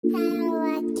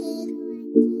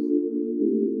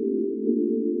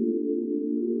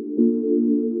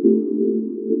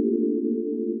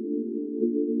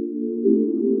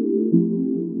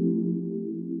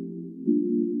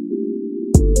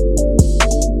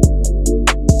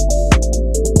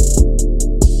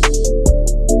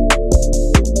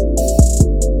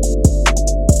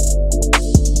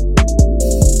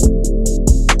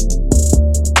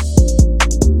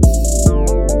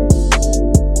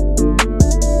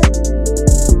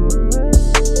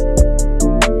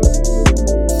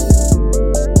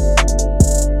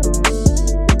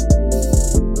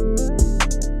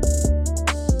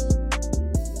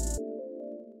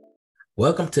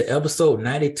Welcome to episode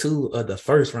 92 of the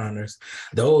First Rounders.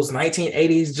 Those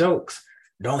 1980s jokes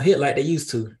don't hit like they used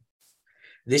to.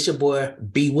 This your boy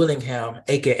B. Willingham,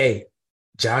 aka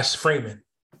Josh Freeman.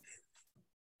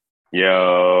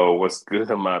 Yo, what's good,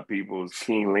 my people? It's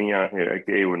King Leon here,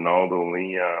 aka Ronaldo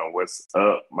Leon. What's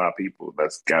up, my people?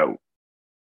 Let's go.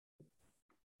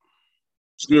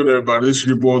 What's good, everybody? This is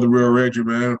your boy, the Real Reggie,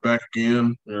 man. Back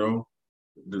again,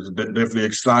 definitely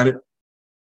excited.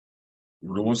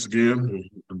 Once again,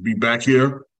 to be back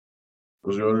here,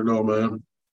 because you already know, man,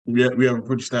 we have a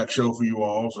pretty stacked show for you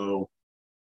all, so,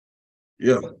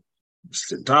 yeah,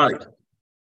 sit tight.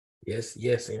 Yes,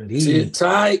 indeed. Sit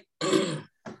tight.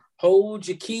 Hold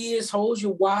your kids, hold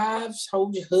your wives,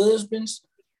 hold your husbands.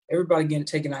 Everybody getting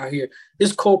taken out here.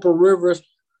 This Corporal Rivers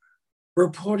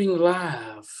reporting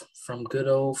live from good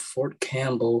old Fort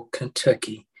Campbell,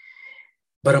 Kentucky.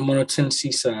 But I'm on the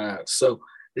Tennessee side, so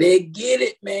let's get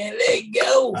it, man. Let's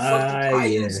go. Fuck the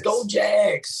Titans. Yes. Go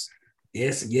Jags.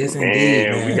 Yes, indeed,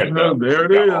 man. We got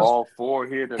all four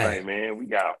here tonight, man. We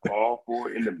got all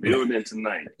four in the building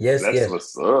tonight. Yes.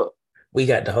 What's up. We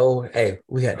got the whole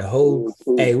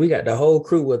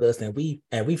crew with us, and we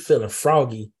feeling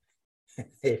froggy,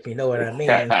 if you know what I mean.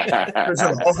 Hey,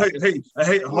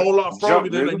 a whole lot froggy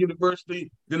than that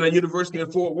university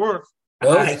in Fort Worth.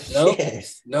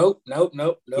 Nope.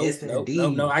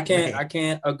 I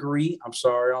can't agree. I'm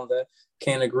sorry on that.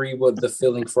 Can't agree with the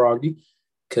feeling froggy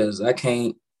because I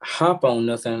can't hop on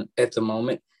nothing at the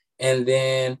moment. And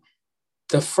then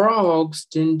the frogs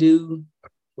didn't do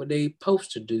what they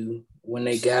supposed to do when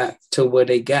they got to where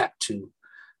they got to.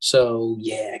 So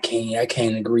yeah, I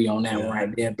can't agree on that one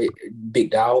right there,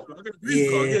 big dog.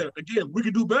 Again, we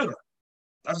could do better.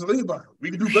 That's the thing about it.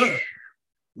 We could do better.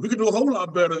 We could do a whole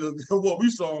lot better than what we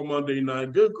saw on Monday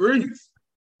night. Good grief.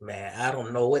 Man, I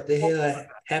don't know what the hell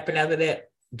happened after that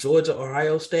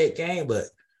Georgia-Ohio State game, but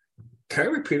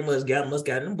Kirby pretty much got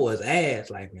them boys' ass.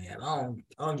 Like, man, I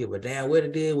don't give a damn what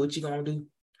it is. What you gonna do?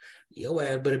 Your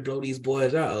ass better blow these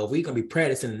boys out, or we gonna be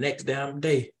practicing the next damn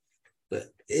day.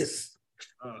 But it's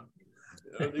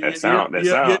that sound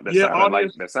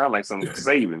like some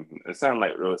saving. It sound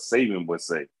like saving would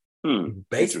say.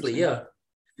 Basically, yeah.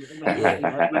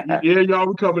 Y'all,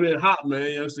 we coming in hot,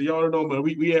 man. So y'all know, man,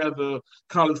 we had the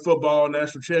college football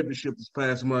national championship this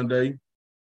past Monday,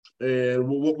 and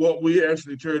what we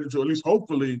actually turned into, at least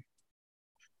hopefully,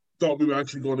 thought we were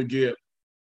actually going to get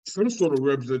some sort of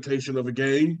representation of a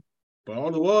game, but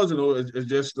all it was, is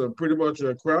just pretty much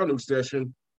a crowning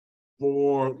session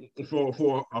for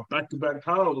a back-to-back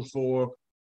titles for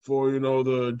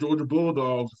the Georgia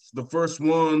Bulldogs, the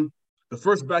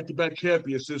first back-to-back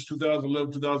champion since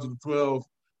 2011, 2012,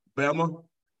 Bama.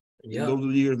 Yeah. Those are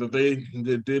the years that they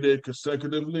did it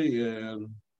consecutively. And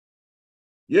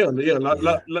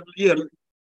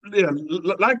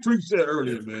like Tree said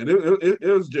earlier, man, it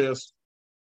was just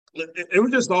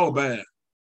all bad.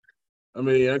 I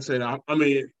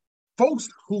mean, folks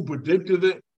who predicted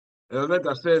it, and I think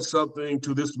I said something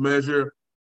to this measure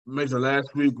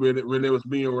last week when it was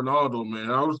me and Ronaldo,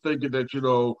 man. I was thinking that,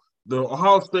 the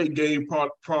Ohio State game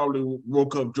probably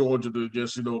woke up Georgia to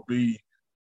just, be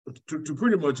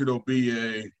pretty much, be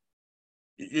a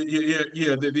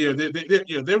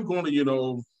they were going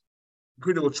to,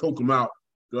 pretty much choke them out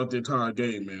throughout the entire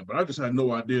game, man. But I just had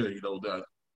no idea, that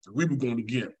we were going to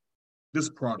get this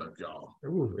product, y'all.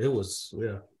 Ooh, it was,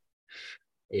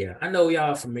 yeah. I know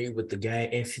y'all familiar with the game,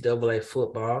 NCAA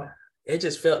football. It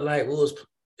just felt like we were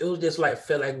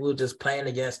just playing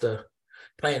against a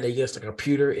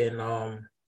computer, and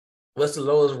what's the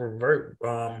lowest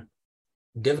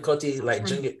difficulty, like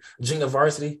junior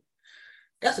varsity?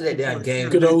 That's what that damn game.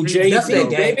 Good old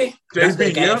JV, baby. That's what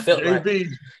that game felt like.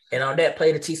 And on that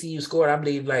play, the TCU scored. I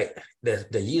believe like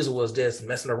the user was just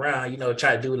messing around,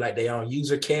 try to do like their own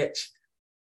user catch,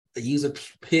 the user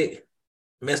pick,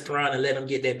 messed around and let them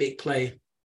get that big play.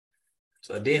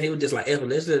 So then he was just like,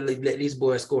 let's let these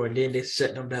boys score, and then they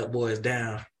shut them boys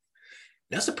down.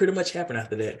 That's what pretty much happened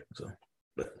after that. So,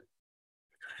 but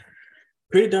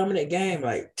pretty dominant game.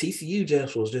 Like TCU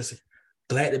just was just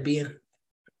glad to be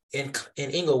in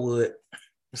Inglewood.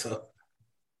 So,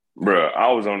 bro,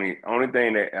 I was only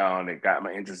thing that got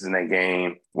my interest in that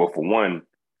game. Well, for one,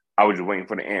 I was just waiting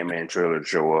for the Ant-Man trailer to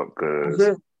show up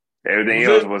because everything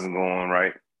else wasn't going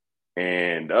right.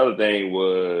 And the other thing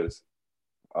was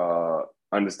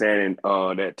understanding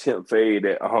that tip fade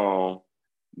that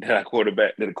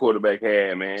the quarterback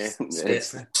had, man.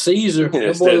 Caesar.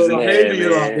 That boy look like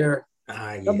Caesar out there.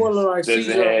 That boy look like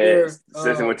Caesar out there.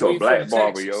 Stetson went to a black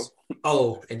barber, yo.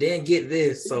 Oh, and then get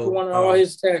this. So he wanted all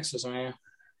his taxes, man.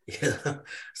 Yeah.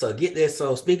 So get this.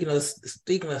 So speaking of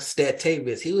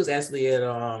Statavius, he was actually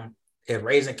at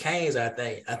Raising Cane's, I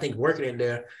think working in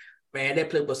there. Man, that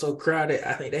place was so crowded.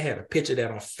 I think they had a picture of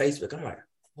that on Facebook. I'm like,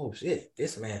 oh shit,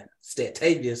 this man,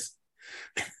 Statavius.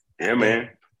 Yeah, man.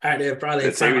 All right, they're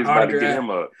probably signing autographs.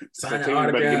 Better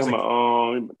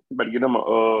get him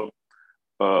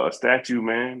a statue,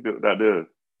 man, built out there.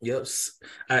 Yep.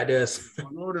 All right, there's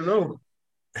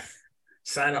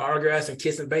signing autographs and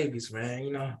kissing babies, man.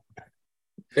 You know.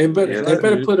 They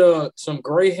better put some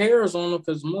gray hairs on him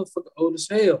because motherfucker old as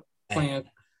hell playing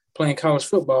college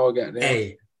football. Goddamn.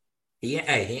 Hey, he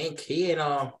ain't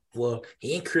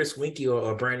Chris Winkie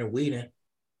or Brandon Whedon.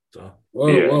 So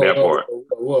whoa.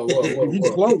 He's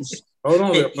close. Hold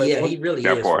on there, Playboy. Yeah, he really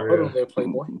that is. Part. Hold on there,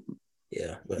 Playboy.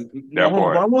 Yeah, but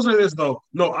I will say this though.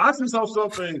 No, I just saw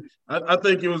something. I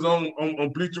think it was on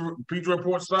Bleacher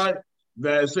Report site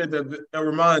that said that a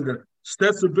reminder: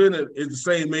 Stetson Bennett is the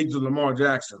same age as Lamar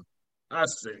Jackson. I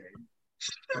say,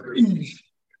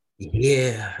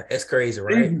 yeah, that's crazy,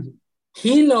 right?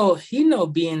 He know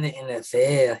being in the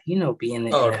NFL. He know being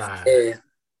in the NFL. Nah.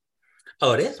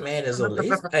 Oh, this man is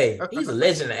he's a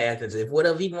legend in Athens. If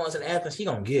whatever he wants in Athens, he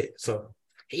gonna get. So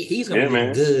he's gonna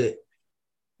be good.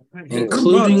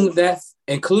 Including that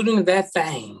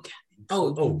thing.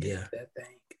 Oh yeah. That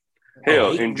thing.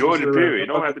 Hell, in Georgia, period. It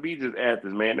don't have to be just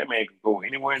Athens, man. That man can go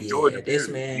anywhere in Georgia. This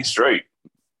man, he's straight.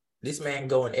 This man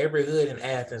go in every hood in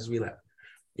Athens. Be like,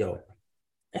 yo,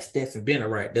 that's Stetson Bennett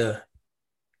right there.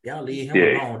 Y'all leave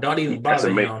him alone. Don't even bother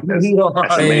him. That's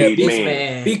a made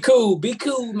man. Be cool,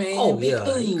 man. Oh yeah,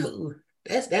 cool.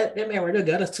 That man right there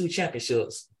got us 2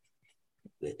 championships.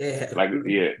 He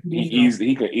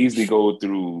can easily go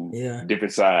through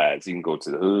different sides. He can go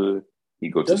to the hood. He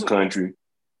go to the country.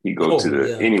 He go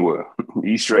to anywhere.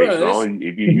 He's straight.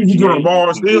 He go to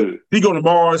Mars Hill. He go to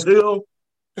Mars Hill.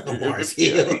 Mars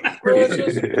Hill.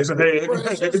 It's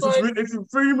a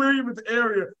free million with the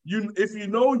area. If you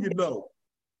know, you know.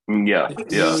 Yeah.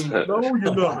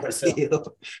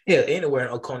 Yeah, anywhere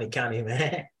in Oconee County,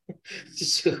 man.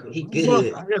 He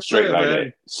good. Straight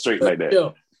like that.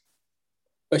 Yeah.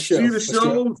 See the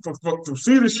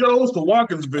shows to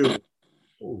Watkinsville.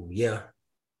 Oh yeah.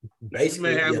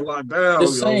 Basically, man has a lot down.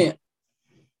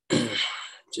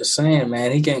 Just saying,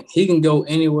 man. He can go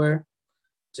anywhere.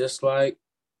 Just like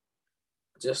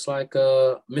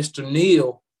Mr.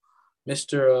 Neal,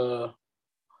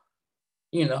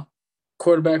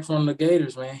 quarterback from the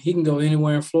Gators, man. He can go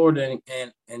anywhere in Florida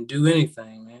and do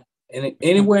anything, man. And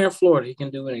anywhere in Florida, he can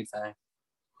do anything.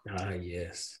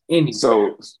 Yes. Anywhere.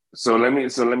 So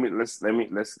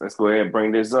let's go ahead and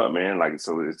bring this up, man. Like,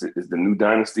 so is the new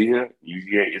dynasty here?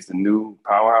 UGA is the new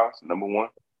powerhouse, number one.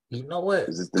 You know what?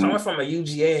 Coming from a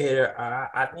UGA hitter,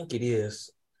 I think it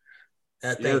is.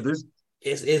 I think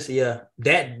it's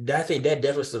I think that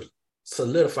definitely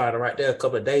solidified it right there a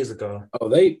couple of days ago. Oh,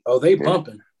 they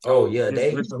bumping. Oh yeah,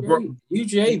 they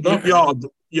UGA bumping.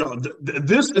 Y'all,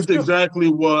 this is exactly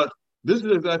what the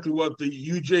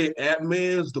UGA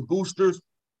admins, the boosters,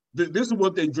 this is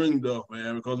what they dreamed of,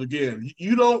 man. Because again,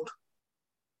 you don't,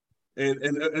 and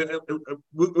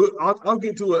I'll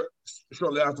get to it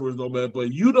shortly afterwards, though, man.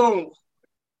 But you don't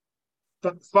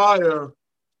fire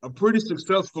a pretty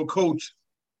successful coach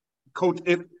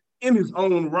in his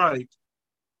own right.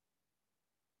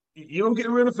 You don't get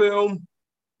rid of film.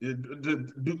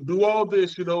 Do all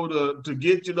this, to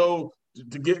get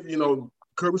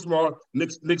Kirby Smart, Nick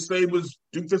Saban's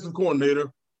defensive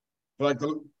coordinator, for like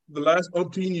the last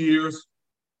 15 years.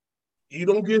 You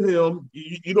don't get him.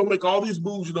 You don't make all these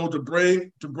moves, to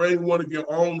bring one of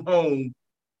your own home,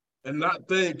 and not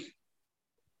think.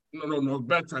 No.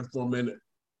 Backtrack for a minute.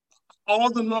 All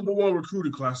the number one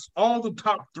recruiting classes, all the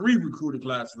top 3 recruiting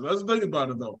classes. Let's think about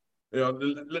it though.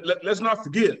 Let's not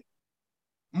forget.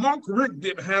 Mark Richt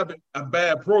didn't have a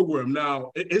bad program.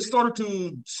 Now it started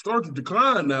to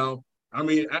decline. Now, I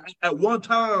mean, at one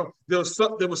time there was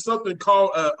something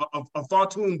called a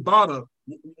Fortune Bada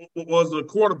was a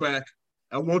quarterback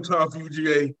at one time for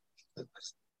UGA.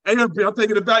 I'm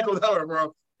taking it back on that one,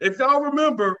 bro. If y'all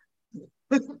remember,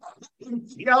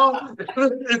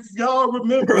 if y'all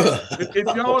remember, if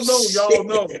y'all know, y'all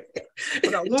know.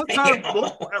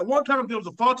 But at one time there was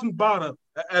a Fulton Bada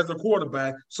as a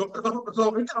quarterback, so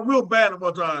it got real bad at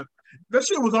one time. That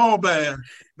shit was all bad.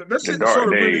 That shit sort of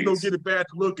really don't get it bad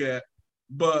to look at.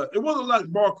 But it wasn't like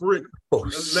Mark Richt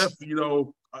left.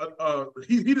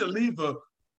 He didn't leave a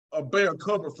bare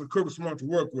cover for Kirby Smart to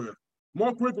work with.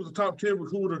 Mark Richt was a top 10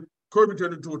 recruiter. Kirby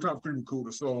turned into a top 3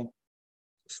 recruiter. So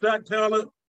stacked talent.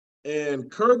 And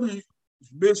Kirby's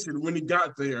mission when he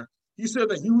got there, he said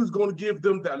that he was going to give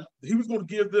them that. He was going to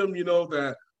give them,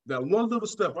 that one little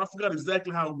step. I forgot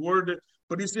exactly how he worded it,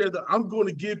 but he said that I'm going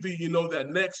to give you, that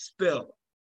next step,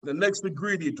 the next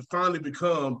ingredient to finally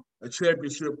become a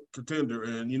championship contender.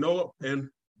 And and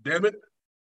damn it,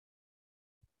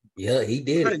 yeah, he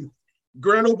did. Hey,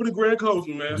 grand opening, grand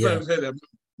closing, man. Yeah.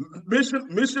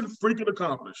 Mission freaking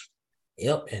accomplished.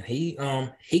 Yep, and he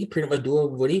pretty much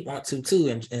doing what he wants to too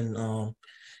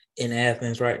in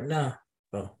Athens right now.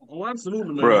 So. Oh,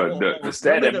 absolutely, man. Bro, the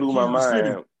stat that blew my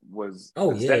mind was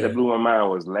that blew my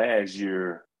mind was last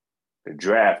year the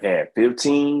draft had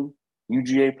 15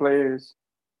 UGA players.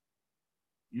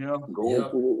 Yeah.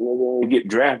 Go get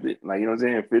drafted. Like, you know what I'm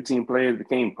saying? 15 players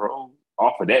became pro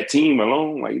off of that team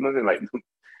alone. Like, you know what I'm saying? Like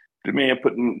the man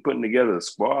putting together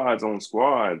squads on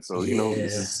squads. So, this is you know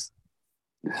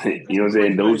what I'm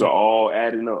saying? Those are all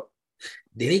adding up.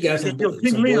 Then he got some boys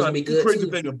be good. The crazy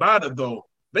thing about it, though,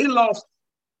 they lost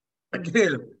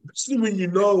again. See, when you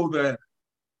know that,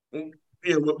 when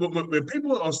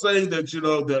people are saying that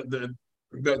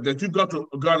that you got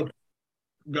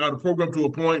a program to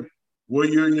a point where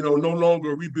you're no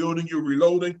longer rebuilding, you're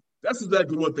reloading. That's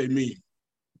exactly what they mean.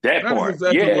 That part, is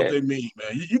exactly what they mean,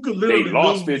 man. You could literally they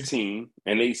lost 15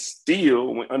 and they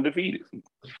still went undefeated.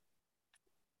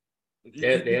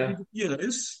 Yeah.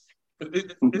 It's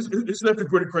definitely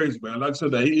pretty crazy, man. Like I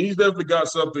said, he's definitely got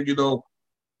something.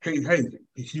 Hey,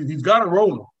 he's got a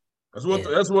roller. That's one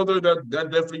thing that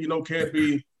definitely can't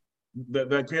be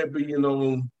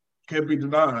can't be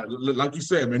denied. Like you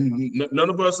said, man, none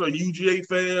of us are UGA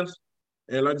fans,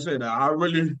 and like I said, I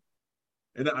really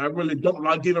don't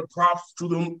like giving props to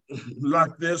them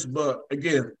like this. But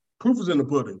again, proof is in the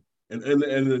pudding,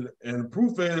 and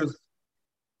proof is.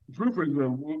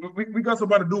 We got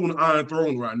somebody doing the Iron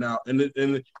Throne right now, and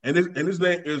his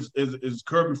name is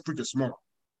Kirby freaking Smart.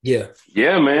 Yeah,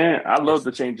 man. I love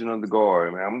the changing of the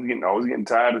guard, man. I was getting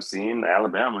tired of seeing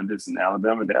Alabama this and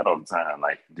Alabama that all the time.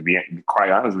 Like, to be quite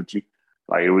honest with you,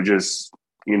 like it was just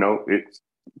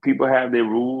people have their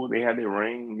rule, they have their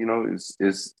ring. You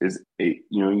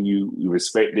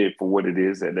respect it for what it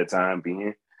is at that time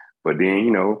being, but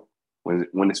then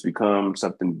when it's become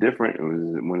something different,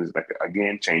 when it's like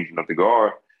again changing up the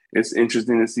guard, it's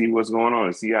interesting to see what's going on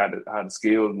and see how the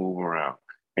scales move around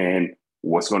and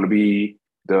what's going to be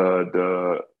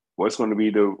the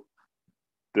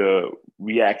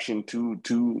reaction to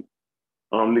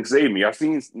Nick Saban. I've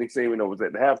seen Nick Saban was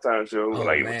at the halftime show,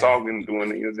 he was talking,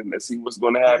 doing it. Let's see what's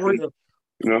going to happen.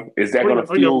 Is that going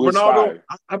to fuel his fire?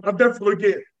 I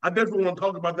definitely want to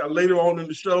talk about that later on in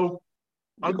the show.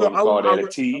 I really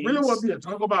want to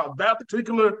talk about that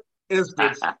particular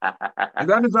instance. And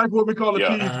that is exactly what we call a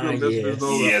tease.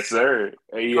 Yes, sir.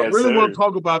 I really want to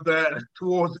talk about that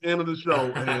towards the end of the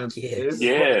show. And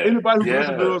anybody who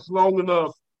listens to us long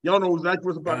enough, y'all know exactly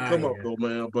what's about to come up, though,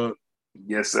 man. But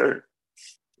yes, sir.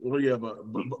 Well, yeah, but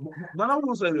I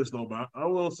will say this, though, man. I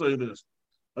will say this.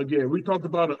 Again, we talked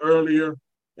about it earlier,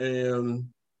 and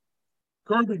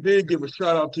Kirby did give a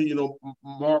shout out to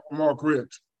Mark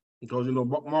Richt. Because,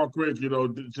 Mark Richt, did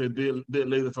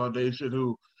lay the foundation,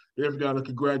 who everybody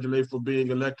congratulate for being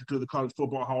elected to the College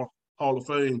Football Hall of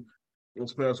Fame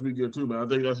this past weekend, too, man. I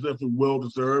think that's definitely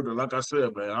well-deserved. And like I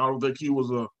said, man, I don't think he was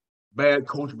a bad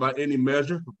coach by any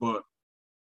measure, but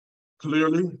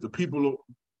clearly the people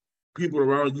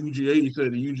around UGA, he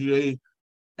said the UGA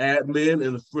admin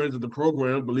and the friends of the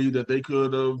program believed that they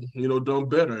could have, done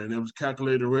better. And it was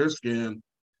calculated risk. And,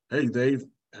 hey,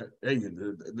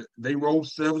 they rolled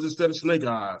sevens instead of snake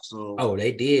eyes. So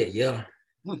they did, yeah.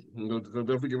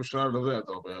 Definitely give a shout out to that,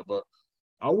 though, man. But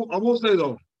I will say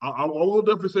though, I will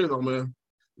definitely say though, man.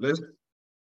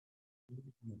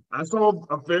 I saw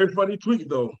a very funny tweet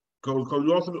though, because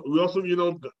we also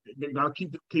gotta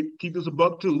keep this a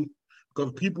buck too,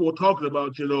 because people were talking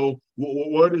about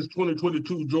what is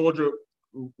 2022 Georgia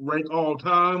rank all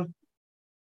time,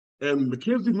 and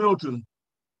Mackenzie Milton,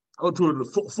 former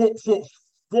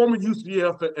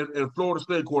UCF and Florida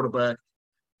State quarterback,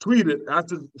 tweeted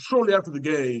shortly after the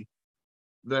game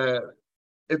that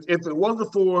if it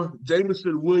wasn't for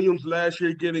Jameson Williams last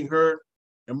year getting hurt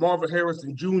and Marvin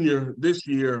Harrison Jr. this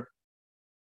year,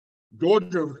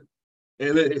 Georgia,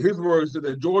 and his words said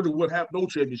that Georgia would have no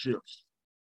championships.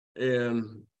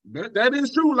 And that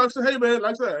is true. Like I said, hey, man,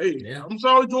 like I said, hey, yeah. I'm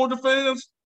sorry, Georgia fans.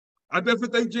 I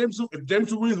definitely think if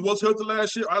James Williams was healthy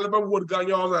last year, Alabama would have got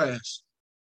y'all's ass.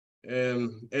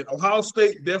 And Ohio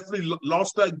State definitely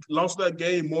lost that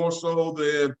game more so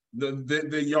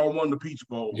than y'all won the Peach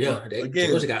Bowl. Yeah, they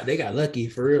got lucky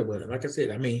for real. But like I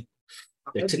said, I mean,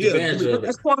 they took advantage of it.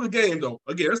 That's part of the game, though.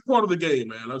 Again, that's part of the game,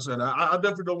 man. Like I said, I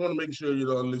definitely don't want to make sure,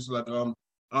 at least like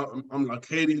I'm like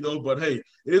hating though, but hey,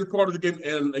 it is part of the game.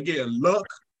 And again, luck,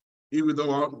 even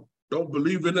though I don't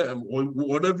believe in it, or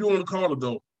whatever you want to call it,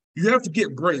 though, you have to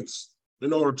get breaks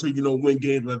in order to win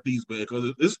games like these, man.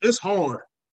 Because it's hard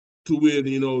to win,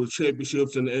 the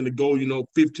championships and to go, 15-0.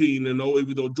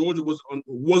 Even though Georgia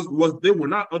was they were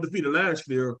not undefeated last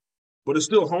year, but it's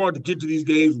still hard to get to these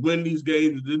games, win these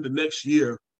games, and then the next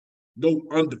year go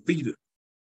undefeated.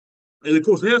 And of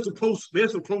course, they had some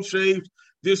close shaves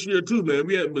this year too, man.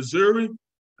 We had Missouri.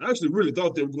 I actually really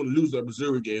thought they were going to lose that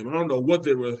Missouri game. I don't know what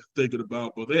they were thinking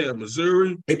about, but they had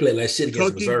Missouri. They played like shit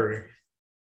against Missouri.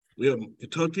 Yeah,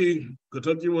 Kentucky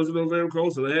wasn't very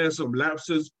close, and they had some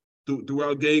lapses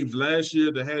throughout games last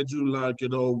year that had you like,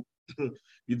 you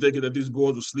thinking that these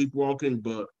boys were sleepwalking.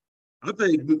 But I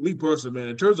think, me personally, man,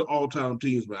 in terms of all-time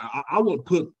teams, man, I would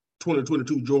put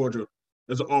 2022 Georgia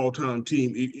as an all-time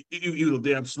team, even if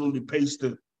they absolutely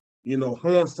pasted,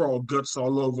 Horned Frog guts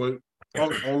all over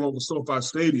SoFi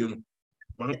Stadium.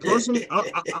 But personally,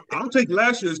 I'll take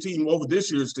last year's team over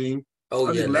this year's team.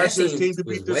 Oh, yeah, last year's team to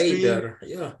beat this team. Better.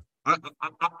 Yeah.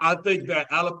 I think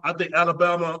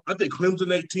Alabama, I think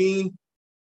Clemson 18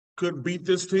 could beat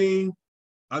this team.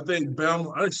 I think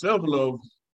several of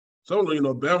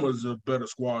Bama's a better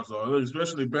squad, so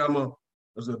especially Bama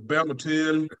as a Bama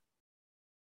 10.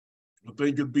 I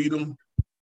think could beat them.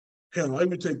 Hell, I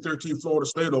even take 13 Florida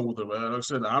State over them, man. Like I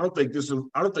said, I don't think this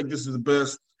is the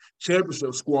best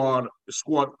championship squad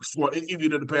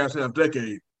even in the past half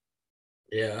decade.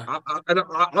 Yeah,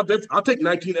 I'll take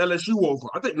 19 LSU over.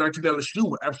 I think 19 LSU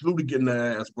will absolutely get in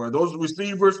their ass, bro. Those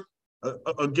receivers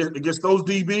against those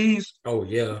DBs. Oh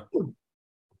yeah.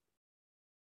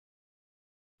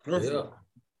 Perfect. Yeah.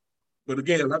 But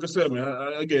again, like I said, man,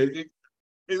 it's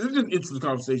an interesting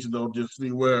conversation though. Just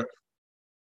see where.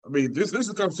 I mean, this is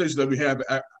a conversation that we have.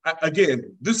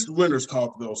 Again, this is winners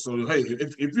talk though. So hey,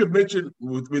 if you're mentioned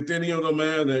with any of them,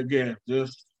 man, again,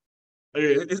 just.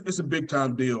 It's a big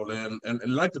time deal, and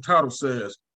like the title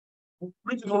says,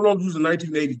 we can no longer use the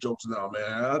 1980 jokes now,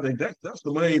 man. I think that's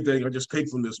the main thing I just take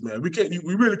from this, man. We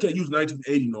really can't use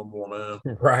 1980 no more,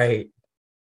 man. Right.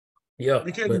 Yeah.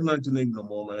 We can't use 1980 no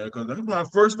more, man, because that's my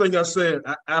first thing I said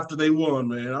after they won,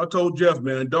 man. I told Jeff,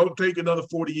 man, don't take another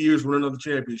 40 years for another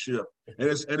championship. And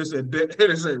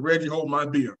it said, Reggie, hold my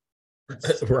beer.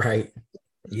 Right.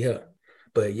 Yeah.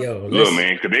 But look,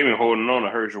 man, because they've been holding on to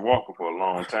Herschel Walker for a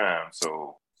long time.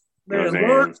 So, you know what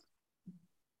I'm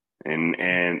saying?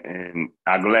 And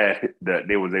I'm glad that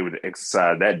they was able to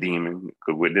exercise that demon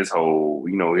with this whole,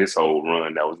 his whole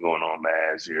run that was going on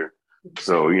last year.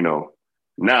 So,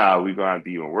 now we're gonna have to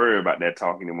even worry about that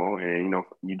talk anymore. And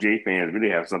you J fans really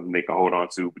have something they can hold on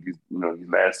to with these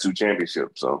last two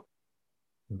championships. So,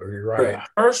 very right.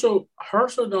 Herschel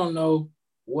don't know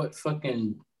what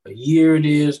fucking year it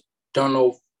is. Don't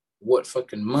know what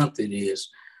fucking month it is.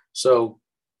 So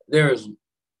there's,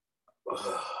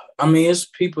 it's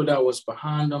people that was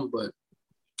behind them, but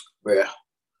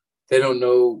they don't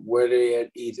know where they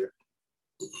at either.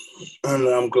 And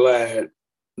I'm glad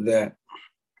that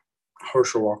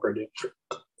Herschel Walker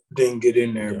didn't get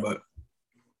in there. Yeah.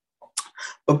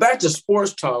 But back to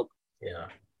sports talk. Yeah.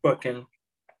 Fucking,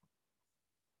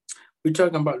 we're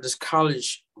talking about this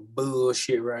college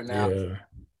bullshit right now. Yeah.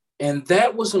 And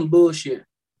that was some bullshit.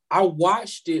 I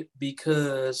watched it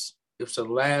because it was the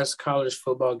last college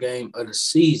football game of the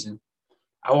season.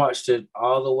 I watched it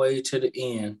all the way to the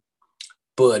end.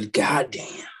 But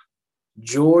goddamn,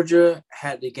 Georgia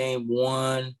had the game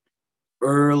won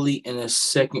early in the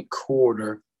second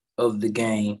quarter of the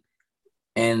game.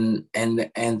 And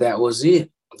that was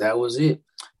it. That was it.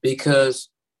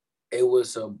 Because it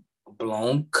was a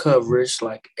blown coverage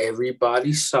like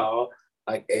everybody saw.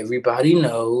 Like everybody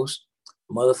knows,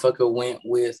 motherfucker went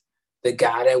with the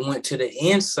guy that went to the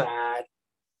inside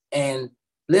and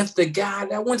left the guy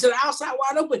that went to the outside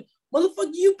wide open. Motherfucker,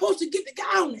 you supposed to get the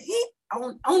guy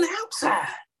on the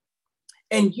outside.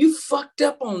 And you fucked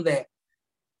up on that.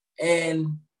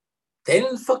 And they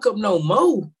didn't fuck up no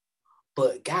more.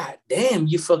 But goddamn,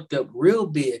 you fucked up real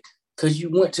big because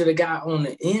you went to the guy on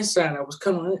the inside that was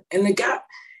coming in. And the guy,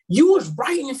 you was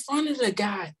right in front of the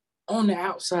guy on the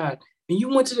outside. and you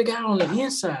went to the guy on the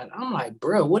inside. I'm like,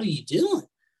 bro, what are you doing?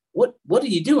 What are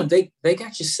you doing? They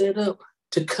got you set up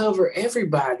to cover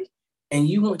everybody, and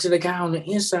you went to the guy on the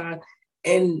inside,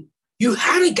 and you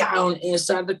had a guy on the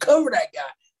inside to cover that guy.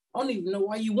 I don't even know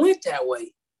why you went that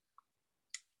way.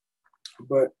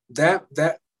 But that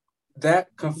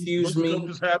confused me. What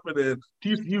just happened, and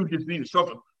TCU just needed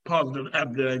something positive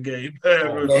after that game.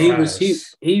 Yeah,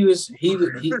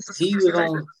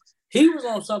 he was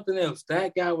on something else.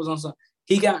 That guy was on something.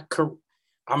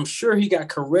 I'm sure he got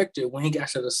corrected when he got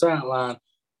to the sideline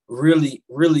really,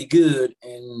 really good,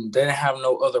 and they didn't have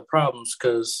no other problems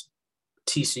because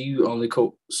TCU only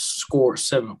scored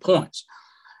 7 points.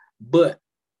 But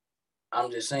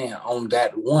I'm just saying, on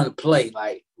that one play,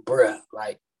 like, bruh,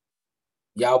 like,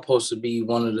 y'all supposed to be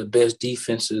one of the best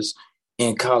defenses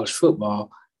in college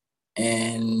football,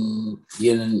 and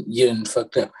you didn't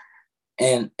fucked up.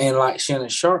 And like Shannon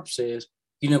Sharp says,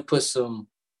 you didn't put some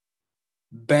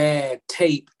bad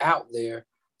tape out there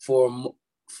for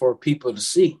people to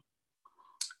see.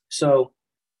 So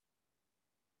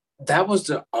that was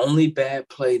the only bad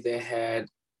play they had.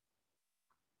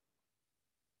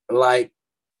 Like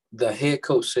the head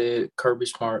coach said, Kirby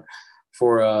Smart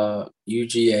for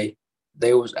UGA,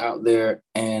 they was out there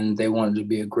and they wanted to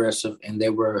be aggressive, and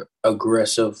they were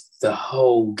aggressive the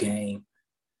whole game.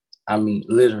 I mean,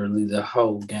 literally the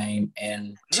whole game.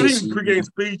 And TCU pregame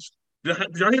speech. Did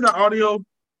y'all hear the audio? Did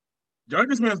y'all hear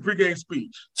this man's pregame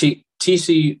speech?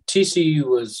 TCU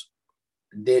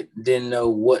didn't know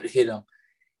what hit them.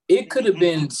 It could have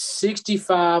been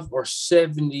 65 or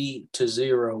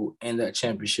 70-0 in that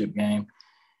championship game,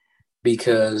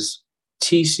 because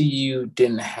TCU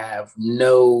didn't have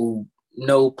no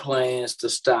plans to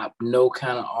stop no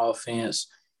kind of offense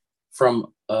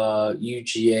from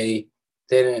UGA.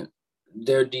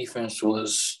 Their defense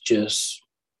was just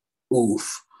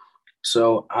oof.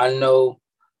 So I know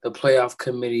the playoff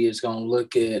committee is going to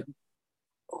look at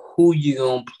who you're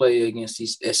going to play against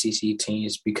these SEC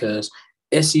teams, because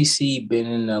SEC been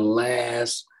in the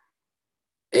last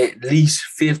at least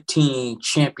 15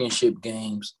 championship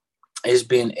games. It's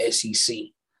been SEC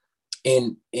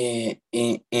in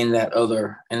that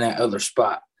other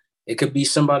spot. It could be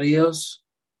somebody else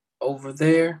over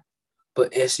there,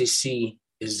 but SEC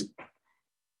is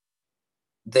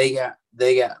they got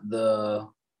the,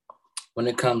 when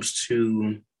it comes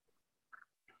to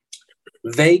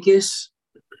Vegas,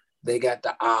 they got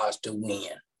the odds to win.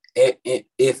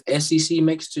 If SEC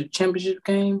makes the championship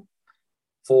game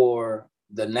for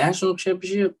the national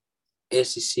championship,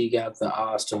 SEC got the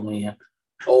odds to win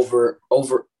over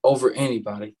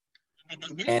anybody.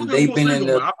 And they've been in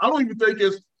the. I don't even think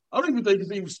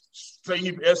it's even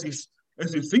saying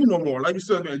SEC no more. Like you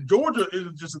said, man, Georgia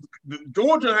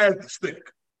has the stick.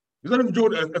 It's not even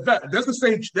Georgia. In fact, that's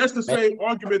the same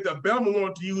argument that Bama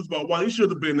wanted to use about why he should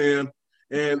have been in.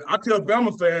 And I tell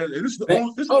Bama fans, and this is the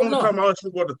only time I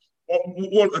actually want to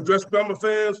address Bama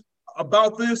fans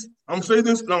about this. I'm gonna say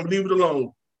this, and I'm gonna leave it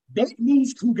alone. Don't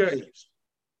lose 2 games.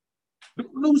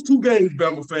 Don't lose 2 games,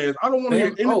 Bama fans. I don't want to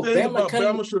hear anything about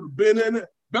Bama should have been in it.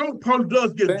 Bama probably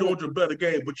does get Georgia a better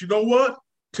game, but you know what?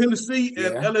 Tennessee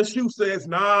and LSU says,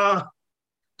 nah.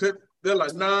 They're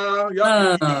like, nah,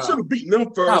 y'all should have beaten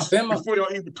them first before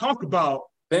y'all even talk about.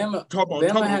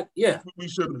 Bama we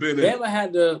should have been in.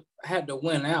 Bama had to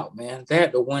win out, man. They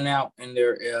had to win out in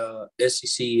their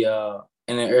SEC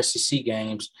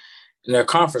games, in their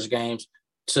conference games,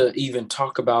 to even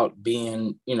talk about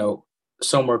being,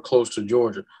 somewhere close to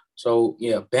Georgia. So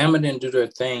Bama didn't do their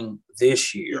thing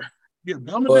this year. Yeah,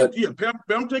 Bama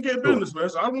take care of business, man.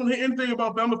 So I don't want to hear anything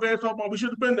about Bama fans talking about we should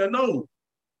have been there. No.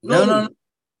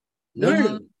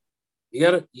 You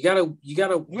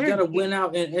gotta win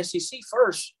out in SEC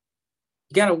first.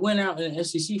 You gotta win out in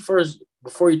SEC first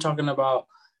before you're talking about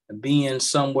being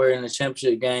somewhere in the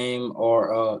championship game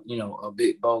or a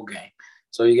big bowl game.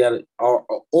 So you gotta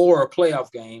or a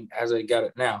playoff game as they got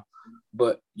it now.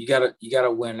 But you gotta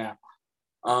win out.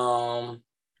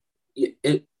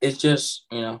 It's just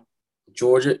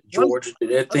Georgia did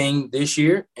their thing this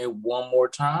year and one more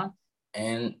time.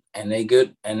 And they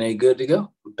good to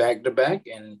go back to back,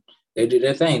 and they did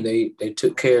their thing. They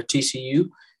took care of TCU,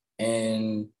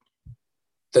 and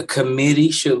the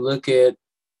committee should look at,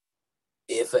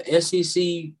 if a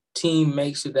SEC team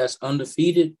makes it that's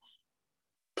undefeated,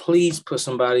 please put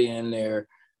somebody in there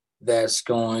that's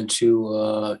going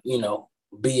to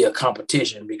be a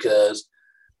competition, because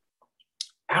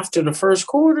after the first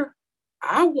quarter,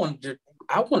 I wanted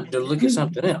to look at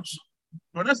something else.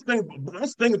 But that's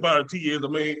the thing about it, T, is,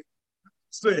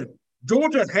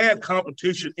 Georgia had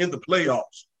competition in the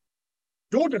playoffs.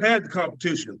 Georgia had the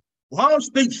competition. Ohio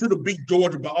State should have beat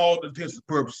Georgia by all intents and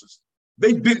purposes.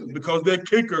 They didn't because their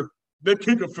kicker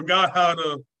forgot how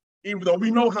to. Even though we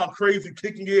know how crazy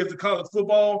kicking is in college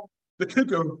football, the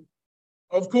kicker,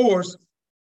 of course,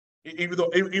 even though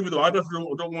I just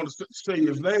don't want to say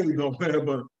his name though,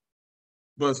 man,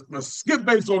 but Skip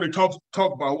Bates only talk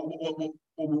about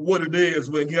what it is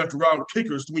when you have to round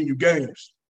kickers to win you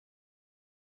games.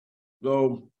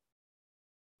 So,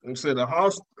 like I said, Ohio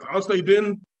State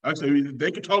didn't. Actually,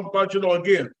 they could talk about,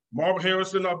 again, Marvin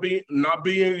Harrison not being,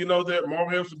 that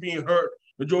Marvin Harrison being hurt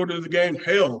majority of the game.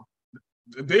 Hell,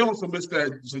 they also missed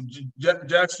that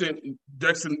Jackson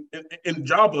and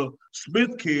Jabba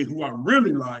Smith kid, who I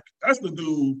really like. That's the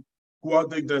dude who I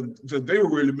think that they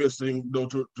were really missing,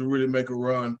 to really make a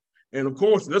run. And of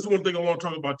course, that's one thing I want to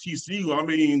talk about TCU. I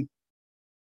mean,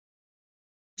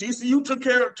 TCU took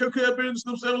care of business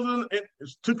themselves and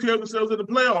took care of themselves in the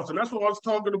playoffs, and that's what I was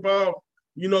talking about.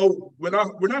 When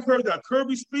I heard that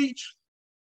Kirby speech,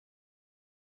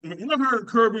 when I heard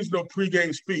Kirby's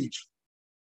pregame speech,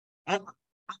 I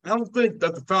don't think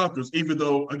that the Falcons, even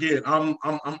though again I'm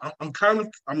kind of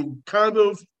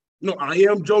I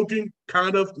am joking,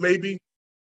 kind of maybe.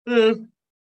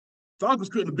 Falcons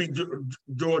couldn't beat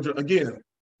Georgia again.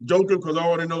 Joking because I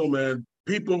already know, man.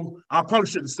 People, I probably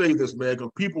shouldn't say this, man,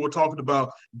 because people were talking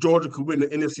about Georgia could win the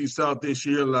NFC South this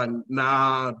year. Like,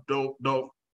 nah, don't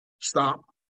stop.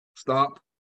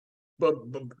 But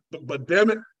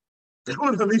damn it, they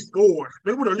would have at least scored.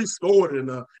 They would have at least scored in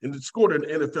the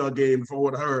NFL game if I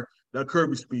would have heard that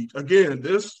Kirby speech. Again,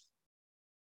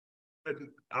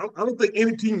 I don't think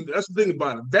any team. That's the thing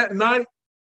about it. That night,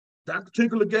 that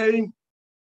particular game.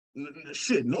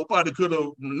 Shit, nobody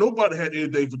had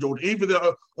anything for Georgia, even their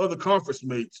other conference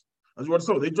mates. As what I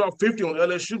said, they dropped 50 on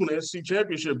LSU in the SEC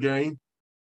championship game.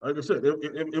 Like I said,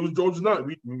 it was Georgia's night.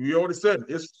 We already said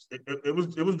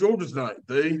it was Georgia's night.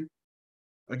 They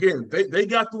got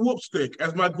the whoop stick,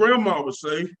 as my grandma would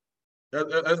say,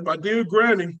 as my dear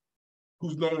granny,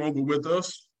 who's no longer with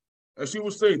us, as she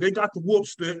would say, they got the whoop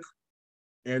stick,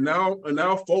 and now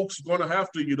folks are gonna have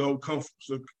to come.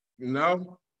 So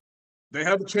now. They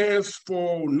have a chance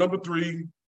for number 3,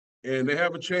 and they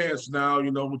have a chance now,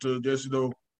 to just,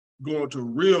 go into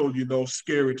real,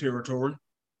 scary territory.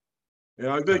 And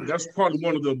I think that's probably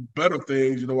one of the better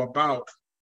things, about,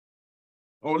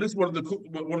 or at least one of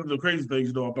the crazy things,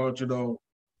 about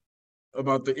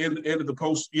the end of the end of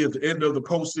the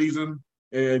postseason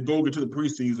and going into the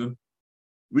preseason.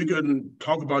 We can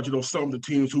talk about, some of the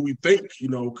teams who we think,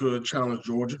 could challenge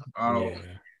Georgia.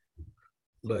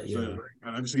 But yeah,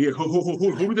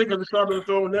 who we think at the start of the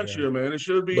throw next year, man? It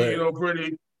should be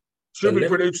pretty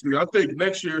interesting. I think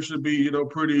next year should be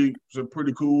pretty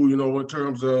cool. In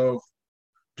terms of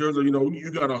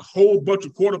you got a whole bunch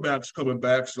of quarterbacks coming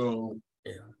back, so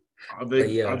I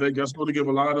think that's going to give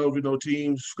a lot of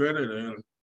teams credit. And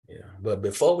but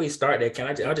before we start that,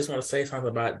 I just want to say something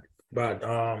about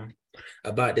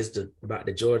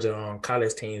the Georgia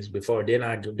college teams before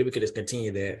then we could just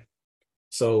continue that.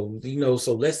 So,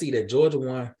 so let's see that Georgia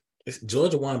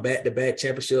won back-to-back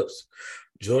championships.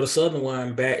 Georgia Southern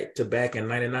won back-to-back in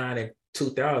 99 and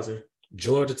 2000.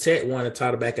 Georgia Tech won the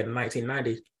title back in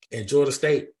 1990. And Georgia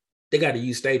State, they got a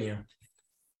U Stadium.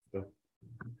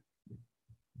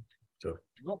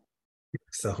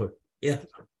 So yeah.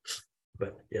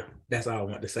 But, yeah, that's all I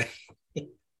want to say.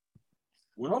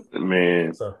 Well,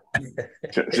 man, shout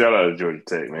out to Georgia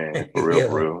Tech, man. For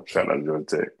real. Shout out to Georgia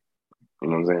Tech. You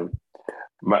know what I'm saying?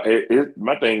 My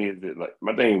thing is that, like,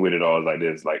 my thing with it all is like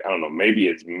this. Like, I don't know, maybe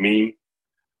it's me,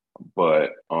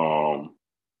 but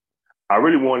I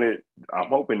really wanted. I'm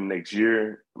hoping next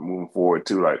year, moving forward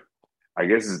too. Like, I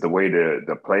guess it's the way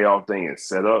the playoff thing is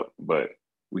set up, but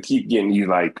we keep getting these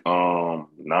like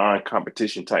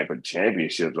non-competition type of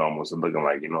championships, almost looking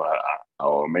like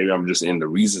or maybe I'm just in the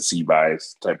recency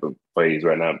bias type of phase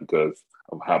right now because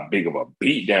of how big of a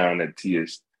beatdown that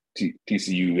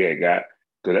TCU had got.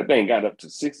 Because that thing got up to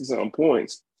 60-something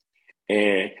points.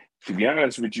 And to be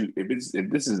honest with you, if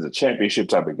this is a championship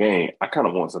type of game, I kind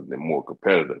of want something more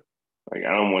competitive. Like,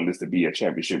 I don't want this to be a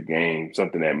championship game,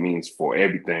 something that means for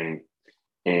everything.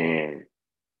 And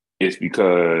it's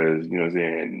because, what I'm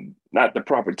saying, not the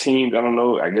proper teams. I don't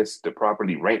know. I guess the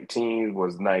properly ranked teams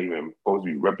was not even supposed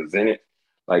to be represented.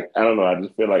 Like, I don't know. I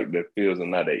just feel like the fields are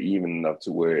not that even enough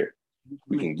to where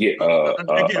we can get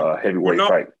a heavyweight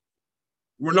fight.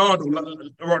 We're not,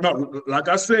 like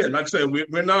I said,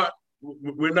 we're not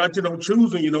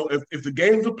choosing, if the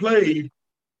games are played,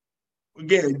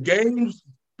 again, games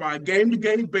by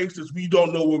game-to-game basis, we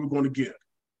don't know what we're going to get.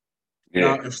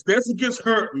 Yeah. Now, if Stetson gets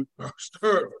hurt,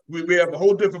 we have a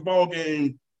whole different ball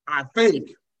game, I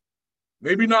think.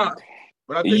 Maybe not.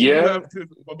 But I think we have to.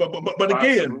 But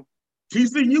again,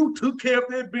 TCU took care of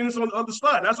their business on the other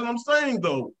side. That's what I'm saying,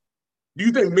 though. Do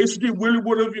you think Michigan really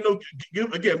would have,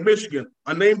 again, Michigan,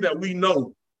 a name that we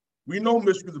know. We know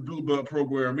Michigan's a blue blood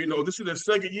program. This is their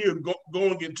second year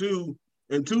going into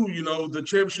the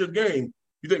championship game.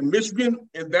 You think Michigan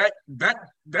and that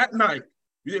night,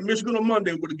 you think Michigan on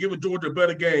Monday would have given Georgia a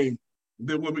better game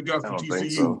than what we got from TCU?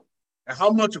 Think so. And how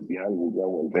much? Yeah, I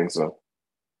wouldn't think so.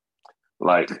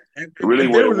 Like, really,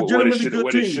 what it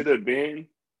should have been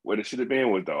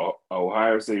was the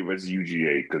Ohio State versus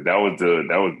UGA, because that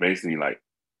was basically like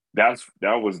that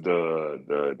was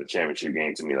the championship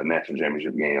game to me, the national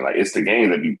championship game. Like, it's the games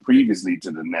that be previously to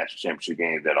the national championship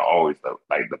games that are always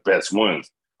the best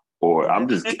ones. Or I'm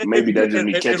just maybe that's just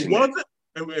me catching it.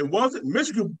 And was it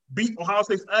Michigan beat Ohio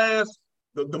State's ass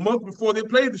the month before they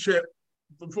played these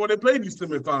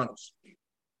semifinals?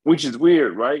 Which is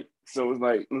weird, right? So it's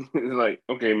like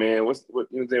okay, man, what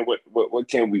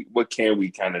can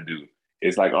we kind of do?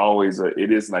 It's like always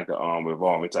it is like a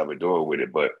revolving type of door with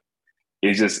it, but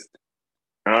it's just,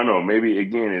 I don't know. Maybe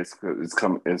again, it's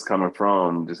coming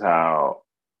from just how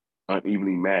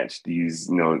unevenly matched these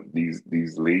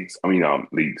leagues. I mean,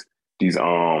 leagues. These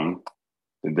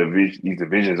these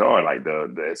divisions are, like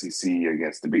the SEC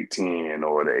against the Big Ten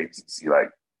or the ACC.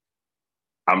 Like,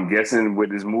 I'm guessing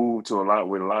with this move with a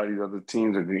lot of these other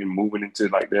teams are moving into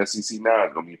like the SEC now,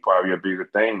 it's gonna be probably a bigger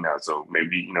thing now. So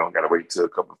maybe gotta wait till a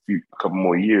couple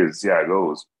more years to see how it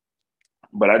goes.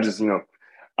 But I just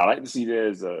I like to see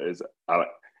that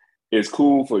it's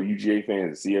cool for UGA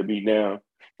fans to see a beat down,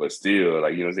 but still,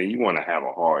 like, you want to have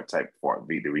a hard type of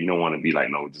victory. You don't want to be like,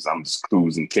 no, I'm just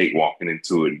cruising, cakewalking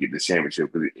into it to get the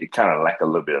championship, because it kind of lack a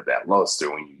little bit of that luster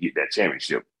when you get that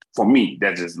championship. For me,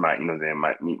 that's just my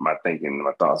my thinking,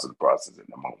 my thoughts of the process at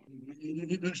the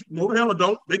moment. No, hell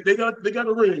don't. They got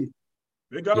a ring.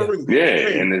 They got a ring. Yeah,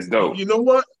 hey, and it's dope. You know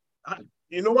what?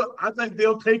 I think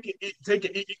they'll take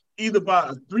it either by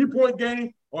a 3-point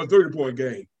game or a 30-point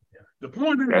game. The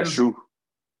point is, that's true.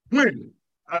 Win.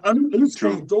 At least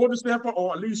from a Georgia standpoint,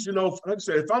 or at least, like I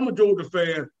said, if I'm a Georgia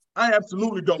fan, I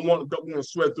absolutely don't want to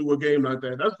sweat through a game like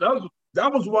that.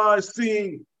 That was why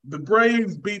seeing the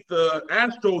Braves beat the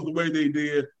Astros the way they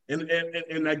did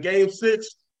in that game 6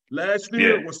 last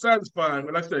year was satisfying.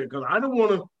 Like I said, because I don't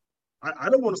want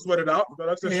to sweat it out. But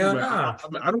like I said, I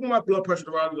don't want my blood pressure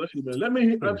to rise. Man, let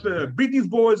me, like I said, beat these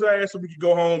boys' ass so we can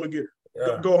go home and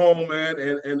go home, man,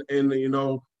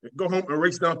 and go home and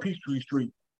race down Peachtree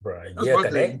Street. Right. Yeah,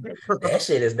 because that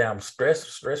shit is damn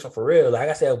stressful for real. Like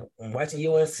I said, watching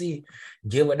UNC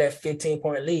give up that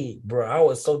 15-point lead, bro, I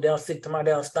was so down sick to my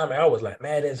damn stomach. I was like,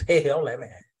 mad as hell. I'm like,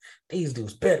 man, these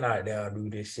dudes better not down do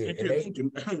this shit. Hey,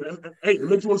 it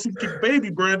makes you want to see the baby,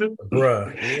 Brandon. Bro.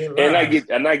 And I get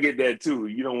that too.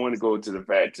 You don't want to go to the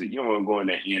fact you don't want to go in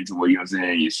that end to where, you know what I'm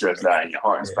saying, you're stressed out and your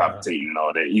heart is palpitating and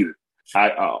all that either.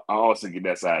 I also get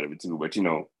that side of it too, but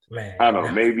man, I don't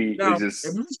know. Maybe now, it's just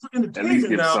at least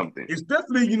give something. It's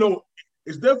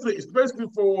definitely, especially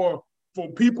for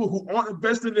people who aren't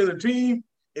invested in a team.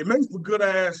 It makes for good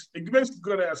ass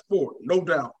sport, no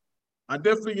doubt. I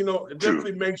definitely, it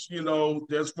definitely makes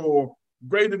just for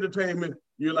great entertainment.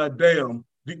 You're like, damn,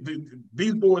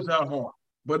 these boys are hard.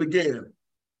 But again,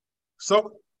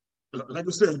 so like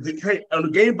I said, hey, on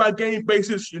a game by game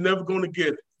basis, you're never going to get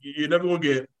it. You're never going to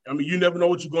get it. I mean, you never know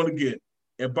what you're going to get.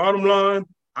 And bottom line,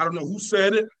 I don't know who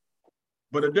said it,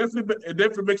 but it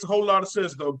definitely makes a whole lot of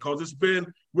sense, though, because it's been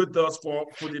with us for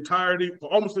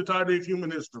almost the entirety of human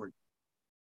history.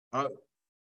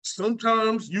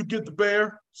 Sometimes you get the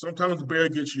bear, sometimes the bear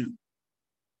gets you.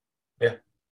 Yeah.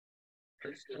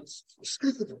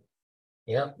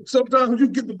 Yeah. Sometimes you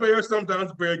get the bear, sometimes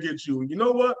the bear gets you. And you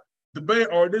know what? The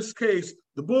bear, or in this case,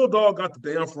 the bulldog got the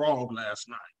damn frog last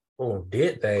night. Oh,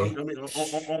 did they? I mean,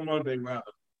 on Monday, rather.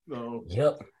 So,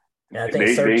 yep. I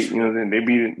think they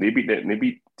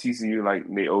beat TCU like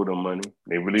they owed them money.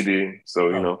 They really did.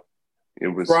 So it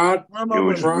was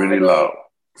really loud.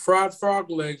 Fried frog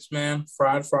legs, man.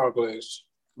 Fried frog legs.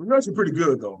 It's actually pretty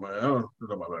good though, man. I don't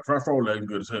know about that. Fried frog legs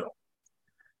good as hell.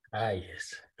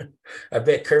 Yes. I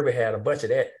bet Kirby had a bunch of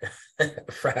that.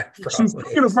 Fried frog legs.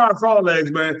 Speaking of fried frog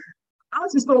legs, man, I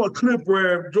just saw a clip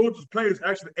where Georgia's players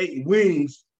actually ate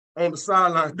wings on the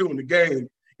sideline during the game.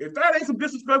 If that ain't some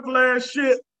disrespectful ass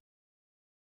shit,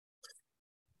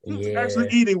 he's actually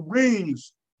eating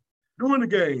wings during the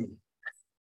game.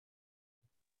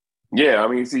 Yeah, I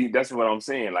mean, see, that's what I'm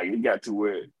saying. Like, it got to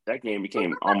where that game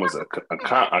became almost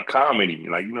a comedy.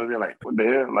 Like, they're like, what the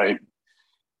hell? Like,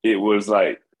 it was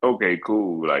like, okay,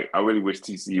 cool. Like, I really wish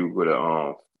TCU would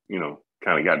have,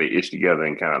 kind of got their ish together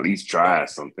and kind of at least try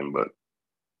something. But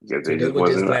because So they just were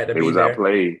just wasn't. glad to They be was there.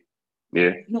 outplayed.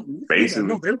 Yeah, basically.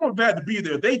 No, they weren't bad to be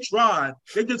there. They tried.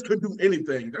 They just couldn't do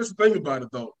anything. That's the thing about it,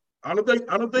 though. I don't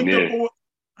think Yeah.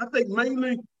 I think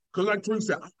mainly because, like Teresa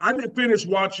said, I didn't finish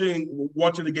watching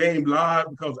the game live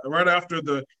because right after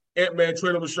the Ant-Man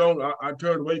trailer was shown, I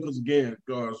turned away because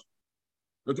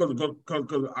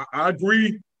I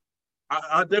agree.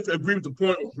 I definitely agree with the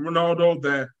point, Ronaldo,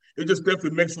 that it just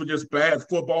definitely makes for just bad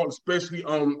football, especially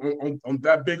on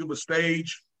that big of a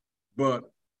stage. But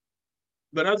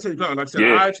at the same time, like I said,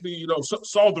 Yeah. I actually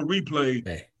saw the replay.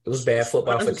 Man, it was bad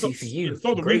football for Saw TCU.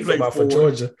 the Great replay football for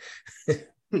Georgia.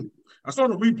 I saw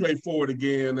the replay for it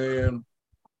again, and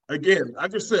again,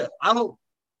 like I said, I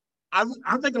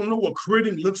think I know what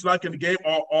Critting looks like in the game,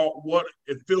 or what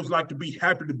it feels like to be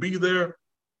happy to be there.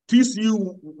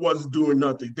 TCU was doing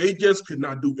nothing. They just could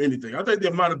not do anything. I think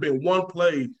there might have been one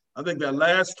play. I think that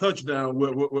last touchdown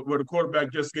where the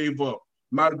quarterback just gave up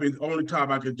might have been the only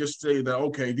time I could just say that,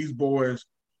 okay, these boys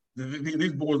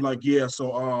like, yeah.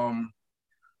 So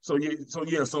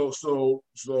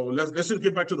let's just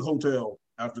get back to the hotel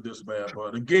after this, man.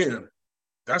 But again,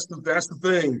 that's the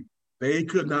thing. They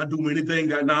could not do anything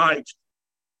that night.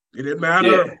 It didn't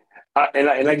matter. Yeah.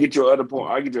 I get your other point.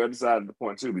 I get your other side of the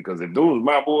point too, because if those was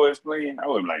my boys playing, I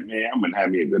would be like, man, I'm gonna have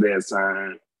me a good ass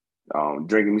time,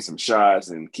 drinking me some shots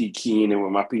and keep keying in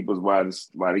with my peoples while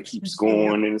they keep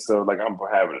scoring and stuff. Like I'm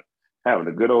having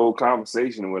a good old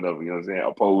conversation or whatever. You know what I'm saying?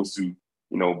 Opposed to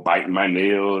biting my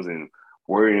nails and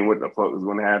worrying what the fuck was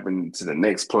going to happen to the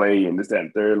next play and this, that,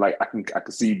 and third. Like I can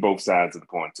see both sides of the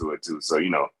point to it too. So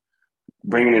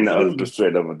bringing in the other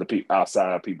perspective of the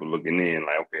outside people looking in,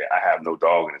 like, okay, I have no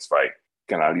dog in this fight.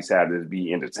 Can I at least have this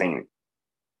be entertaining?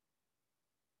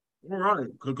 All right,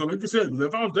 because like you said,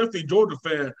 if I was definitely a Georgia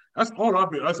fan, that's all I've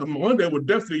been. Monday would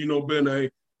definitely, been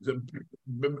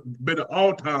an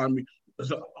all time,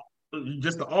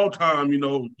 just an all time,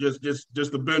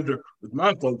 just a bender with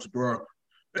my folks, bro.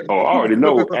 Oh, I already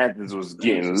know Athens was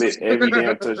getting lit every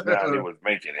damn touchdown they was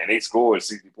making, and they scored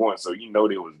 60 points, so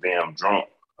they was damn drunk.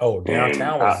 Oh,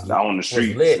 downtown was out on the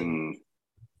streets, lit. and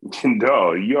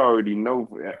dog, you already know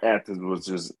Athens was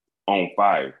just on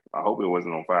fire. I hope it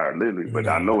wasn't on fire, literally, but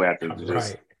I know Athens was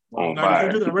just on fire.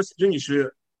 You do that West Virginia shit.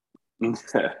 You know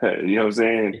what I'm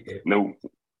saying? Yeah. No.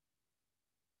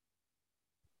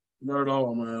 Not at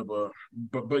all, man.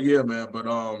 But yeah, man. But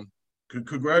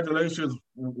congratulations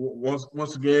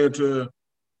once again to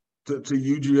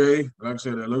UGA. Like I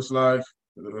said, it looks like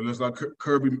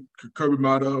Kirby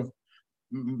might have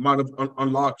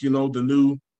unlocked,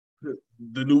 the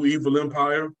new evil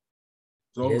empire.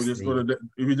 So Yes, we're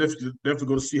definitely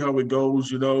going to see how it goes,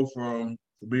 from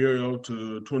Berio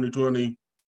to 2020,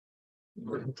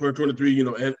 2023,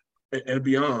 and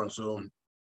beyond. So,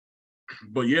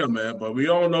 but yeah, man. But we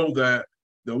all know that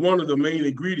one of the main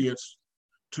ingredients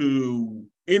to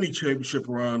any championship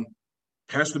run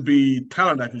has to be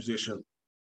talent acquisition.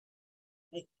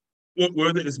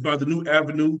 Whether it's by the new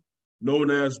avenue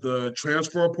known as the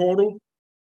transfer portal,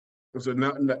 so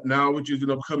now which is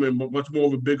becoming much more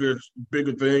of a bigger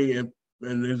thing,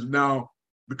 and is now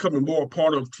becoming more a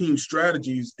part of team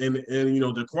strategies and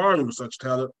the acquiring of such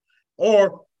talent,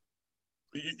 or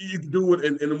you can do it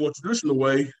in a more traditional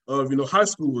way of high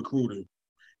school recruiting,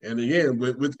 and again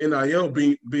with NIL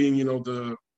being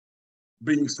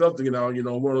being something now,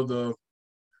 one of the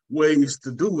ways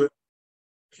to do it.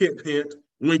 Hint, hint,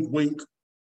 wink, wink.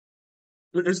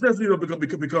 It's definitely become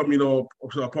a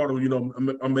part of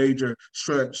a major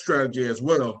strategy as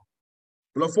well.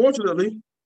 But unfortunately,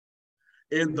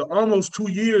 in the almost 2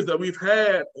 years that we've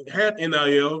had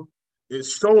NIL,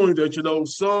 it's showing that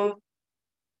some,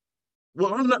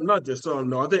 well, not just some.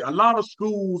 No, I think a lot of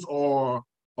schools are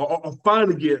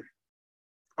finally get.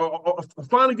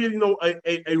 Finally getting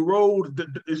a road.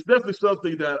 It's definitely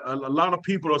something that a lot of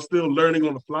people are still learning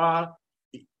on the fly,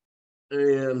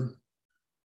 and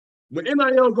when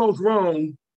NIL goes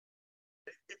wrong,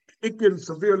 it can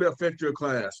severely affect your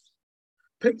class.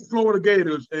 Take the Florida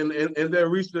Gators and their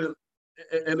recent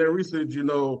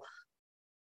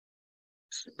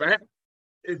spat,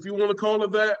 if you want to call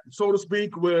it that, so to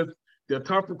speak, with their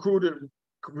top recruited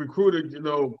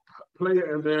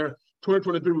player in their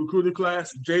 2023 recruiting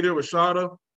class, Jaden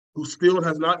Rashada, who still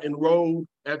has not enrolled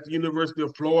at the University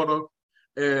of Florida.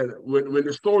 And when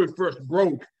the story first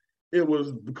broke, it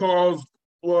was because,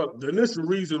 well, the initial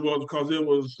reason was because it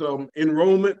was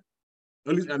enrollment,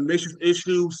 at least admissions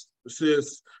issues,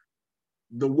 since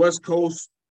the West Coast,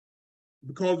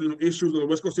 because of the issues on the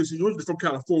West Coast. He's usually from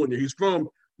California. He's from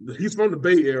the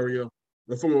Bay Area,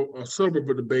 from a suburb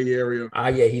of the Bay Area.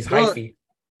 Yeah, he's hyphy.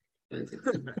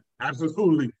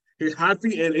 Absolutely. his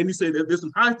hyphy, and he said that there's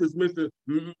some hyphys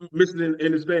missing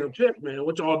in his damn check, man.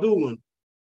 What y'all doing?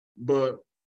 But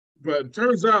it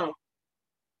turns out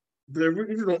the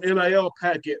original NIL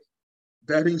packet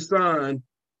that he signed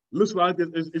looks like it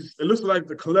looks like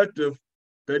the collective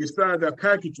that he signed that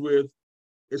package with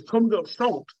is coming up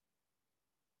short.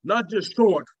 Not just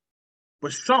short,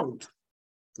 but short.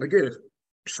 Again,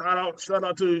 shout out to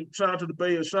the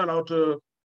Bay, shout out to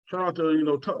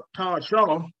Todd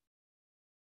Shaw.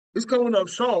 It's coming up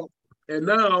short, and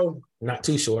now not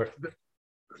too short.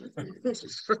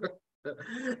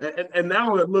 and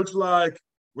now it looks like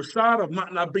Rashada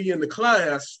might not be in the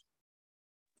class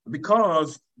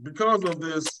because of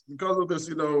this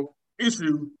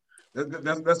issue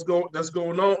that's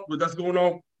going on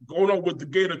with the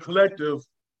Gator Collective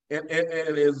and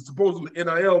is supposedly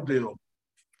NIL deal.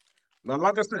 Now,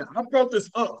 like I said, I brought this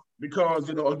up because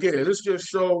again, this just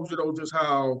shows just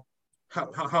how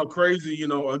crazy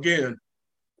again.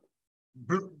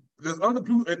 There's other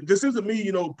people. This isn't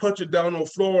me punching down on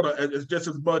Florida as just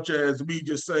as much as me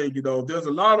just saying there's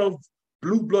a lot of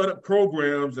blue-blooded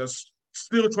programs that's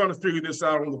still trying to figure this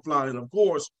out on the fly, and of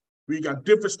course we got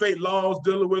different state laws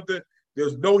dealing with it.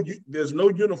 There's no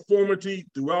uniformity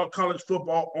throughout college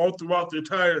football, all throughout the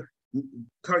entire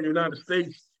United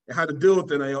States, and how to deal with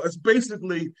NIL. It's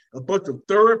basically a bunch of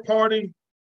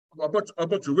a bunch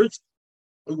of rich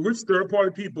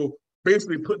third-party people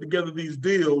basically put together these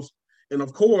deals, and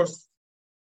of course,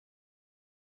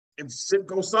 if shit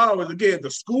goes sour, again,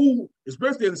 the school,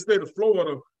 especially in the state of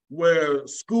Florida, where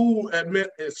school admin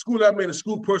and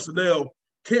school personnel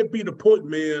can't be the point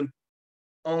man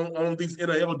on these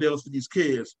NIL deals for these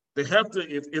kids. They have to,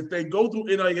 if they go through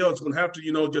NIL, it's going to have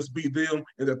to, just be them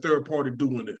and the third party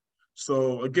doing it.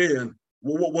 So again,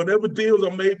 whatever deals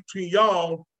are made between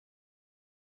y'all,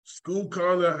 school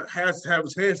kind of has to have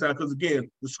its hands out because again,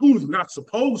 the school is not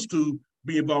supposed to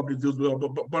be involved in deals well.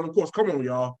 But of course, come on,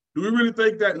 y'all. Do we really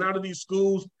think that none of these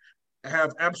schools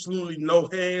have absolutely no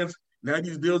hands? Now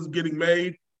these deals are getting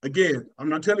made. Again, I'm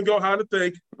not telling y'all how to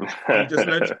think. I'm just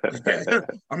letting you connect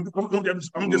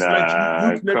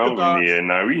the dots. Yeah,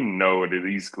 now we know that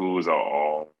these schools are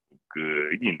all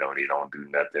good. They don't do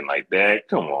nothing like that.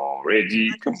 Come on,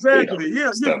 Reggie. Exactly. Yeah,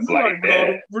 stuff you're like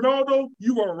right, that. Ronaldo,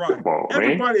 you are right. Come on,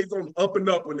 everybody's on up and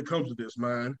up when it comes to this,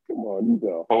 man. Come on, you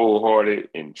got wholehearted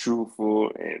and truthful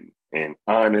and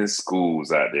honest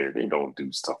schools out there. They don't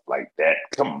do stuff like that.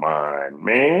 Come on,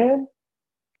 man.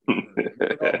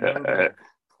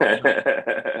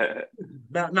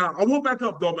 Now I went back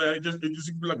up though, man. Just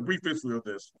like a brief history of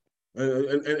this,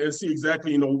 and see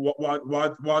exactly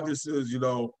why this is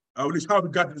at least how we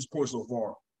got to this point so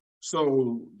far.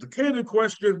 So the kid in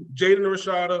question, Jaden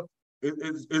Rashada,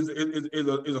 is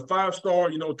a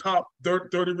 5-star top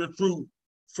 30 recruit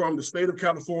from the state of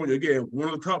California. Again, one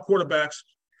of the top quarterbacks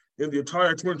in the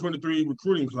entire 2023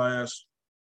 recruiting class,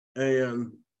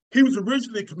 and he was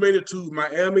originally committed to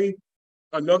Miami,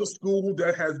 another school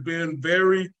that has been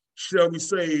very, shall we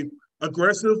say,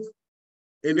 aggressive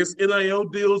in its NIL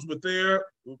deals with their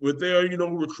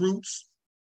recruits.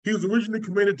 He was originally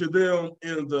committed to them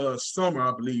in the summer,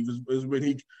 I believe, is when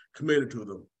he committed to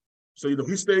them. So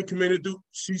he stayed committed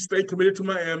to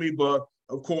Miami, but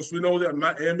of course we know that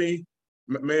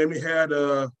Miami had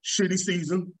a shitty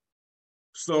season.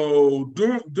 So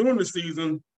during the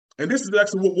season, and this is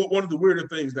actually one of the weirder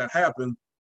things that happened,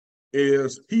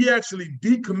 is he actually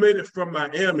decommitted from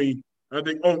Miami, I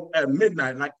think, at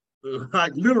midnight, like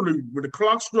literally when the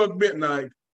clock struck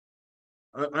midnight.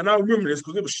 And I remember this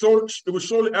because it was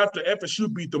shortly after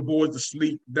FSU beat the boys to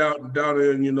sleep down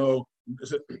in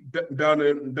down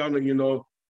in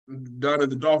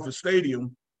the Dolphin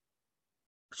Stadium.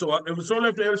 So it was shortly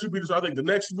after FSU beat us. I think the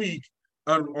next week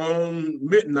on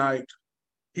midnight,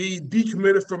 he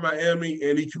decommitted from Miami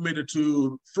and he committed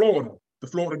to Florida, the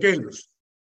Florida Gators.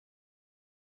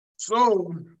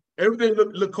 So everything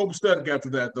looked copacetic after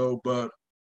that, though. But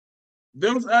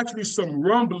there was actually some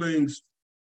rumblings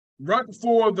right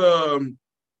before the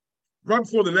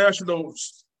national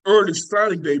early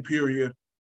signing day period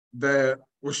that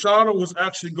Rashada was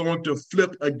actually going to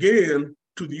flip again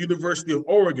to the University of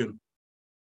Oregon.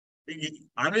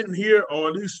 I didn't hear, or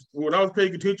at least what I was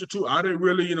paying attention to, I didn't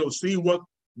really, see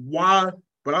why,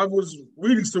 but I was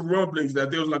reading some rumblings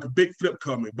that there was like a big flip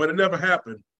coming, but it never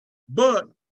happened. But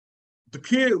the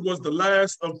kid was the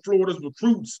last of Florida's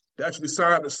recruits to actually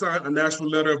sign a national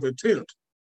letter of intent.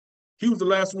 He was the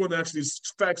last one to actually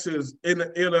fax his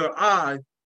NLI,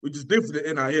 which is different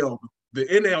than NIL. The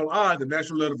NLI, the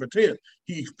National Letter of Intent,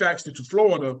 he faxed it to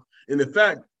Florida. And in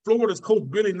fact, Florida's coach,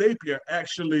 Billy Napier,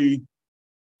 actually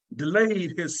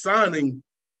delayed his signing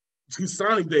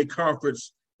day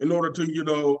conference in order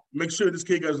to, make sure this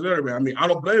kid gets letterman. I mean, I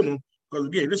don't blame him because,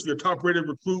 again, this is your top-rated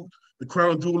recruit, the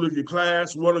crown jewel of your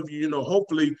class, one of you,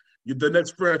 hopefully you're the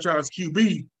next franchise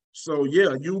QB. So,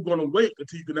 yeah, you're going to wait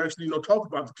until you can actually, talk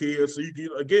about the kid. So, you can,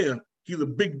 again, he's a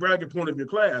big bragging point of your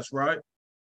class, right?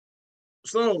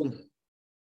 So,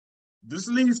 this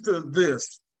leads to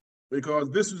this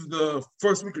because this is the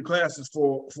first week of classes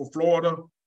for Florida.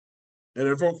 And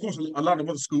of course, a lot of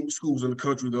other schools in the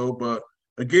country, though. But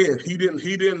again, he didn't,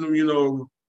 he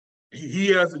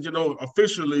hasn't,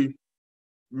 officially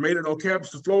made it on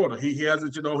campus to Florida. He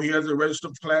hasn't, he hasn't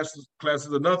registered for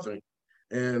classes or nothing.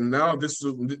 And now this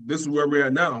is where we're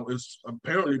at now. It's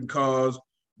apparently because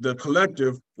the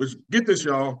collective, which get this,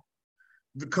 y'all,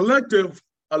 the collective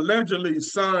allegedly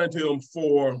signed him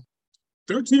for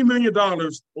 $13 million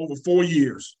over 4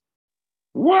 years.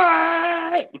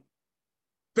 What?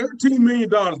 $13 million.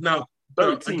 Now,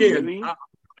 again, million?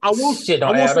 I will say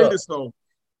this though.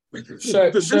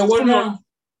 What now?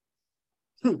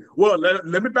 Well,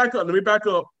 let me back up.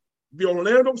 The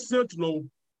Orlando Sentinel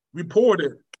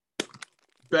reported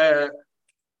that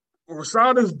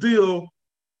Rashada's deal,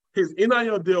 his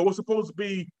NIL deal, was supposed to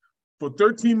be for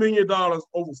 $13 million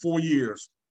over 4 years.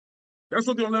 That's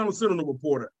what the Orlando Sentinel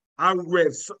reported. I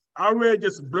read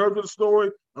just a blurb of the story.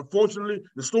 Unfortunately,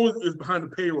 the story is behind the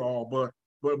paywall. But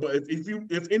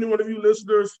if any one of you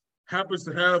listeners happens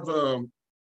to have a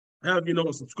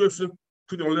subscription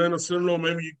to the Orlando Sentinel,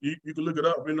 maybe you can look it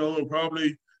up, and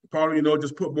probably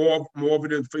just put more of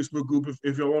it in the Facebook group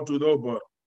if you want to, though. But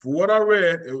for what I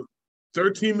read, it was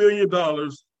 $13 million,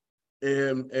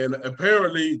 and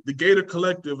apparently the Gator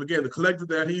Collective, again, the collective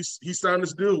that he signed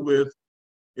this deal with,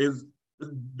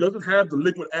 doesn't have the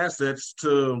liquid assets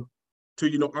to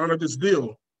honor this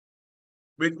deal.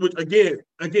 Which again,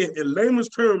 in layman's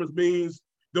terms means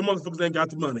the motherfuckers ain't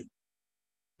got the money.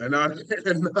 And now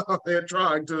they're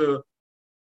trying to,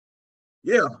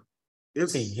 he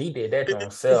did that to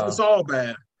himself. It's all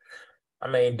bad. I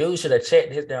mean, dude should have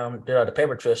checked his the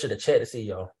paper trail should have checked to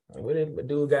see, where did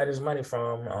dude got his money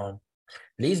from? At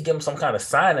least give him some kind of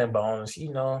signing bonus,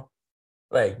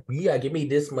 like you gotta give me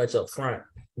this much up front.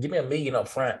 Give me $1 million up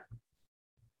front.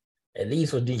 At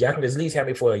least y'all can at least have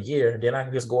me for a year. Then I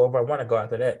can just go over I want to go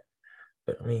after that.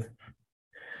 But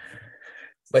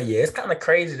yeah, it's kind of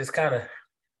crazy. It's kind of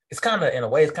in a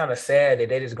way, it's kind of sad that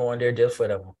they just going there just for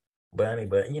the money.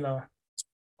 But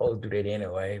supposed to do that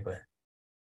anyway. But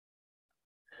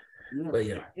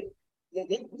yeah.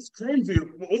 What's crazy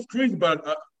about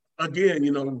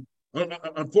again,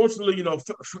 unfortunately,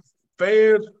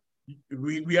 fans.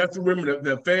 We have to remember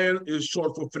that fan is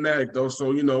short for fanatic, though.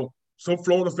 So some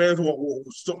Florida fans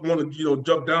want to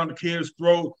jump down the kid's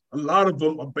throat. A lot of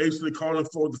them are basically calling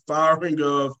for the firing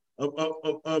of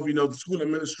the school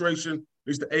administration, at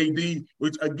least the AD.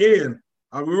 Which again,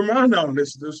 I will remind our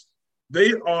listeners,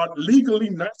 they are legally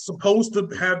not supposed to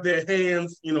have their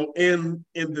hands in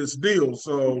this deal.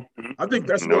 So I think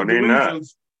that's one of the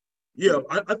reasons. Yeah,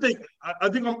 I think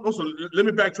I'm also. Let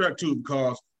me backtrack too,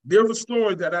 because there was a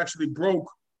story that actually broke,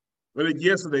 I think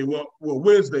yesterday,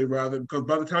 Wednesday rather, because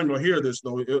by the time you'll hear this,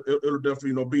 though, it'll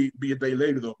definitely be a day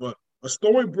later, though. But a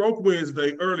story broke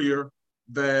Wednesday earlier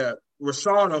that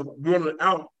Rashada wanted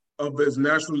out of his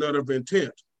national letter of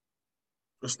intent.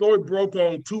 The story broke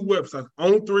on 2 websites,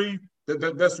 on 3.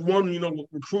 That's one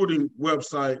recruiting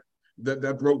website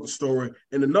that broke the story,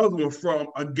 and another one from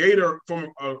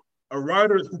a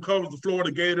writer who covers the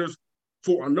Florida Gators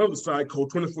for another site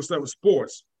called 24/7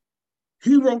 Sports.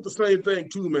 He wrote the same thing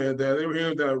too, man. That they were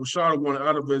hearing that Rashada wanted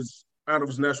out of his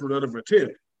national letter of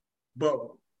intent, but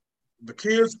the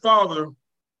kid's father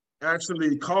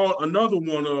actually called another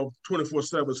one of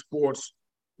 24/7 Sports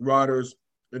writers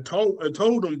and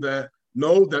told him that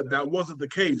no, that wasn't the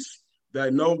case.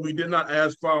 That no, we did not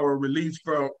ask for a release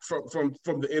from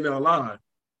the NLI.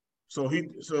 So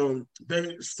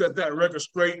they set that record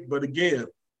straight. But again,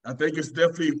 I think it's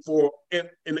definitely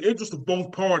in the interest of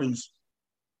both parties.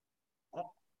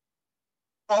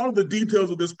 All of the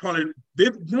details of this party,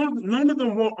 none of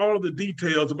them want all of the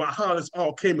details about how this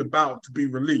all came about to be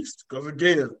released. Because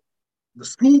again, the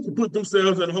schools put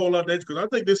themselves in a whole lot of danger. Because I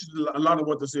think this is a lot of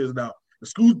what this is now. The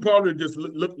schools probably just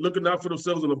looking out for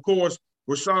themselves, and of course,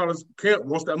 Rashada's camp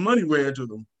wants that money ran to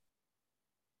them.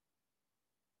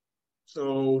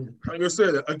 So, like I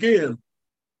said, again,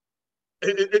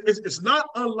 it's not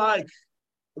unlike,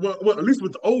 well, at least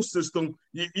with the old system,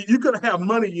 you could have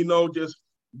money, just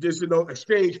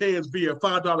exchange hands via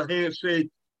 $5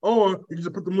 handshake, or you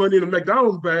just put the money in a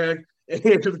McDonald's bag and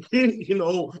hand to the kid,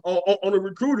 on a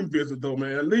recruiting visit, though,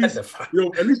 man. At least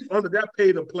under that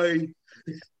pay to play,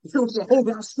 it was a whole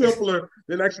lot simpler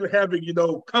than actually having,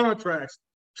 contracts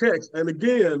checks. And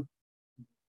again,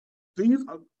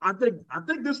 I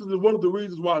think this is one of the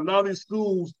reasons why a lot of these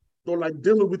schools don't like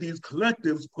dealing with these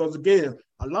collectives, because again,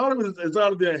 a lot of it is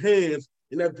out of their hands.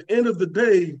 And at the end of the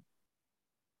day,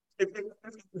 if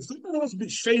something wants to be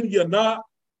shady or not,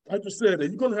 like you said, you're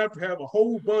going to have a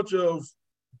whole bunch of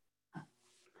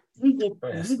legal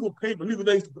paper, legal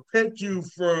things to protect you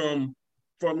from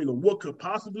what could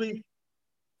possibly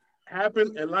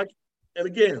happen. And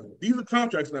again, these are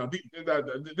contracts now.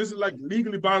 This is like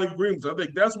legally binding agreements. I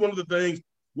think that's one of the things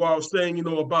why I was saying,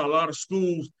 about a lot of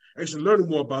schools actually learning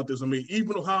more about this. I mean,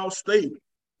 even Ohio State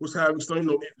was having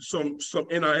some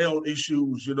NIL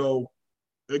issues.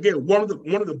 Again, one of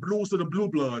the blues of the blue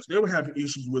bloods, they were having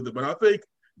issues with it. But I think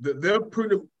that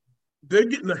they're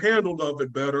getting the handle of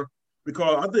it better,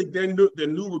 because I think their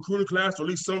new recruiting class, or at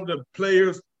least some of the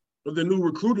players of the new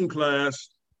recruiting class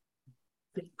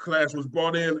was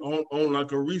brought in on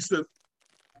like a recent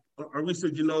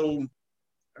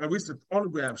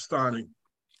autograph signing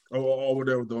or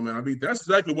whatever, though, man. I mean, that's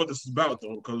exactly what this is about,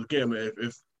 though, because again, man,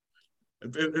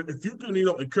 if you can,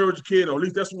 encourage a kid, or at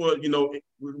least that's what,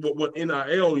 what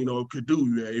NIL, could do.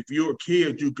 Man. If you're a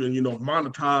kid, you can,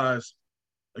 monetize.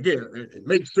 Again, it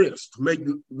makes sense to make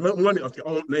money off your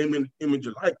own name and image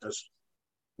and likeness.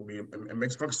 I mean, it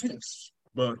makes fucking sense.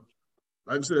 But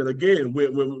like I said, again,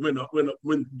 when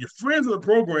your friends in the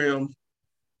program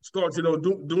start,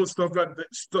 doing stuff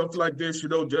like this,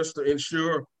 just to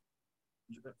ensure,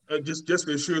 just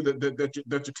to ensure that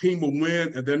your team will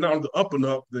win, and they're not on the up and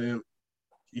up, then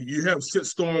you have shit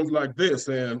storms like this.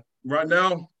 And right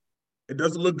now, it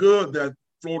doesn't look good that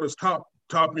Florida's top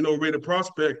rated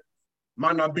prospect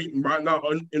might not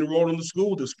enrolled in the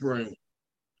school this spring.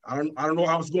 I don't know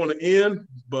how it's going to end,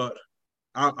 but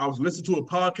I was listening to a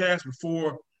podcast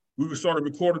before we started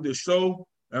recording this show,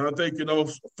 and I think,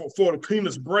 for the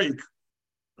cleanest break,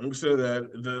 we said that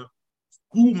the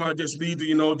school might just need to,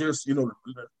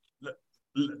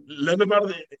 let them out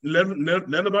of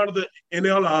the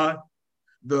NLI.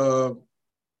 The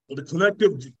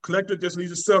collective just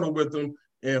needs to settle with them,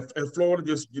 and Florida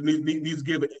just needs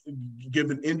to give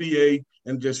an NDA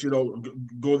and just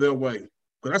go their way.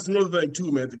 But that's another thing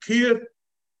too, man. The kid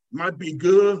might be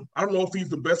good. I don't know if he's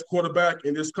the best quarterback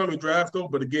in this coming draft, though.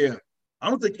 But again, I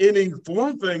don't think for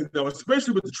one thing, though,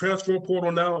 especially with the transfer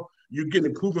portal now, you're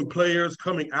getting proven players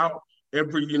coming out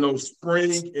every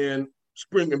spring and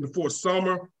before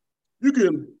summer. You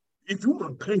can, if you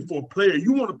want to pay for a player,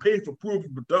 you want to pay for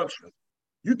proven production.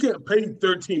 You can't pay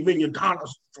 $13 million for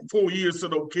 4 years to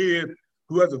no kid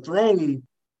who hasn't thrown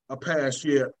a pass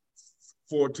yet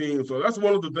for a team. So that's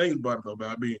one of the things about it, though.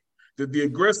 I mean, the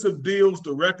aggressive deals,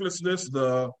 the recklessness,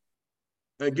 if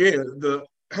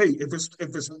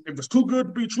it's too good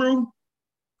to be true,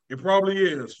 it probably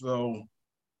is. So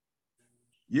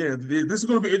yeah, this is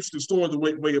going to be an interesting story the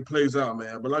way it plays out,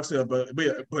 man. But like I said, but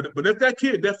if that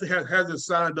kid definitely hasn't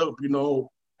signed up,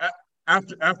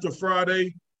 after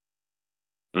Friday.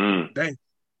 Dang.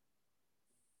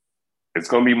 It's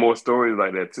gonna be more stories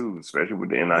like that too, especially with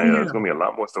the NIL. Yeah. It's gonna be a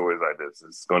lot more stories like this.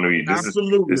 It's gonna be this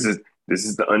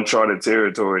is the uncharted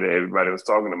territory that everybody was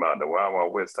talking about, the Wild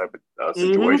Wild West type of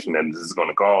situation that this is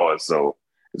gonna cause. So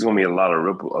it's gonna be a lot of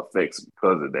ripple effects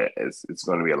because of that. It's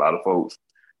gonna be a lot of folks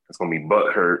that's gonna be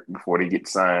butthurt before they get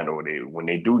signed, or when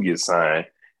they do get signed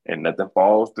and nothing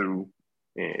falls through.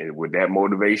 And with that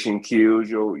motivation kills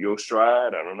your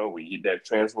stride. I don't know. We hit that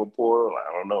transfer portal.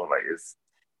 I don't know. Like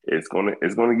it's gonna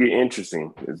get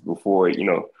interesting. It's before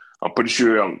I'm pretty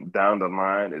sure down the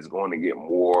line it's going to get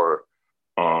more.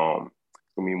 Gonna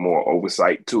be more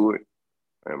oversight to it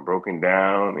and broken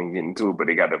down and getting to it. But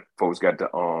folks got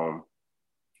to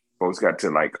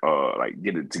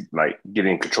get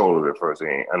in control of it first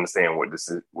and understand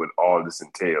what all this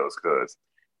entails, because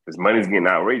this money's getting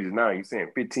outrageous now. You're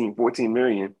saying 15, 14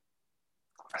 million.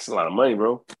 That's a lot of money,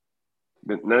 bro.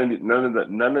 None of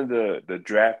the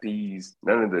draftees,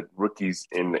 none of the rookies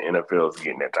in the NFL is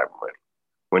getting that type of money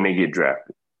when they get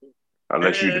drafted.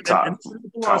 Unless you're the top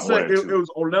one. It was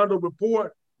Orlando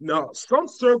Report. Now, some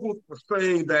circles are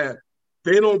saying that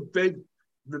they don't think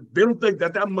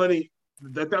that money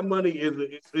is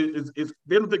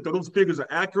they don't think that those figures are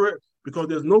accurate, because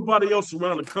there's nobody else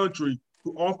around the country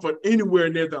who offered anywhere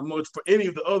near that much for any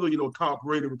of the other, top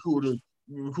rated recruiting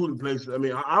places. I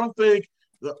mean, I don't think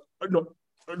the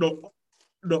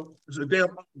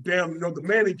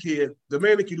Manning kid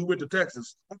who went to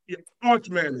Texas, Arch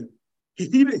Manning, he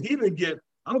didn't get.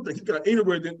 I don't think he got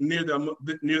anywhere near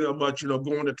that much,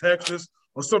 going to Texas,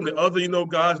 or some of the other,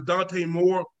 guys. Dante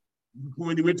Moore,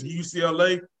 when he went to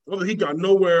UCLA, he got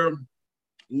nowhere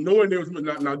near.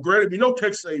 Now, granted,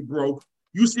 Texas ain't broke.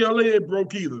 UCLA ain't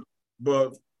broke either.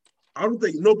 but I don't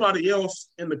think nobody else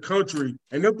in the country,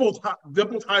 and they're both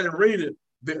highly rated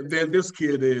than this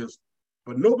kid is,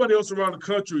 but nobody else around the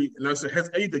country, and I said, has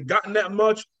either gotten that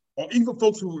much, or even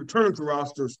folks who return to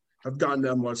rosters have gotten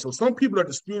that much. So some people have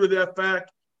disputed that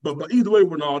fact, but either way,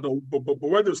 Ronaldo, but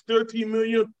whether it's 13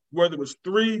 million, whether it's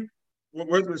 3,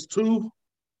 whether it's 2,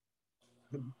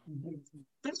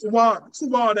 that's a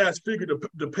wild ass figure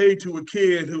to pay to a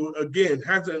kid who, again,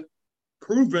 hasn't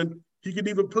proven he can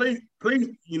even play,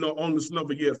 on this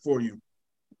level yet for you.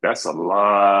 That's a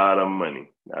lot of money.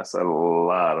 Like, you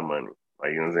know what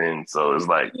I'm saying? So it's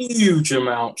like huge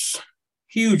amounts.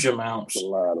 A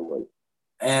lot of money.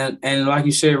 And like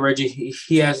you said, Reggie,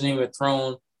 he hasn't even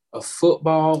thrown a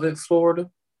football at Florida.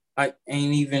 I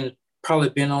ain't even probably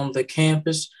been on the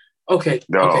campus. Okay.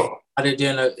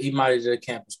 He might have did a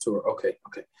campus tour. Okay.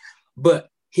 But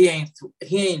he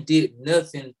ain't did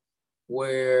nothing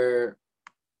where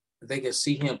they could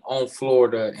see him on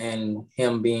Florida and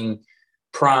him being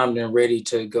primed and ready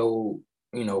to go,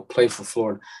 play for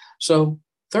Florida. So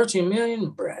 13 million,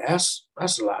 bruh,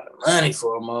 that's a lot of money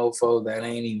for a mofo that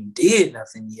ain't even did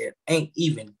nothing yet. Ain't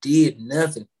even did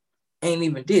nothing.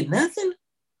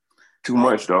 Too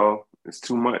much, dog. It's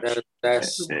too much.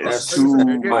 That's too much. That's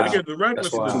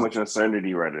too much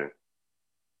uncertainty right there.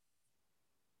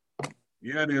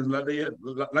 Yeah, it is.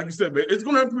 Like you said, man, it's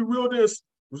gonna have to be real this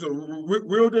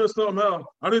somehow.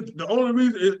 I think the only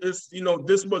reason is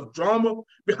this much drama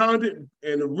behind it,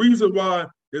 and the reason why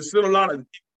there's still a lot of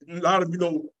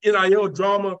NIL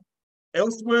drama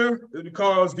elsewhere is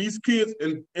because these kids,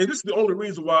 and this is the only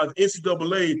reason why the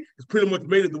NCAA has pretty much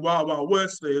made it the Wild Wild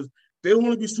West, is they don't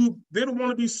want to be sued. They don't want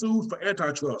to be sued for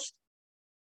antitrust.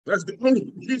 That's the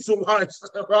only reason why it's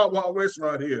Wild Wild West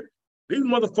right here. These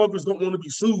motherfuckers don't want to be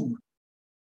sued.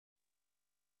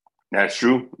 That's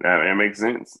true. It makes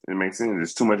sense.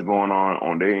 There's too much going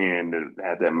on their end to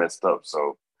have that messed up.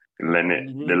 So they're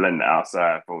letting the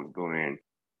outside folks go in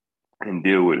and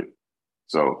deal with it.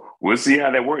 So we'll see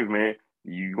how that works, man.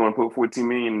 You're going to put 14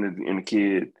 million in the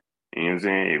kid. You know what I'm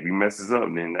saying? If he messes up,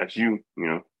 then that's you.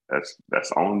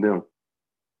 That's on them.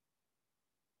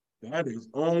 That is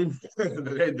on.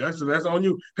 That's on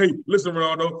you. Hey, listen,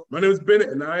 Ronaldo. My name is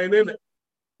Bennett, and I ain't in it.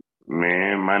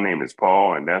 Man, my name is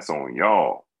Paul, and that's on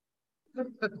y'all.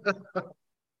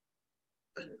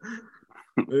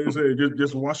 They say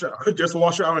just wash out. Just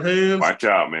wash our hands. Watch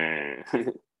out, man.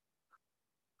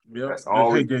 Yep. That's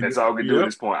all we can do at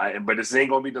this point. But this ain't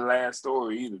gonna be the last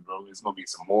story either, bro. It's gonna be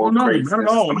some more craziness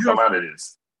gonna come out of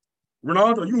this.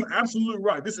 Ronaldo, you're absolutely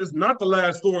right. This is not the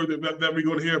last story that we're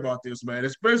gonna hear about this, man.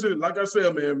 Especially, like I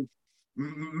said, man,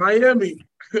 Miami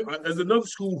is another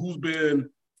school who's been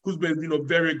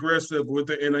very aggressive with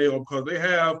the NIL because they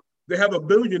have a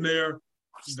billionaire,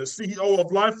 the CEO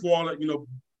of Life Wallet,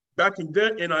 backing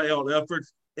their NIL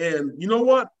efforts. And you know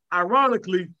what?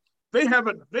 Ironically, they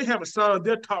haven't signed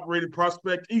their top rated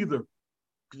prospect either.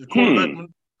 The quarterback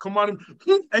come on,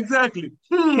 exactly.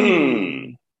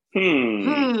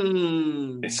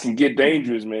 This can get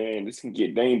dangerous, man. This can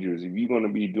get dangerous if you're going to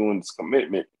be doing this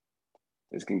commitment.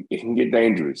 It can get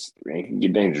dangerous. It can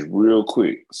get dangerous real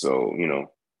quick. So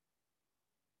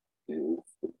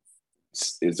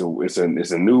it's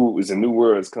a new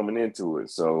world that's coming into it.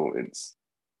 So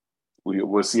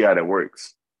we'll see how that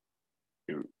works.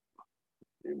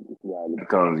 It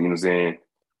becomes, you know what I'm saying?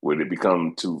 Would it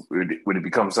become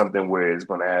something where it's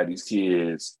going to have these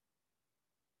kids,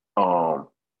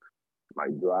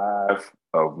 like drive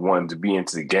of wanting to be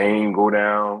into the game go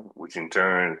down, which in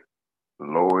turn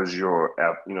lowers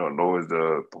lowers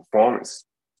the performance,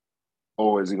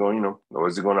 or is it going to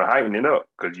heighten it up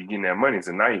because you're getting that money?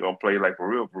 So now you're gonna play like for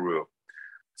real.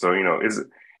 So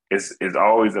it's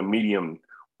always a medium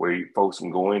where folks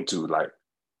can go into like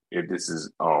if this is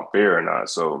fair or not.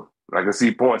 So I can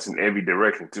see points in every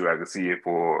direction too. I can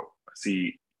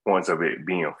see points of it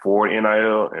being for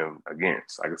NIL and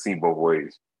against. I can see both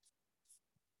ways.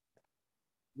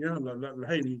 Yeah,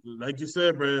 hey, like you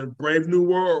said, man, brave new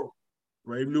world,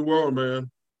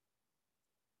 man.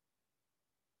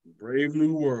 Brave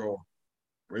new world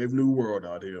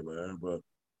out here, man. But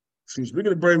speaking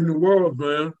of brave new world,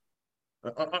 man,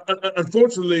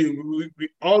 unfortunately, we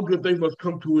all good things must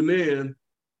come to an end.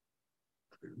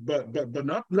 But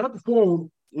not before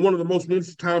one of the most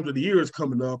interesting times of the year is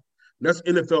coming up. That's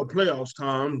NFL playoffs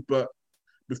time. But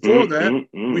before that,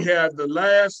 we had the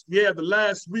last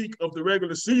week of the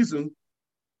regular season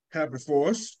happen for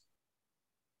us,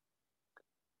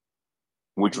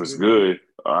 which was good.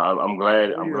 I'm glad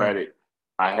it.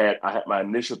 I had my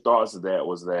initial thoughts of that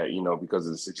was that because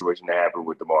of the situation that happened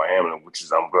with Damar Hamlin, which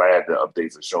is I'm glad the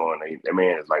updates are showing that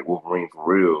man is like Wolverine for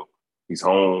real. He's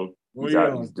home.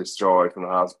 He's discharged from the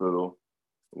hospital.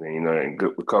 And then, in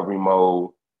good recovery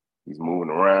mode. He's moving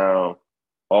around,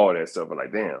 all that stuff. I'm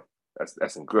like, damn,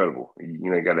 that's incredible.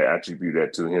 You got to attribute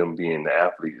that to him being the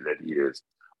athlete that he is.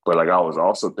 But like I was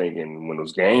also thinking when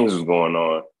those games was going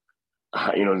on,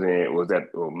 what I'm saying, was that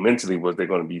or mentally was there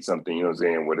going to be something,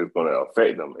 what it's going to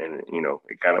affect them? And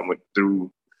it kind of went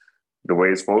through the way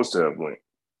it's supposed to have went.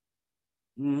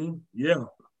 Mm-hmm. Yeah.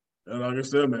 And like I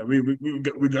said, man,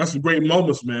 we got some great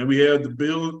moments, man. We had the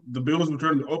Bills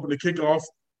returning to open the kickoff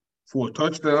for a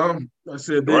touchdown. I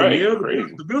said,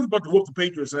 the Bills about to whoop the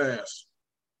Patriots' ass.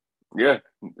 Yeah,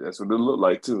 that's what it looked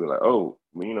like too. Like,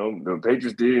 the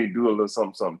Patriots did do a little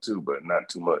something too, but not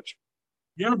too much.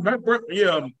 Yeah,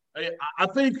 I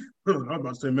think I'm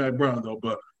about to say Matt Brown though,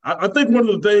 but I think one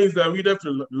of the things that we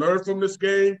definitely learned from this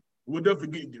game, we'll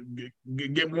definitely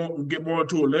get more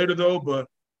into it later though. But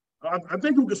I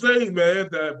think we can say, man,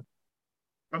 that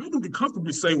I think we can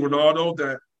comfortably say, Ronaldo,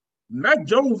 that Mac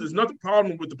Jones is not the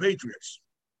problem with the Patriots.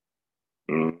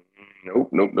 Nope.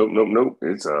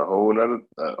 It's a whole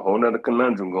nother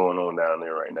conundrum going on down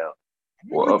there right now.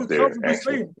 Or up there,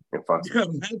 actually. Mac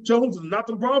Jones is not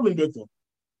the problem with them.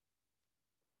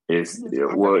 I definitely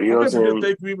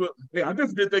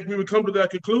didn't think we would come to that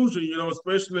conclusion,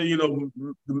 especially,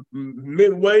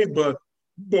 midway. But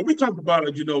we talked about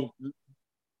it,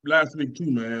 last week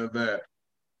too, man, that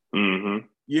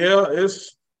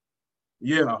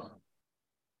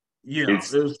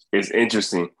it's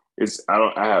interesting. This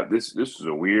was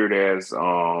a weird ass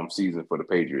season for the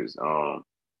Patriots. I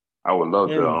would love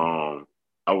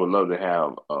to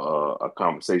have a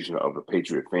conversation of a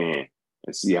Patriot fan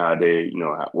and see how they,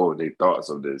 what were their thoughts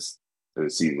of this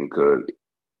season. Because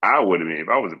I would have been, if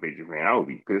I was a Patriot fan, I would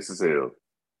be pissed as hell.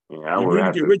 And I would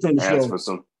have to ask for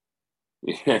some.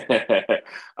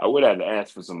 I would have to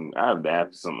ask for some. I have to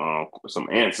ask some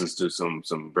answers to some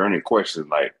burning questions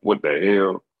like, what the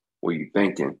hell were you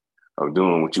thinking of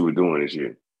doing what you were doing this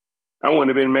year? I wouldn't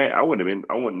have been mad. I wouldn't have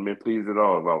been pleased at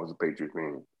all if I was a Patriot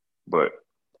fan. But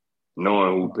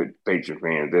knowing who Patriot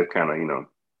fans, they're kind of,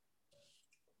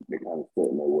 they kind of set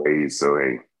in their ways. So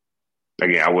hey,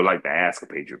 again, I would like to ask a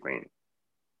Patriot fan.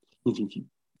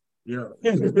 Yeah.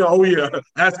 Oh yeah,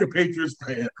 ask a Patriots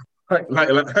fan. Like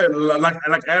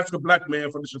ask a black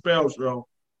man from the Chappelle Show.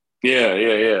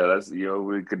 Yeah. That's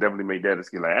we could definitely make that a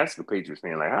skill. Like ask a Patriots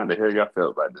fan, like how the hell y'all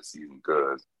felt about this season?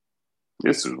 Because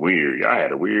this is weird. Y'all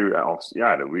had a weird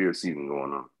season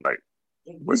going on. Like,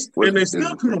 and they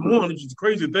still could have won, which is the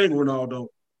crazy thing, Ronaldo.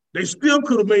 They still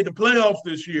could have made the playoffs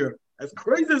this year. As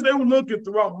crazy as they were looking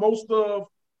throughout most of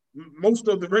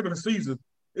the regular season,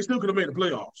 they still could have made the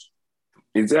playoffs.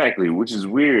 Exactly, which is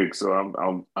weird.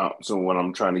 So so what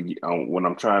I'm trying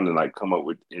to like come up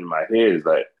with in my head is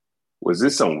like, was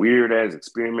this some weird ass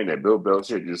experiment that Bill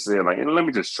Belichick just said like, let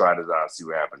me just try this out and see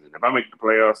what happens. And if I make the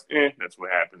playoffs, that's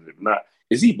what happens. If not,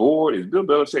 is he bored? Is Bill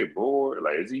Belichick bored?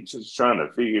 Like, is he just trying to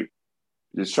do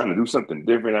something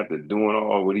different after doing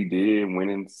all what he did,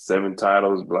 winning 7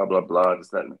 titles, blah blah blah, this,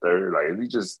 that, and the third? Like, is he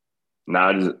just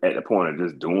now just at the point of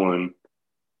just throwing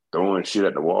shit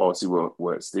at the wall, see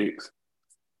what sticks?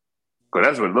 Because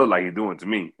that's what it looked like he's doing to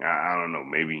me. I don't know.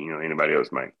 Maybe anybody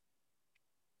else might.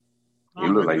 It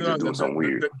looked like he's just doing something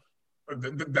weird.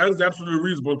 That is absolutely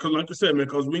reasonable. Because, like I said, man,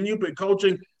 because when you've been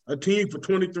coaching a team for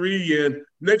 23 and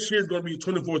next year is going to be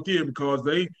 24th year, because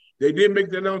they did make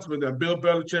the announcement that Bill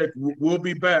Belichick will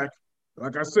be back.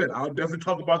 Like I said, I'll definitely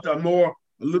talk about that more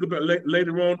a little bit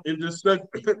later on in this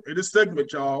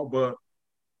segment, y'all. But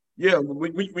yeah,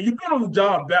 when you've been on the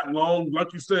job that long,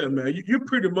 like you said, man, you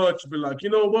pretty much be like, you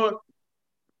know what?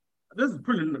 This is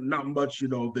pretty not much,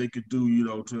 they could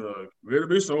do, to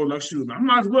really. So like, shoot, I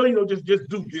might as well, just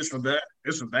do this or that.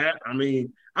 I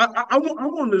mean, I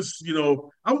want this,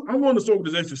 I want this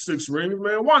organization 6 rings,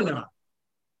 man. Why not?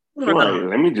 Right.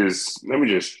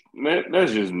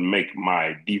 Let's just make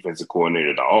my defensive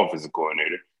coordinator the offensive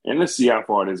coordinator, and let's see how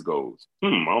far this goes.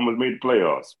 I almost made the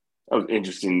playoffs. That was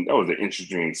interesting. That was an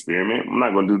interesting experiment. I'm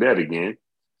not going to do that again.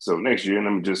 So next year,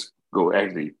 let me just go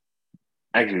actually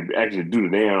do the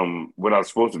damn what I was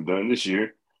supposed to have done this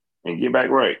year and get back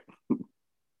right.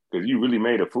 Because you really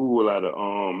made a fool out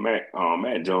of Matt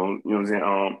Jones. You know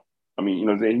what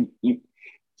I'm saying?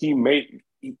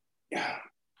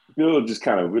 Bill just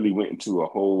kind of really went into a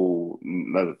whole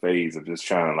another phase of just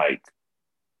trying to like,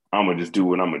 I'm gonna just do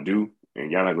what I'm gonna do,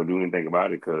 and y'all not gonna do anything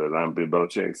about it because I'm Bill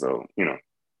Belichick. So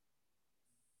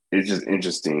it's just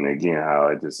interesting again how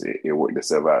it worked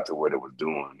itself out to what it was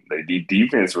doing. The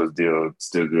defense was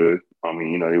still good. I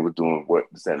mean, they were doing what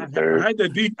the second and third. I had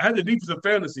the defensive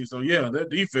fantasy, so yeah, that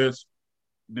defense,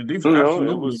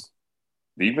 absolutely.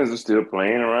 Defense is still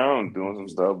playing around, doing some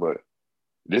stuff, but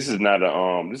this is not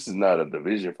a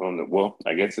division from the. Well,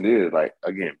 I guess it is. Like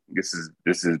again, this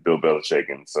is Bill Belichick,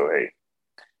 and so hey,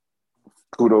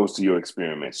 kudos to your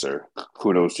experiment, sir.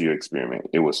 Kudos to your experiment.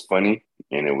 It was funny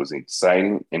and it was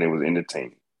exciting and it was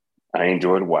entertaining. I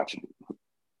enjoyed watching it.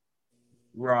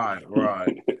 Right.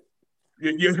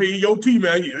 Your team,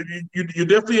 man. You're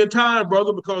definitely in time,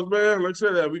 brother. Because man, like I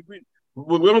said,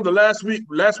 we're on the last week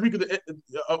of the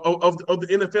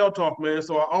NFL talk, man.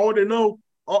 So I already know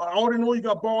you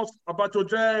got balls about your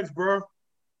Jags, bro.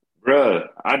 Bruh,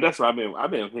 that's what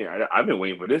I've been here. I've been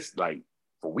waiting for this like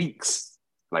for weeks.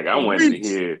 Like I For wanted to weeks.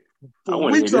 hear For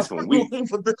weeks, this I've from been weeks. waiting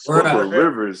for this But one, man.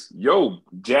 Rivers, yo,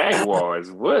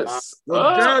 Jaguars, what's The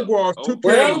up? Jaguars took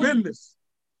care of business.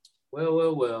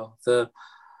 Well.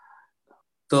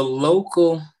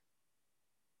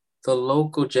 The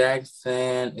local Jag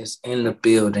fan is in the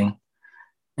building.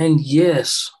 And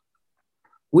yes,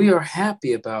 we are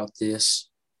happy about this,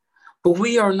 but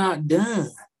we are not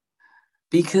done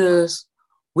because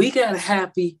we got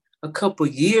happy a couple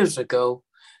years ago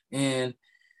and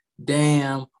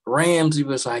damn Ramsey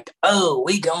was like, oh,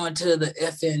 we going to the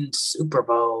effing Super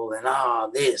Bowl and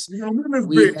all this.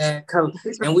 We had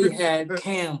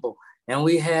Campbell and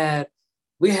we had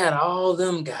all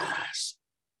them guys.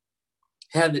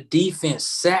 Had the defense,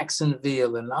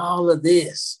 Saxonville, and all of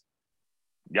this.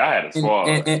 Y'all had a squad.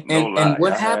 And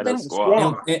what happened?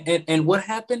 And what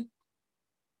happened?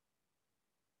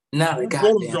 Not a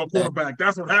goddamn quarterback.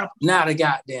 That's what happened. Not a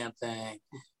goddamn thing.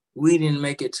 We didn't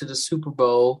make it to the Super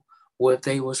Bowl what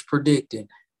they was predicting.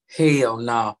 Hell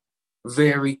no.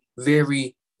 Very,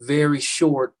 very, very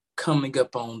short coming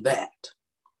up on that.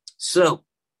 So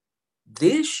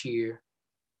this year,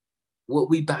 what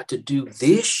we about to do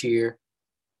this year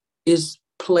is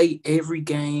play every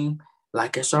game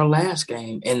like it's our last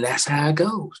game. And that's how it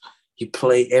goes. You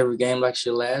play every game like it's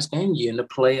your last game. You're in the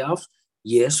playoffs.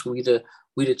 Yes, we the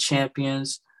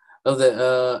champions of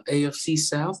the AFC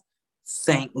South.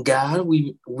 Thank God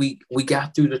we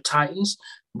got through the Titans.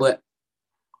 But,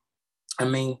 I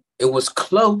mean, it was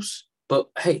close. But,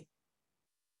 hey,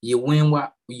 you win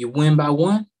by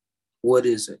one. What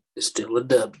is it? It's still a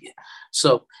W.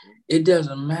 So it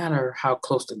doesn't matter how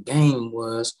close the game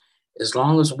was. As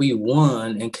long as we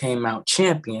won and came out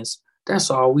champions, that's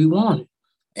all we wanted.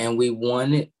 And we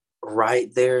won it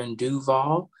right there in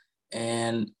Duval.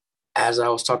 And as I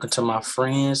was talking to my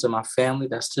friends and my family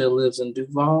that still lives in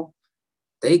Duval,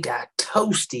 they got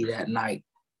toasty that night.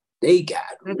 They got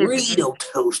real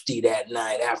toasty that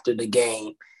night after the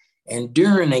game and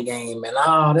during the game and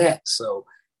all that. So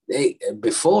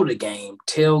before the game,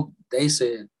 they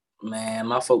said, man,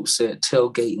 my folks said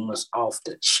tailgating was off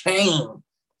the chain.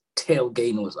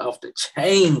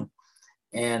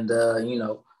 And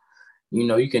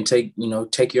you can take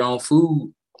your own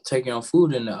food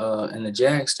in the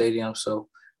Jag Stadium. So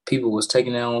people was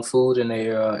taking their own food in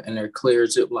their clear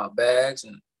Ziploc bags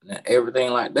and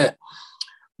everything like that.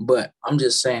 But I'm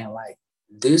just saying, like,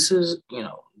 this is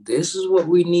what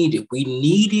we needed. We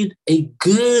needed a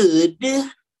good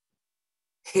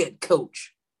head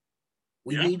coach.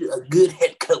 We needed a good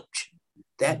head coach.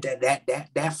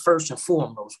 That first and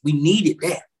foremost, we needed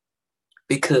that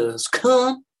because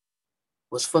cum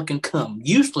was fucking cum.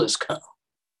 Useless cum.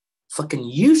 Fucking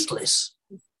useless.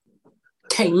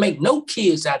 Can't make no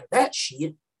kids out of that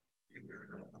shit.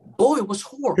 Boy, it was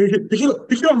horrible. He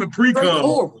killed him in pre-cum.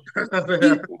 Horrible.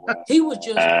 He was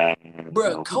just,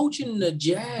 bro, coaching the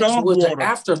Jags was an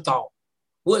afterthought.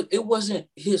 It wasn't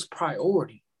his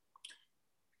priority.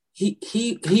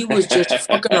 He was just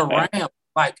fucking around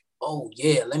like, oh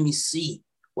yeah, let me see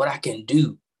what I can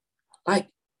do. Like,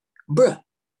 bruh,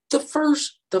 the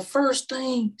first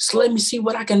thing, so let me see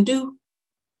what I can do,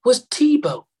 was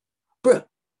Tebow. Bruh,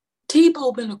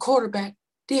 Tebow been a quarterback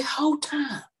the whole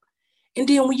time. And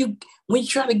then when you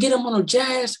try to get him on a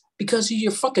Jazz because he's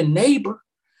your fucking neighbor,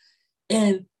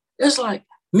 and it's like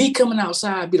me coming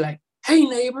outside be like, hey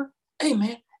neighbor, hey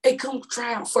man, hey, come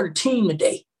try out for the team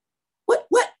today.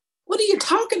 What are you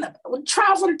talking about? Try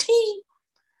out for the team?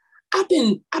 I've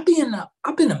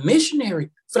been a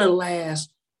missionary for the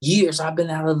last years. I've been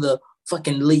out of the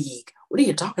fucking league. What are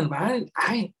you talking about?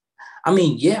 I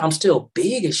mean, yeah, I'm still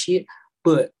big as shit,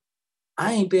 but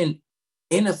I ain't been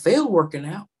NFL working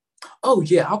out. Oh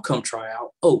yeah, I'll come try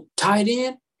out. Oh, tight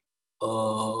end?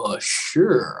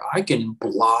 Sure. I can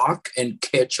block and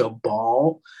catch a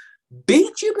ball.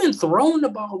 Bitch, you've been throwing the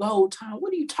ball the whole time.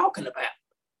 What are you talking about?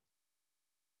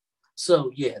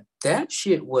 So yeah, that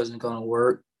shit wasn't gonna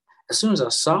work. As soon as I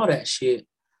saw that shit,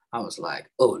 I was like,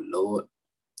 oh Lord.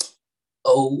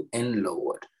 Oh and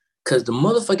Lord. Because the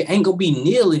motherfucker ain't gonna be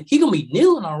kneeling. He gonna be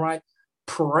kneeling, all right,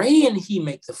 praying he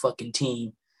make the fucking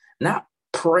team. Not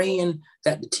praying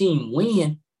that the team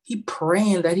win. He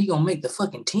praying that he gonna make the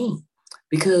fucking team.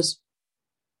 Because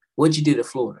what you did at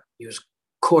Florida, you was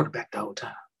quarterback the whole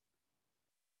time.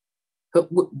 But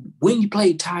when you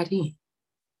played tight end,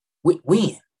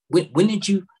 when did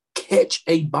you catch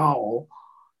a ball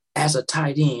as a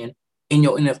tight end in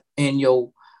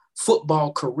your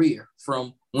football career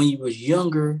from when you was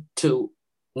younger to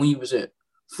when you was at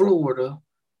Florida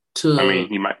to? I mean,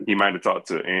 he might have talked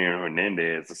to Aaron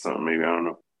Hernandez or something. Maybe I don't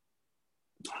know.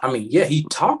 I mean, yeah, he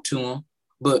talked to him,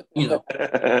 but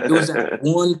it was that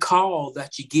one call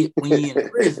that you get when you're in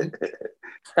prison.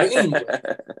 But anyway,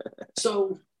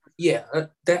 so yeah,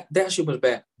 that shit was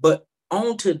bad. But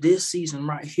on to this season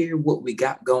right here, what we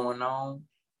got going on.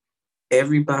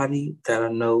 Everybody that I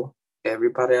know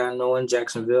in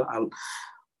Jacksonville.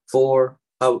 For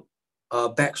a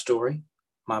backstory,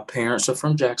 my parents are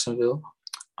from Jacksonville.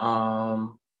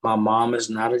 My mom is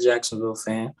not a Jacksonville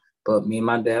fan, but me and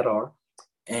my dad are.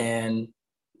 And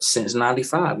since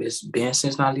 95, it's been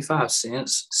since 95,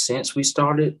 since we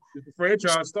started. The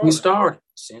franchise started.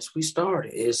 Since we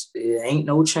started. It ain't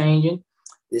no changing.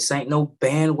 This ain't no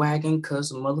bandwagon because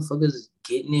the motherfuckers is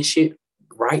getting this shit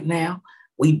right now.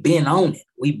 We been on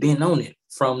it.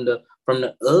 From the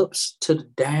ups to the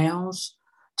downs,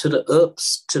 to the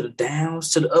ups, to the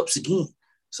downs, to the ups again.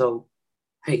 So,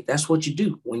 hey, that's what you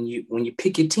do. When you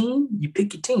pick your team, you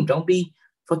pick your team. Don't be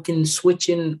fucking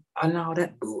switching and all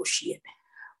that bullshit.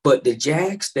 But the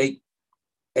Jags,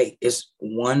 it's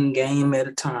one game at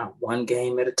a time,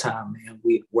 man.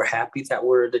 We're happy that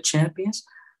we're the champions,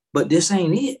 but this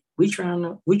ain't it. We trying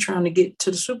to get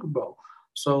to the Super Bowl.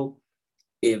 So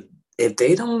if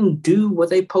they don't do what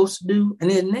they supposed to do in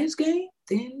the next game,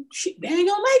 then shit, they ain't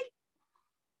gonna make it.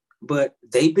 But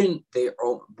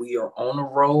we are on a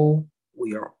roll.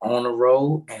 We are on a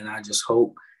roll, and I just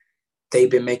hope they've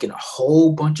been making a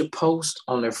whole bunch of posts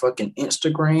on their fucking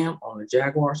Instagram, on the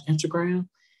Jaguars Instagram.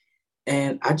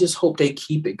 And I just hope they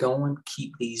keep it going,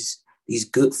 keep these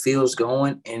good feels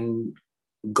going, and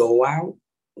go out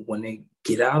when they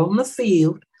get out on the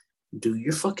field, do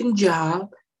your fucking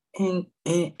job, and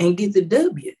get the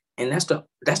W. And that's the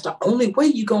only way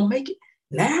you're gonna make it.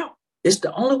 Now it's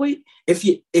the only way. If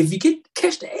you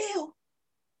catch the L,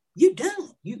 you're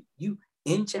done. You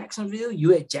in Jacksonville,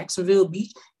 you at Jacksonville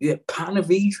Beach, you at Ponte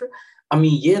Vedra. I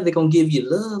mean, yeah, they're gonna give you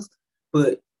love,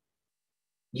 but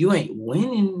you ain't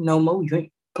winning no more. You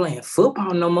ain't playing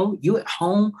football no more. You at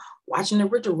home watching the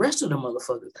rest of the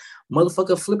motherfuckers.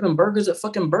 Motherfucker flipping burgers at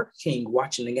fucking Burger King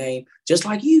watching the game just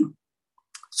like you.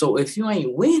 So if you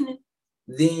ain't winning,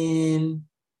 then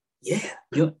yeah,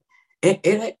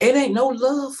 it ain't no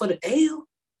love for the L.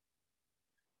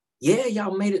 Yeah,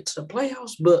 y'all made it to the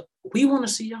playoffs, but we want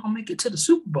to see y'all make it to the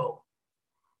Super Bowl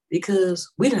because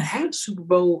we didn't have the Super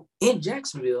Bowl in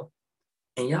Jacksonville,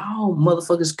 and y'all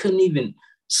motherfuckers couldn't even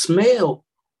smell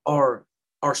or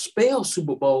spell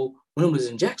Super Bowl when it was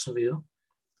in Jacksonville.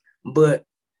 But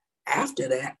after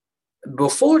that,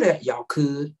 before that, y'all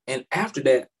could, and after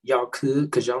that, y'all could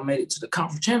because y'all made it to the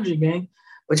conference championship game,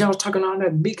 but y'all was talking all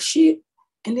that big shit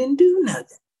and didn't do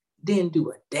nothing. Didn't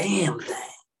do a damn thing.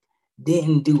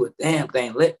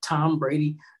 Let Tom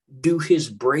Brady do his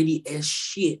Brady-esque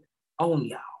shit on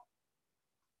y'all.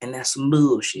 And that's some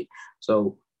bullshit.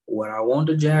 So what I want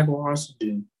the Jaguars to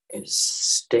do is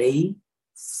stay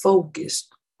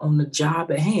focused on the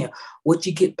job at hand. What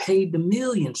you get paid the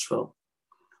millions for.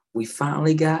 We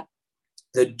finally got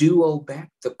the duo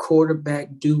back, the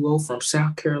quarterback duo from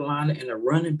South Carolina and the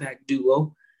running back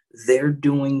duo. They're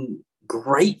doing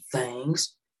great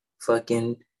things.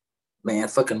 Fucking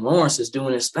Lawrence is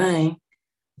doing his thing.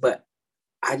 But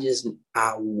I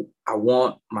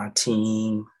want my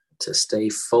team to stay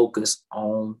focused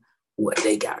on what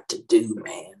they got to do,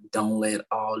 man. Don't let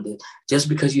all this, just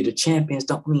because you're the champions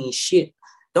don't mean shit.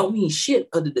 Don't mean shit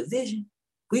of the division.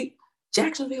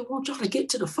 Jacksonville wants y'all to get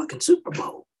to the fucking Super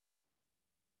Bowl.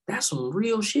 That's some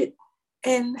real shit.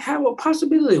 And have a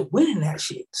possibility of winning that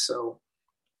shit. So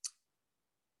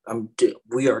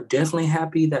we are definitely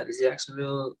happy that the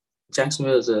Jacksonville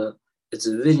is a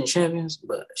division champions,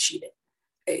 but shit.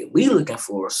 Hey, we looking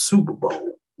for a Super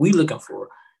Bowl. We looking for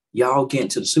y'all getting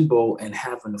to the Super Bowl and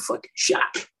having a fucking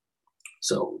shot.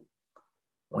 So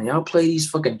when y'all play these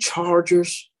fucking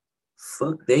Chargers,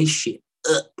 fuck they shit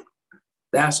up.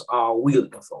 That's all we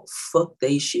looking for. Fuck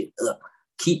they shit up.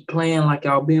 Keep playing like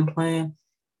y'all been playing.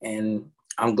 And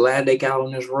I'm glad they got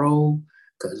on this roll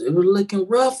because it was looking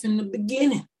rough in the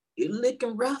beginning. It was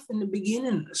looking rough in the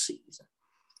beginning of the season.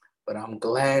 But I'm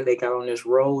glad they got on this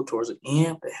roll towards the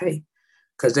end. But hey,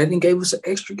 because they didn't give us an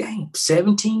extra game.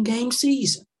 17-game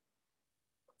season.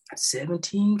 A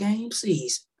 17-game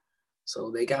season. So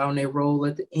they got on their roll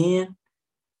at the end.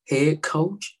 Head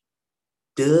coach,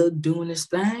 Doug doing his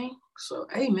thing. So,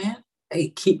 hey, man. Hey,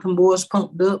 keep them boys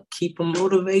pumped up. Keep them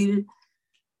motivated.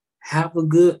 Have a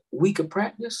good week of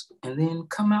practice. And then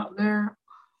come out there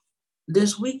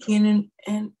this weekend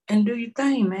and do your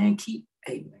thing, man.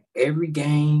 Hey, man, every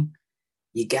game,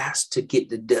 you got to get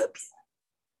the W.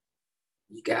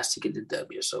 You got to get the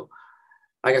W. So,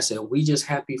 like I said, we just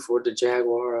happy for the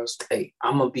Jaguars. Hey,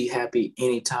 I'm going to be happy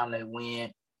anytime they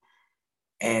win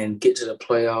and get to the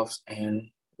playoffs. And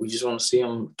we just want to see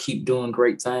them keep doing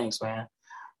great things, man.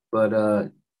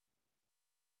 But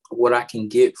what I can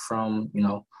get from,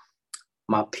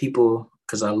 my people,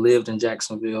 because I literally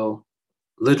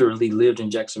lived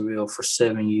in Jacksonville for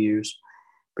 7 years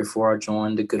before I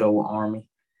joined the good old Army.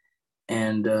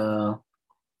 And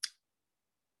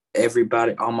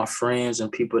everybody, all my friends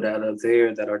and people that are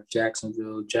there that are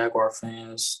Jacksonville Jaguar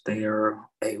fans,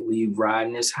 we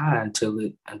riding this high until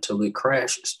it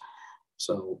crashes.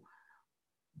 So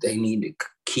they need to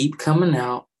keep coming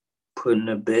out, putting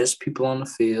the best people on the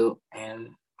field, and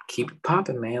keep it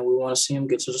popping, man. We want to see them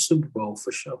get to the Super Bowl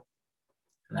for sure.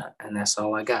 And that's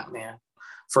all I got, man.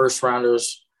 First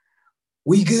rounders,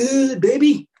 we good,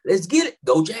 baby. Let's get it.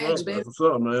 Go Jags, baby. What's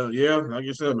up, man? Yeah, like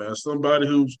you said, man. Somebody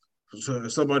who's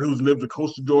lived the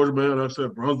coast of Georgia, man. I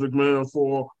said Brunswick, man,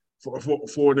 for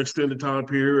an extended time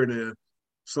period, and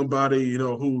somebody,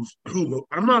 who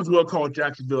I might as well call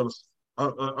Jacksonville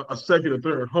a second or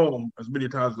third home as many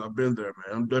times as I've been there,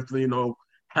 man. I'm definitely,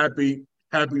 happy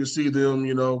to see them,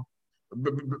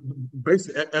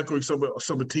 basically echoing some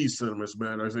of T's sentiments,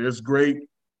 man. I say it's great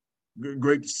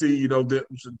to see,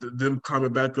 them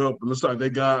coming back up. It looks like they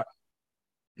got,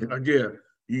 again,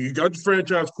 you got your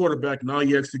franchise quarterback, now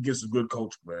you actually get some good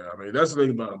coaching, man. I mean, that's the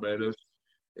thing about it, man.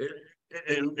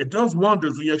 It does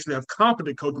wonders when you actually have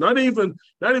competent coach, not even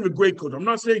great coach. I'm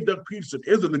not saying Doug Peterson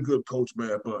isn't a good coach,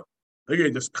 man, but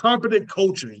again, just competent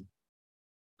coaching,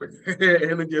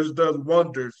 and it just does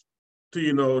wonders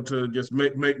to to just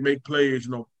make plays,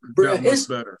 that much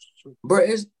better. Bro,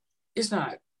 it's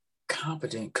not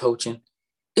competent coaching.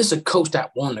 It's a coach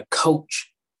that want to coach.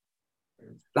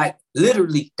 Like,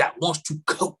 literally, that wants to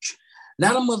coach.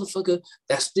 Not a motherfucker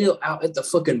that's still out at the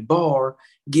fucking bar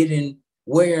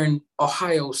wearing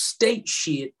Ohio State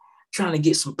shit, trying to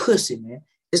get some pussy, man.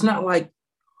 It's not like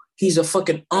he's a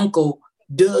fucking uncle.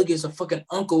 Doug is a fucking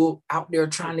uncle out there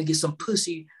trying to get some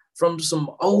pussy from some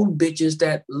old bitches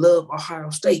that love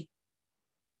Ohio State.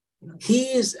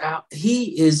 He is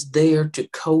there to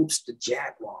coach the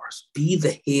Jaguars. Be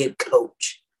the head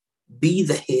coach. Be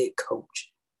the head coach.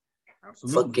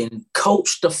 Absolutely. Fucking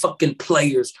coach the fucking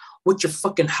players. What you're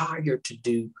fucking hired to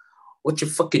do. What your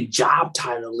fucking job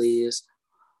title is.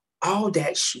 All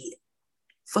that shit.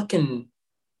 Fucking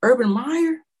Urban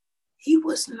Meyer, he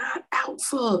was not out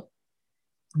for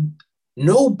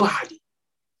nobody.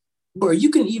 Bro, you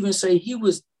can even say he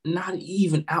was not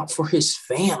even out for his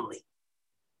family.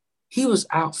 He was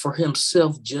out for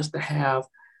himself just to have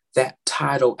that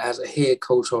title as a head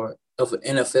coach or of an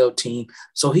NFL team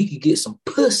so he could get some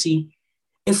pussy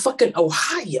in fucking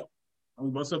Ohio. I was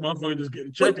about to say, my friend just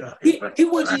getting checked out. He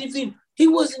wasn't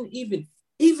even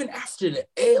after the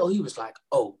L, he was like,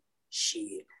 oh,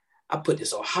 shit, I put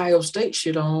this Ohio State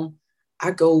shit on.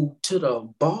 I go to the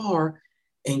bar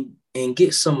and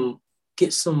get some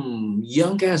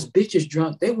young ass bitches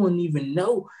drunk. They wouldn't even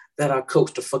know that I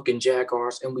coached the fucking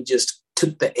Jaguars and we just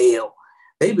took the L.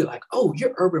 They'd be like, oh,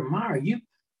 you're Urban Meyer. You're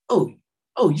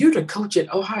the coach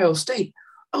at Ohio State.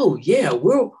 Oh yeah,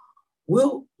 we'll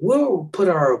put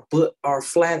our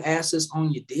flat asses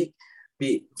on your dick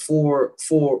for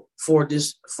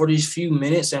these few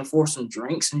minutes and for some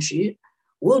drinks and shit.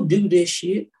 We'll do this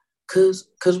shit because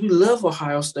we love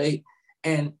Ohio State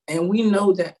and we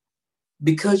know that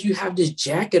because you have this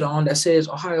jacket on that says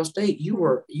Ohio State,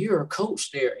 you're a coach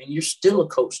there and you're still a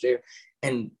coach there.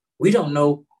 And we don't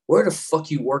know where the fuck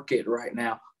you work at right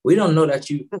now. We don't know that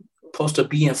you supposed to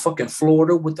be in fucking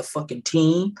Florida with the fucking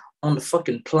team on the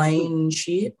fucking plane and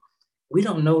shit. We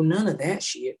don't know none of that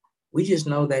shit. We just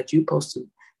know that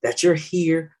that you're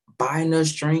here buying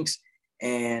us drinks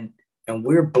and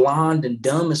we're blonde and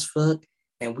dumb as fuck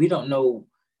and we don't know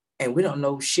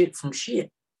shit from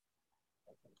shit.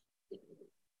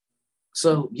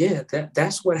 So yeah,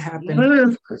 that's what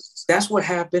happened. That's what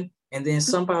happened. And then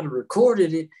somebody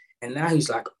recorded it, and now he's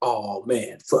like, "Oh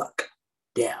man, fuck,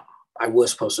 damn, I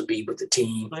was supposed to be with the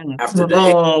team after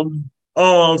that."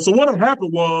 So what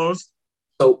happened was,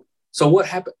 so what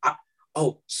happened?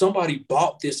 Somebody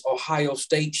bought this Ohio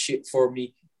State shit for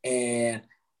me, and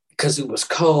because it was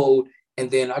cold.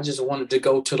 And then I just wanted to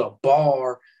go to the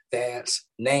bar that's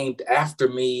named after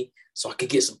me so I could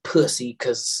get some pussy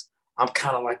because I'm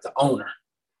kind of like the owner.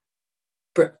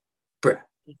 Bruh.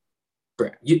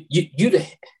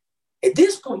 At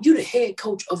this point, you the head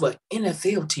coach of an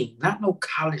NFL team, not no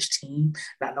college team,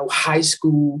 not no high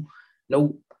school,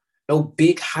 no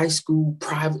big high school,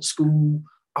 private school,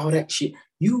 all that shit.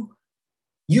 You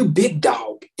big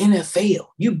dog NFL.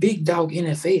 You big dog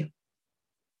NFL.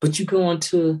 But you go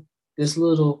into this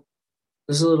little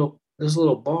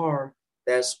bar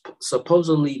that's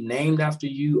supposedly named after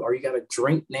you, or you got a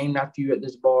drink named after you at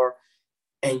this bar,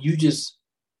 and you just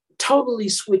totally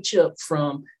switch up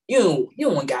from you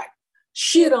don't got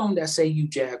shit on that say you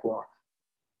Jaguar.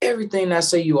 Everything that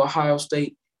say you Ohio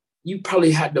State, you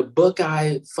probably had the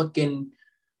Buckeye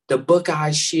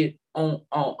shit on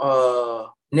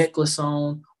necklace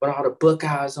on with all the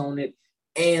Buckeyes on it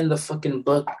and the fucking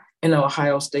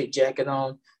Ohio State jacket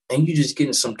on, and you just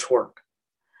getting some twerk.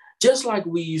 Just like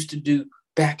we used to do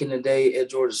back in the day at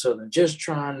Georgia Southern, just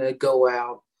trying to go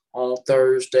out on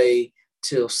Thursday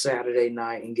till Saturday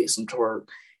night and get some twerk.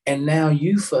 And now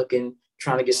you fucking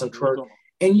trying to get some twerk.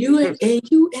 And you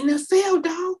NFL,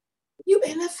 dog. You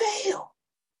NFL.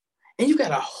 And you got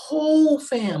a whole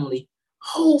family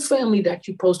that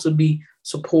you're supposed to be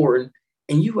supporting.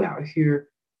 And you out here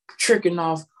tricking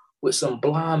off with some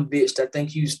blind bitch that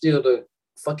think you still the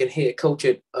fucking head coach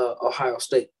at Ohio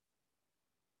State.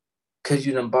 Because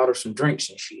you done bought her some drinks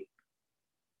and shit.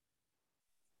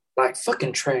 Like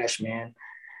fucking trash, man.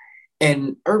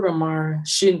 And Urban Meyer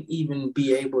shouldn't even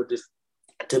be able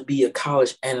to be a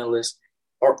college analyst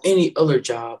or any other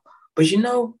job. But you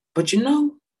know,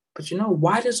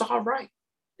 White is all right.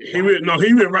 He went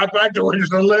right back to it.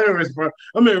 It's hilarious, bro.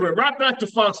 I mean, went right back to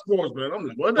Fox Sports, man. I'm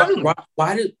like, what?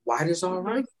 White is all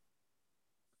right.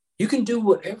 You can do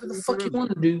whatever the fuck you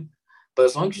want to do, but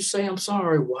as long as you say I'm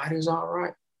sorry, White is all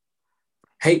right.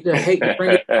 Hate to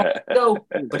bring it up, though,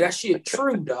 but that shit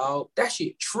true, dog. That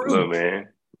shit true. Look, man.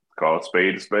 Call a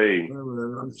spade a spade.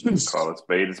 Call a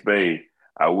spade a spade.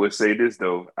 I would say this,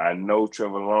 though. I know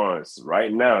Trevor Lawrence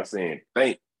right now saying,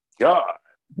 thank God.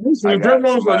 You didn't have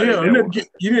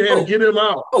to get him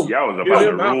out. Y'all was about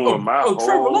to ruin my whole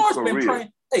Trevor Lawrence career. been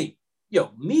praying. Hey,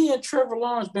 me and Trevor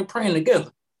Lawrence been praying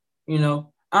together. You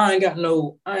know, I ain't got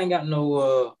no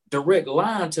direct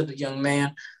line to the young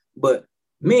man, but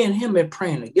me and him been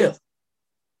praying together.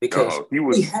 Because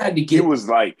we had to get. He was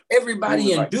like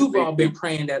everybody in Duval been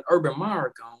praying that Urban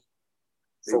Meyer gone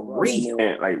for real.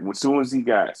 And like as soon as he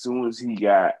got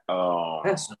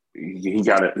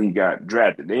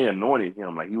drafted, they anointed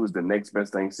him like he was the next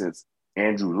best thing since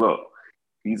Andrew Luck.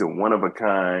 He's a one of a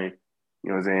kind.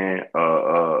 You know what I'm saying?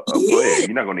 A player.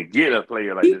 You're not going to get a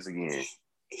player like this again.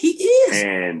 He is.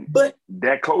 And but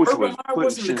that coach was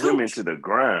pushing him into the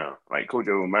ground. Like Coach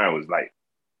Urban Meyer was like.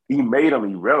 He made him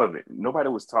irrelevant. Nobody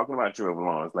was talking about Trevor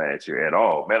Lawrence last year at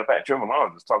all. Matter of fact, Trevor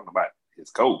Lawrence was talking about his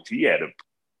coach. He had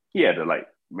to like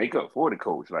make up for the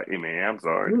coach. Like, hey man, I'm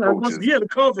sorry. The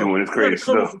coach is doing this crazy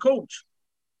stuff. Coach.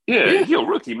 Yeah, he's a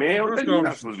rookie, man. He's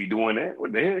not supposed to be doing that.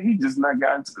 What the hell? He just not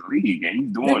got into the league and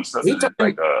he's doing something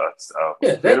like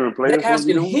veteran players. They're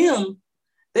asking him.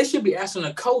 They should be asking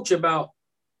a coach about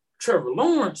Trevor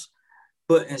Lawrence,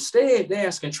 but instead they're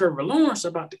asking Trevor Lawrence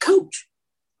about the coach.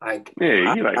 Like,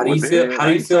 how do you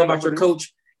feel about your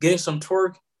coach getting some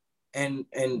twerk and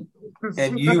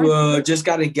you just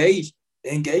got engaged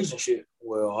and shit?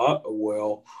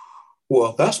 Well,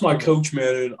 that's my coach,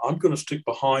 man, and I'm gonna stick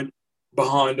behind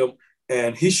him,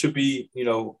 and he should be,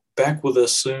 back with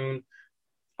us soon.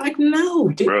 Like,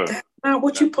 no, that's not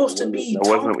what you're supposed to be.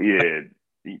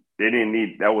 They didn't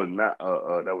need that was not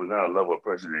a level of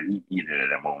pressure that he needed at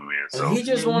that moment. So and he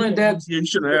just wanted that. Yeah, he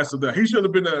shouldn't have answered that. He shouldn't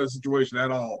have been in that situation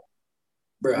at all.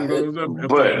 But they did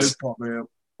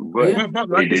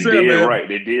right.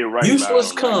 They did right.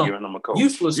 Useless come.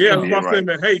 Useless yeah, come. Yeah, I'm saying,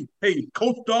 man. Hey,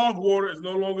 Coach Dogwater is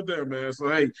no longer there, man. So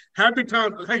hey, happy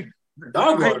time. Hey,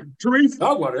 Dogwater. Therese.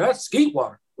 Dogwater. That's skeet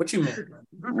water. What you mean?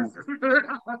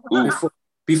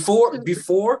 Before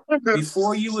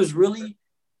you was really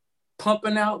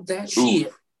pumping out that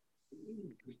shit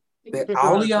that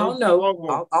all of y'all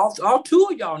know, all two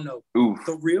of y'all know,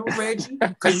 the real Reggie,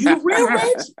 because you real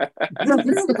Reggie. You're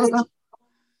real Reggie.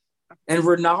 And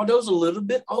Ronaldo's a little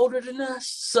bit older than us.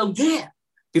 So yeah,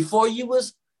 before you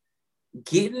was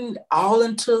getting all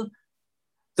into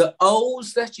the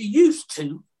O's that you used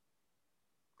to,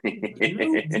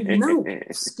 you know,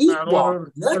 skeet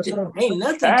walk, nothing, ain't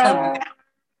nothing coming out.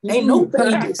 Ain't no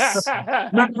babies.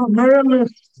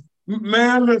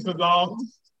 Man, listen, dog.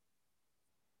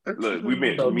 Look, we've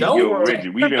been Reggie.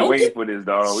 We've been waiting for this,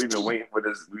 dog. We've been waiting for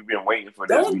this. We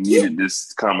needed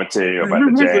this commentary about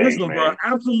the Jags, man. Bro.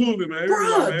 Absolutely, man.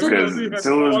 Because as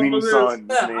soon as we saw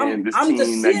this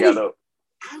team that got up,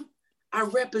 I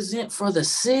represent for the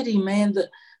city, man.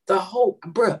 The whole,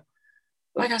 bro.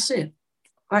 Like I said,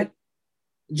 like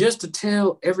just to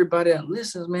tell everybody that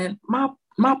listens, man.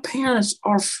 My parents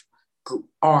are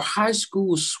high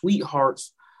school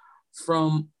sweethearts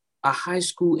from a high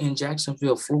school in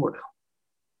Jacksonville, Florida.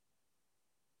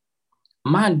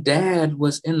 My dad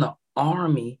was in the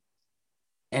Army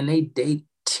and they dated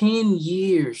 10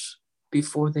 years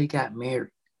before they got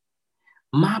married.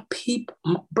 My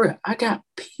people, bro, I got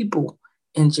people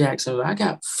in Jacksonville. I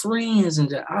got friends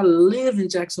I lived in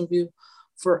Jacksonville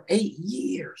for 8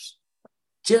 years.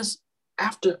 Just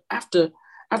after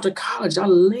college, I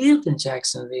lived in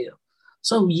Jacksonville.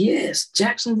 So yes,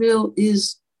 Jacksonville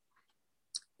is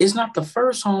not the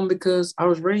first home because I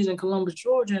was raised in Columbus,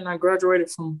 Georgia, and I graduated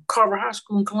from Carver High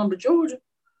School in Columbus, Georgia.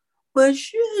 But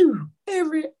shoot,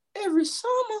 every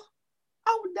summer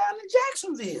I was down in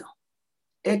Jacksonville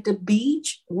at the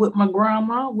beach with my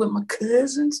grandma, with my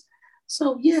cousins.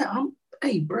 So yeah,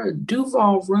 bro,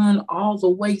 Duval run all the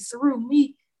way through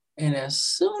me. And as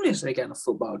soon as they got a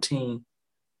football team,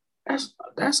 that's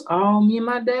all me and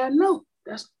my dad know.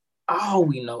 That's all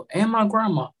we know. And my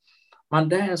grandma. My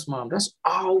dad's mom, that's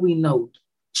all we know.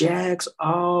 Jags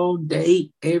all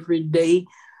day, every day,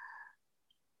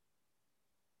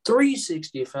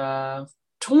 365,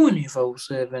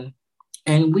 24/7,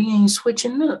 and we ain't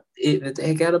switching up. If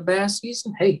they got a bad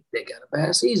season, hey, they got a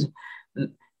bad season.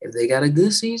 If they got a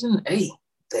good season, hey,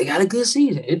 they got a good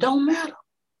season. It don't matter.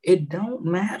 It don't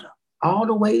matter. All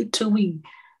the way till we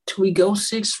go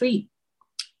 6 feet.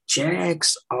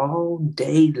 Jags all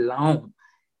day long.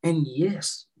 And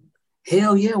yes,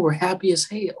 hell yeah, we're happy as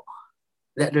hell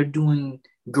that they're doing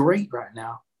great right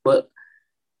now. But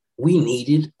we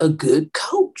needed a good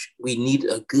coach. We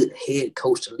needed a good head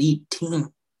coach to lead the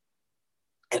team.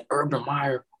 And Urban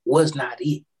Meyer was not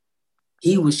it.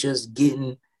 He was just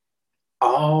getting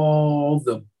all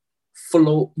the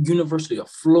University of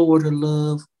Florida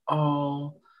love,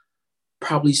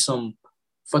 probably some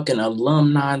fucking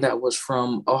alumni that was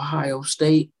from Ohio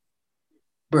State.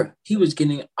 Bruh, he was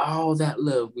getting all that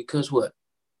love because what?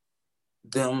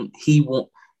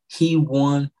 He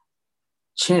won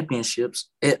championships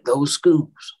at those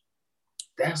schools.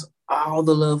 That's all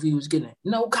the love he was getting.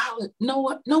 No college,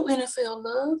 no NFL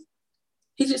love.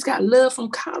 He just got love from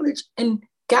college and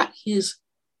got his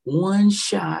one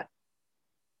shot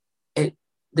at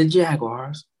the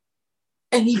Jaguars.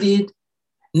 And he did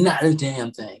not a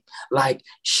damn thing. Like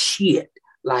shit.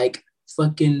 Like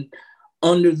fucking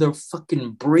under the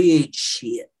fucking bridge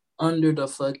shit. Under the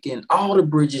fucking, all the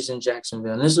bridges in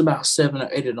Jacksonville. And there's about 7 or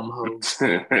 8 of them hoes.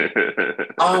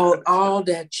 all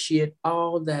that shit,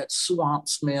 all that swamp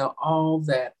smell, all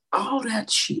that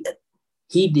shit.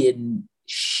 He did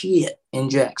shit in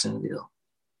Jacksonville.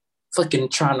 Fucking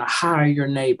trying to hire your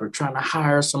neighbor, trying to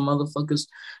hire some motherfuckers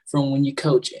from when you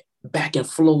coach back in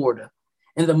Florida.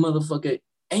 And the motherfucker,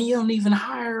 and you don't even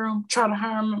hire him, try to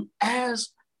hire him as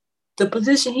the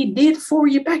position he did for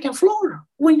you back in Florida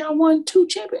when y'all won 2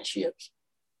 championships.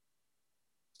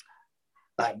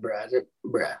 Like, bruh,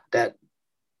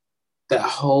 that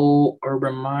whole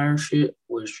Urban Meyer shit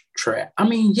was trash. I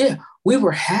mean, yeah, we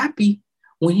were happy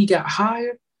when he got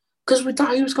hired because we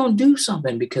thought he was going to do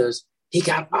something because he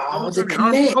got all the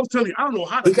connects. I was telling you, I don't know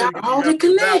how to he got all the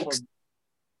connects.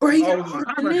 Bro, he got all the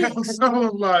connects. I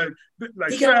was like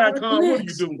Shad Khan, what are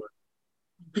you doing?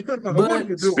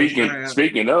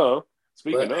 Speaking of,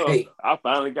 hey, I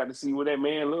finally got to see what that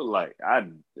man looked like.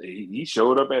 He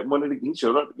showed up at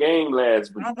the game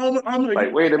last week. I'm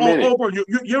like, wait a minute.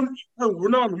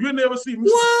 Ronaldo, you never see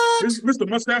Mr.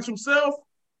 Mustache himself?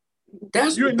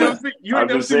 That's you ain't never seen. You ain't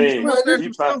never seen Mr. Mustache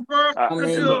himself, bro.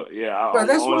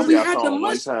 That's why we had the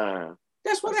mustache.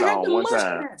 That's why I had the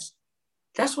mustache.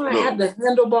 That's why I had the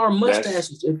handlebar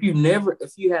mustaches. If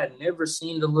you had never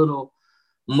seen the little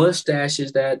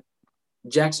mustaches that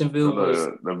Jacksonville was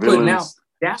putting out,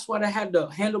 that's why they had the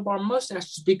handlebar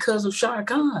mustaches because of Shad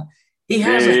Khan. He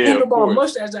has a handlebar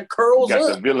mustache that curls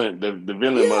up. The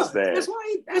villain mustache.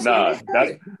 That's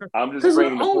why. I'm just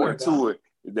bringing the point to it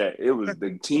that it was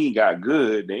the team got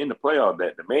good. They in the playoff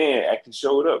that the man actually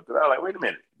showed up. Because I was like, wait a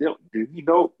minute, did he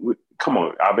know? Come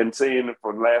on, I've been saying it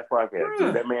for the last podcast.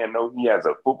 Did that man know he has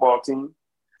a football team?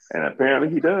 And apparently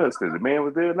he does because the man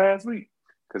was there last week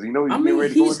because he know he's getting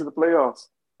ready to go into the playoffs.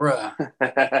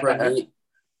 Bruh.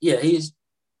 Yeah, he's.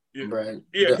 Bruh.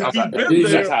 Yeah, that's how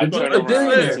the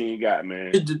billionaire team got,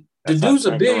 man. The dude's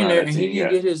a billionaire and he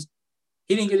didn't get his.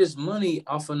 he didn't get his money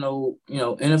off of no,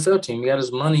 NFL team. He got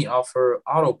his money off for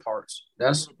auto parts.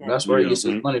 That's where he gets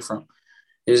his money from.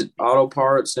 His auto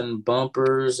parts and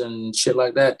bumpers and shit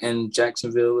like that. And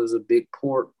Jacksonville is a big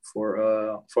port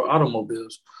for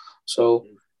automobiles. So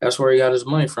that's where he got his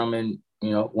money from. And,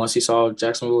 once he saw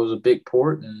Jacksonville was a big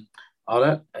port and all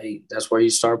that, that's where he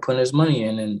started putting his money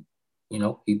in. And,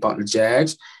 he bought the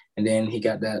Jags, and then he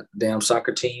got that damn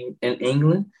soccer team in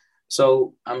England.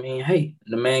 So, I mean, hey,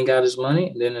 the man got his money,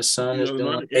 and then his son is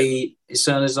his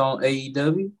son is on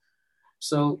AEW.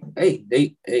 So, hey,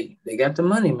 they got the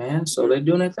money, man. So they're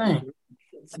doing their thing.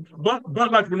 But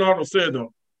like Ronaldo said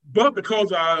though, but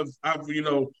because I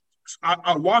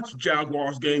watch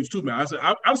Jaguars games too, man. I said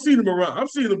I've seen them around. I've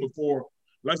seen them before.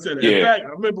 Like I said, in fact, I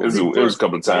remember it was a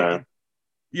couple of times.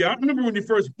 Yeah, I remember when he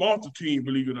first bought the team,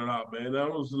 believe it or not, man. I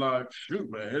was like, shoot,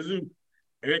 man.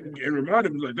 It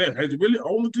reminded me like that. Has he really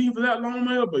owned the team for that long,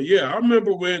 man? But yeah, I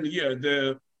remember when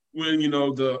the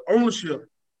ownership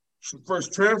was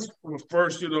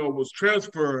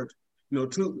transferred,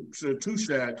 to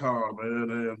Shad Khan,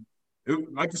 man. And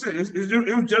like I said,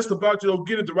 it was just about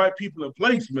getting the right people in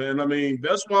place, man. I mean,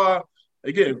 that's why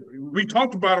again we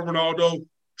talked about it, Ronaldo.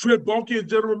 Trent Baalke as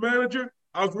general manager,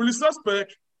 I was really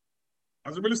suspect.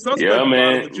 Yeah,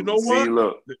 man. It, but you know what?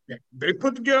 Look, they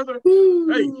put together.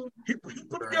 Hey, he put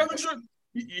together good.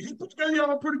 He put together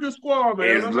a pretty good squad,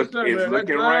 man. It's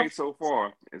looking right so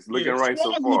far. It's looking right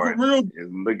so far. It's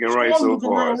looking right so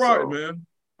far. Right, man.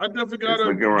 I definitely got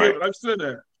to give it. Like I said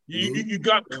that. You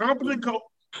got competent coach.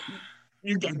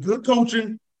 You got good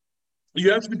coaching.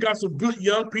 You actually got some good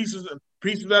young pieces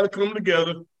that are coming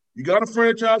together. You got a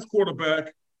franchise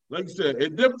quarterback. Like I said,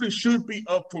 it definitely should be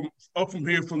up from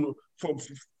here for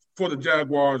the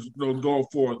Jaguars, going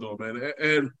forward though, man.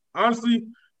 And honestly,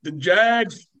 the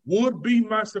Jags would be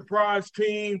my surprise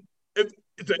team if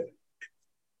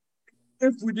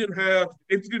we didn't have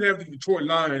the Detroit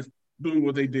Lions doing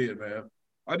what they did, man.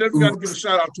 I definitely got to give a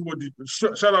shout out to what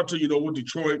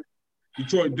Detroit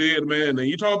did, man. And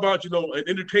you talk about an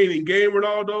entertaining game,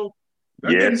 Ronaldo.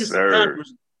 Yes, sir.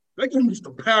 That game against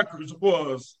the Packers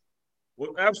was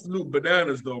absolute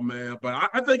bananas, though, man. But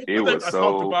I think I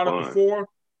talked about it before.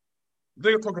 I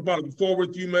think I talked about it before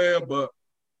with you, man. But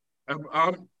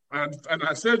I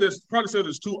said this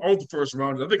too on the first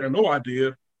round. I think I know I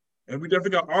did. And we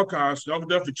definitely got archives. So y'all can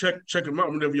definitely check them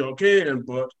out whenever y'all can.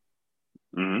 But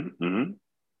Dan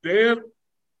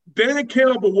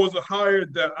Campbell was a hire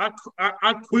that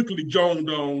I quickly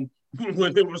joned on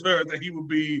when it was heard that he would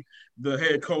be the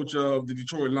head coach of the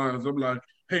Detroit Lions. I'm like,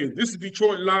 hey, this is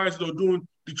Detroit Lions. They're doing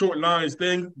Detroit Lions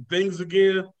things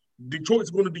again. Detroit's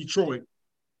going to Detroit.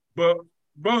 But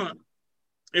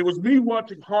it was me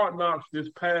watching Hard Knocks this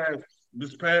past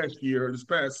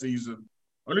season.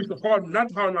 At least not the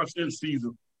Hard Knocks in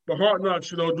season, but Hard Knocks,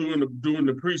 during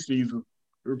the preseason,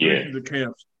 the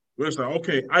camps. Where it's like,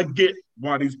 okay, I get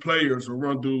why these players will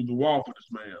run through the wall for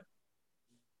this man.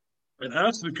 And I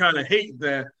actually kind of hate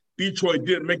that Detroit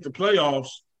didn't make the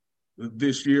playoffs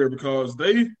this year because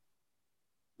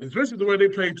especially the way they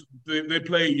played,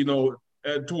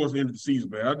 towards the end of the season,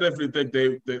 man. I definitely think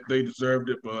they deserved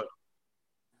it, but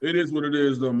it is what it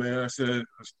is, though, man. I said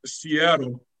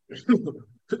Seattle both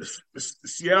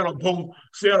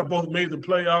made the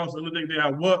playoffs, and I think they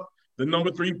have the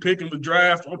number 3 pick in the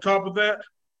draft. On top of that,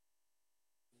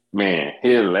 man,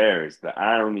 hilarious. The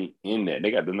irony in that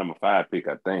they got the number 5 pick,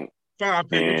 I think. 5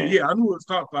 pick, yeah. I knew it was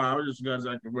top 5. I just got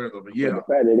exactly where though, but yeah. The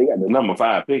fact that they got the number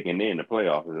 5 pick and then the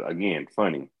playoffs is again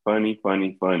funny. Boy,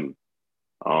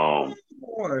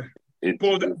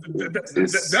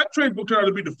 that trade will turn out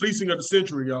to be the fleecing of the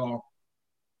century, y'all.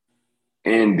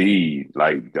 Indeed,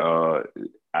 like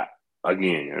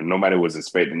again, nobody was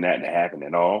expecting that to happen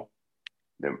at all.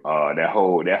 That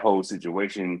whole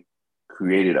situation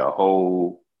created a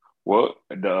whole. Well,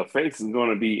 the face is going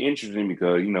to be interesting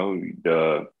because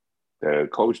the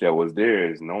coach that was there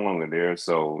is no longer there,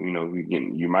 so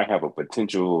you might have a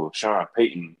potential Sean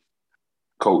Payton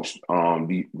coach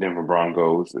the Denver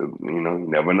Broncos. You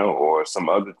never know, or some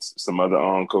other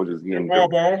coaches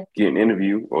getting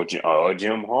interviewed, or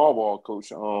Jim Harbaugh coach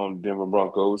Denver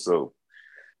Broncos. So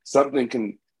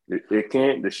something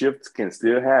the shift can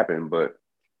still happen, but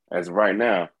as of right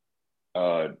now,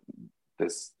 the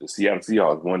Seattle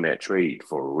Seahawks won that trade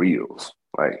for reals.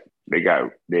 Like they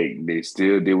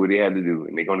still did what they had to do,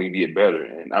 and they're gonna get better.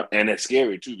 And that's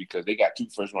scary too because they got 2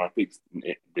 first-round picks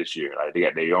this year. Like they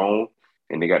got their own,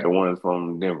 and they got the ones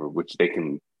from Denver, which they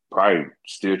can probably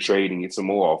still trade and get some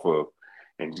more off of,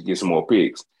 and to get some more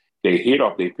picks. They hit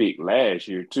off their pick last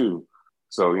year too,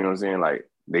 so you know what I'm saying. Like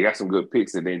they got some good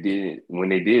picks that they did when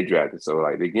they did draft it. So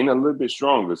like they're getting a little bit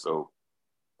stronger. So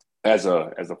as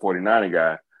a 49er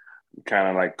guy, kind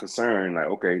of like concerned, like,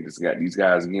 okay, these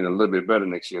guys are getting a little bit better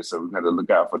next year, so we got to look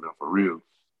out for them for real.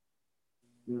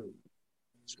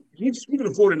 Speaking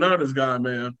of 49ers guy,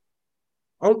 man,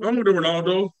 I'm with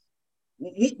Ronaldo.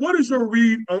 What is your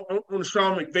read on the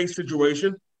Sean McVay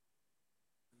situation?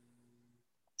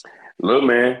 Look,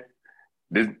 man,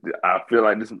 I feel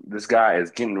like this guy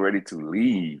is getting ready to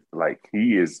leave. Like,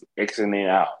 he is exiting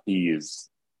out. He is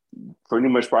pretty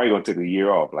much probably going to take a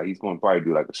year off. Like, he's going to probably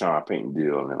do like a Sean Payton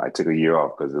deal and like take a year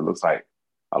off because it looks like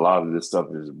a lot of this stuff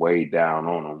is weighed down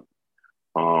on him.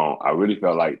 I really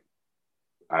felt like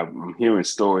I'm hearing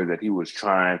stories that he was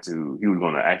going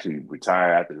to actually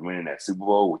retire after winning that Super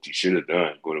Bowl, which he should have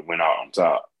done, would have went out on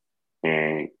top.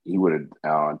 And he would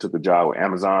have took a job with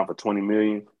Amazon for $20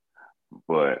 million.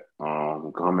 But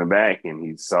coming back and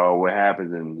he saw what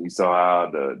happened and he saw how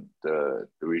the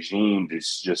regime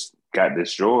just got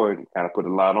destroyed and kind of put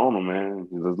a lot on him, man.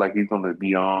 It looks like he's gonna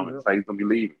be it's like he's gonna be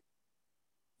leaving.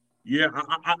 Yeah,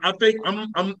 I think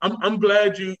I'm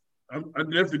glad I'm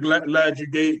definitely glad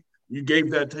you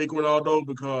gave that take, Ronaldo,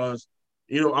 because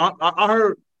I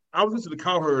heard I was listening to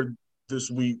Cowherd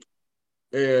this week,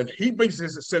 and he basically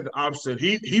said the opposite.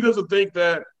 He doesn't think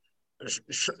that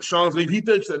Sean's leave. He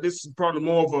thinks that this is probably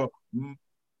more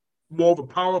of a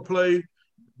power play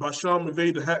by Sean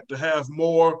McVay to have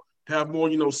more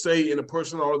say in the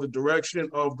personnel or the direction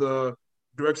of the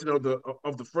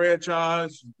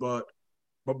franchise, but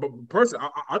personally,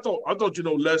 I thought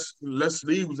Les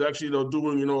Lee was actually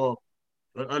doing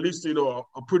at least a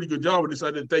pretty good job with this. I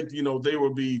didn't think they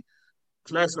would be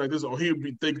classic like this, or he would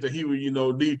be thinking that he would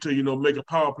need to make a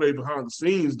power play behind the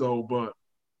scenes though.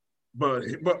 But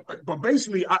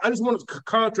basically, I just want to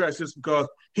contrast this because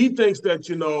he thinks that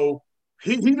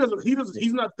he's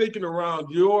not thinking around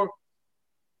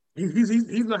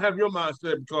he's not having your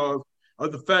mindset because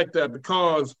of the fact that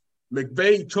because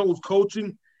McVay chose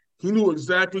coaching. He knew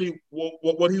exactly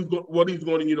what he was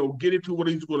going to get into, what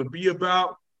he's going to be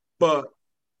about. But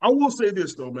I will say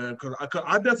this though, man, because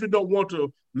I definitely don't want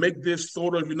to make this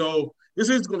sort of this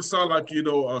is going to sound like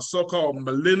a so-called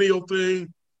millennial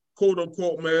thing, quote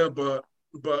unquote, man. But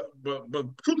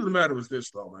truth of the matter is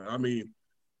this though, man. I mean,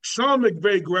 Sean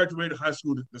McVay graduated high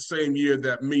school the same year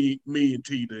that me and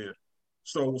T did.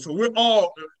 So we're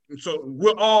all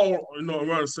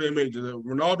around the same age.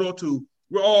 Ronaldo too.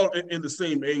 We're all in the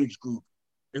same age group.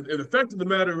 And the fact of the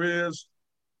matter is,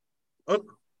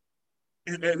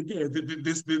 and again,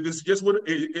 this is just what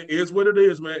it is what it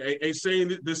is, man. Ain't saying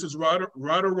that this is right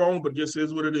or wrong, but just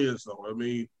is what it is, though. I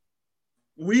mean,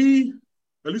 at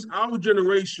least our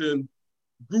generation,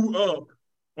 grew up,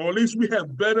 or at least we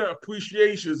have better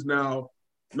appreciations now,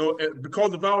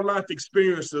 because of our life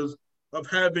experiences of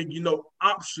having,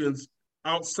 options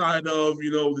outside of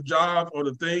the job or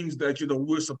the things that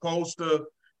we're supposed to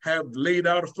have laid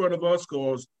out in front of us,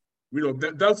 because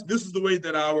this is the way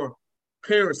that our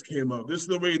parents came up. This is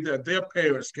the way that their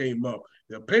parents came up.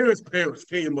 Their parents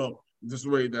came up this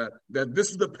way that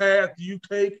this is the path you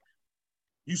take.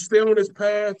 You stay on this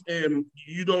path and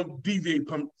you don't deviate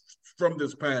from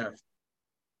this path.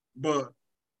 But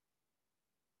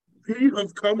we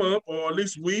have come up, or at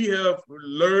least we have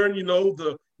learned,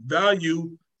 the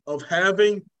value of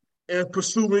having and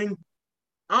pursuing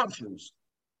options.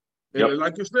 Yep. And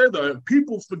like you said, though,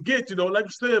 people forget, like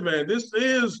you said, man, this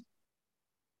is,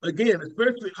 again,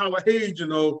 especially our age,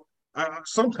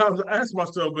 sometimes I ask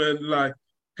myself, man, like,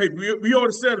 hey, we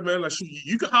already said it, man, like,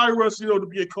 you can hire us, to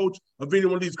be a coach of any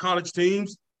one of these college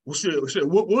teams. Well, shit,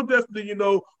 we'll definitely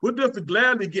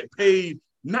gladly get paid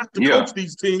not to coach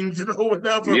these teams,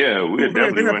 whatever. Yeah, we'll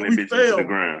definitely run the bitch into the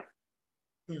ground.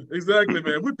 Exactly,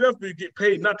 man. We'll definitely get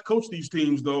paid not to coach these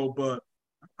teams, though. But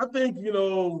I think,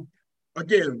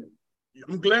 again,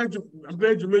 I'm glad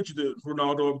you mentioned it,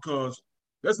 Ronaldo, because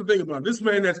that's the thing about it. This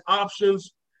man has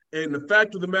options, and the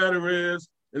fact of the matter is,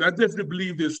 and I definitely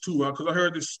believe this too, because I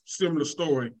heard this similar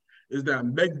story, is that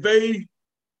McVay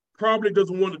probably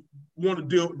doesn't want to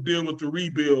deal with the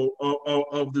rebuild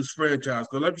of this franchise.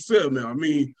 Because like you said, man, I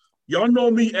mean, y'all know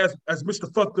me as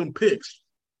Mr. Fuck Them Picks,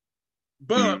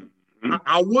 but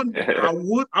I would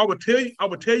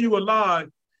tell you a lie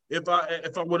if I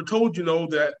would have told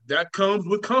that comes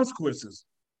with consequences,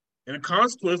 and the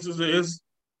consequences is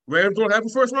Rams don't have a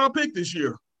first round pick this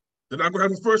year. They're not going to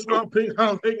have a first round pick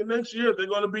next year. They're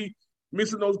going to be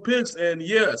missing those picks, and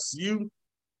yes,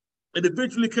 it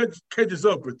eventually catches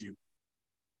up with you.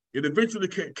 It eventually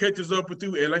catches up with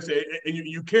you, and like I said, and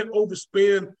you can't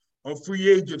overspend on free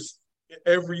agents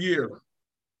every year.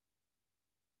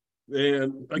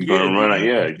 And again,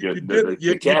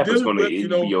 the cap is going to be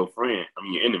your friend. I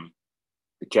mean, your enemy.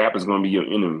 The cap is going to be your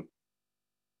enemy.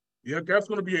 Yeah, Cap's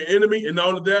going to be an enemy. And not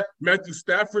only that, Matthew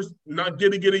Stafford's not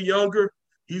getting younger.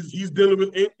 He's dealing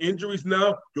with injuries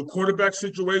now. Your quarterback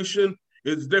situation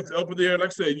is definitely up in the air. Like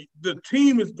I said, the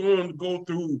team is going to go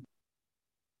through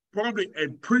probably a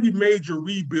pretty major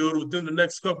rebuild within the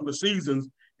next couple of seasons.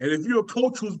 And if you're a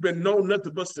coach who's been known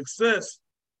nothing but success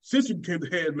since you became the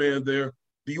head man there,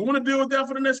 do you want to deal with that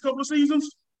for the next couple of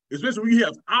seasons? Especially when you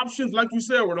have options, like you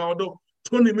said, Ronaldo,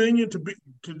 $20 million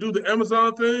to do the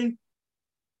Amazon thing.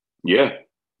 Yeah,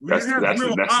 that's the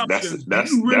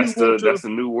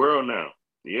new world now.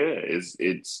 Yeah, it's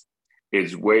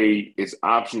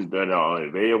options that are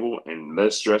available and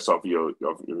less stress off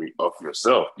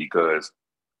yourself because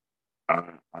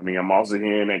I'm also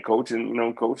hearing that coaching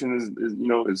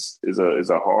is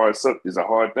a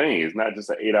hard thing. It's not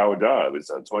just an 8-hour job; it's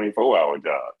a 24-hour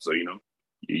job. So you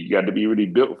got to be really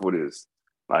built for this.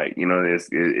 Like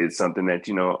it's something that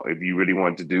if you really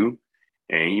want to do.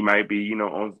 And he might be,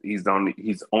 he's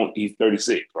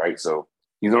 36, right? So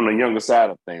he's on the younger side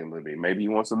of things a little bit. Maybe he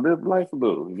wants to live life a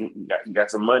little. He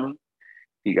got some money.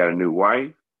 He got a new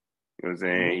wife. You know what I'm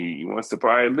saying? He wants to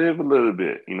probably live a little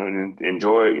bit, and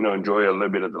enjoy a little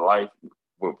bit of the life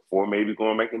before maybe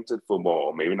going back into football,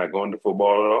 or maybe not going to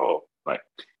football at all. Like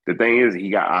the thing is, he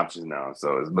got options now,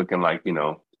 so it's looking like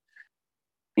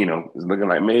it's looking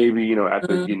like maybe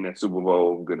after getting that Super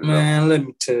Bowl, good enough. Man, let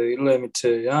me tell you.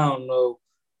 I don't know.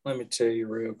 Let me tell you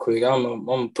real quick. I'm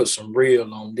gonna put some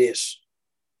real on this,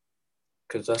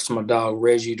 cause that's my dog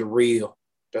Reggie the Real.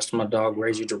 I'm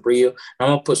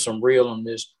gonna put some real on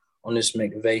this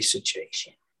McVay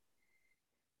situation.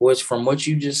 From what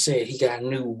you just said, he got a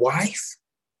new wife.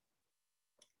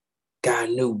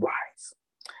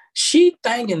 She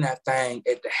thinking that thing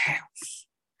at the house.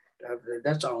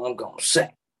 That's all I'm gonna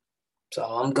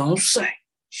say.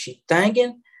 She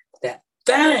thinking that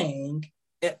thing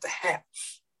at the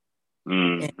house.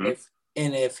 Mm-hmm.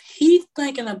 And if he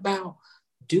thinking about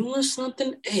doing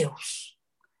something else,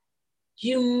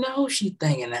 she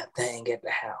thinking that thing at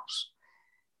the house.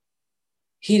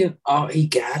 He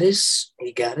got his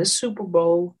Super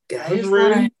Bowl, got his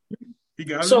ring. He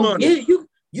got his money. Yeah,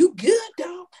 you good,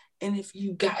 dog. And if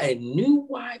you got a new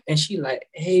wife and she like,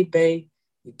 hey, babe,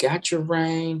 you got your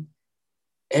ring.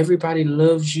 Everybody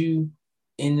loves you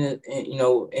in the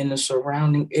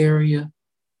surrounding area,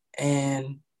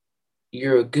 and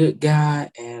you're a good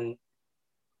guy. And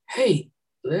hey,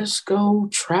 let's go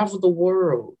travel the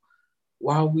world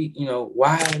while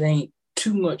it ain't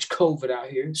too much COVID out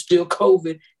here. Still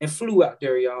COVID and flu out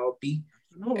there, y'all. If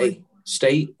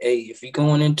you're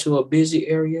going into a busy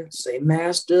area, stay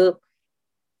masked up,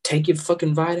 take your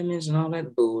fucking vitamins and all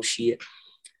that bullshit.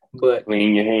 But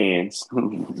clean your hands.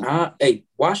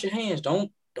 Wash your hands. Don't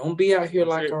be out here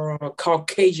like our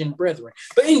Caucasian brethren.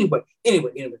 But anyway.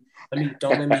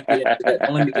 Don't let me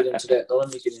get into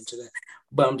that.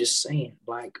 But I'm just saying,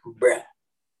 like, bruh,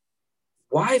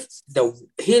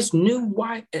 his new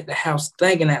wife at the house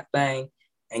thinking that thing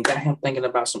and got him thinking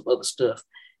about some other stuff.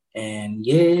 And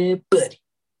yeah, buddy,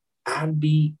 I'd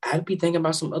be thinking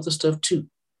about some other stuff too.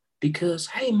 Because,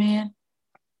 hey, man,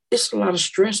 it's a lot of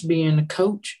stress being a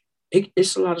coach.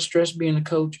 It's a lot of stress being a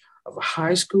coach of a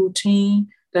high school team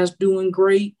that's doing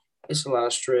great. It's a lot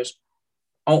of stress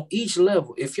on each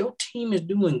level. If your team is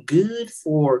doing good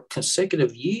for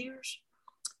consecutive years,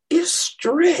 it's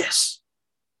stress.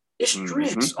 It's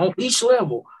stress on each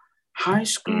level. High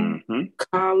school,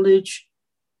 college,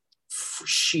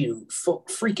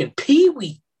 freaking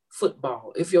peewee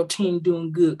football. If your team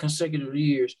doing good consecutive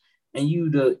years and you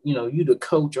the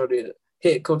coach or the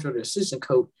head coach or the assistant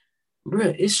coach,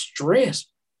 bruh, it's stress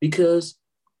because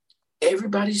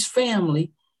everybody's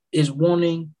family is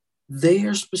wanting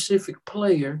their specific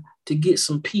player to get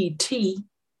some PT,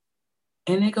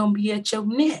 and they're going to be at your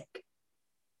neck.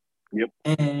 Yep.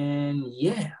 And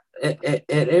yeah, at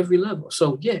every level.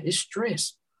 So yeah, it's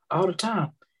stress all the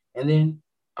time. And then,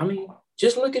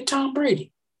 just look at Tom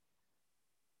Brady.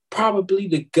 Probably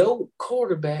the GOAT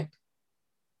quarterback,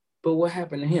 but what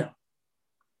happened to him?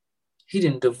 He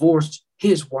didn't divorce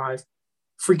his wife,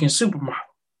 freaking supermodel.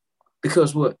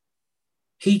 Because what?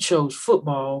 He chose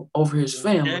football over his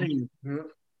family.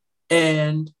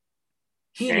 And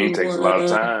It takes a lot of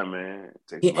time, man. It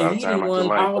takes a lot of time. He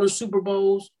won all the Super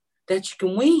Bowls that you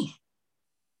can win.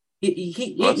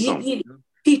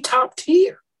 He top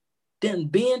tier. Then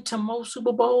been to most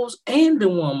Super Bowls and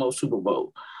then won most Super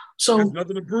Bowls. So there's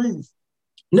nothing to prove.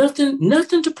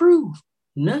 Nothing to prove.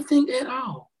 Nothing at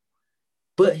all.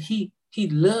 But he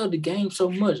loved the game so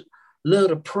much. Loved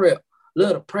to prep.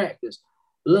 Loved to practice.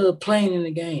 Loved playing in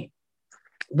the game.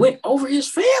 Went over his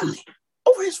family.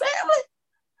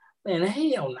 Man,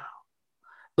 hell no.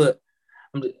 But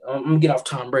I'm gonna get off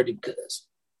Tom Brady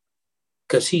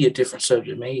because he a different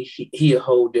subject, man. He a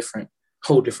whole different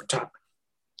topic.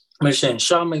 I'm just saying,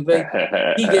 Sean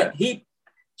McVay,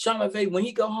 Sean McVay, when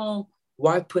he go home,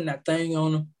 wife putting that thing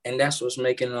on him, and that's what's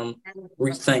making him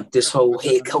rethink this whole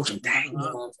head coaching thing.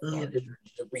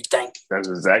 Rethink. That's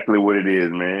exactly what it is,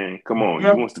 man. Come on,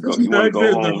 you want to go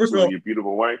home to your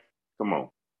beautiful wife? Come on.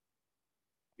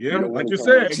 Yeah, like you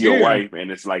said, to your wife,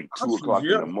 and it's like 2:00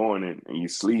 in the morning, and you're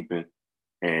sleeping,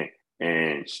 and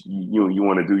you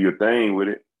want to do your thing with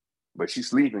it, but she's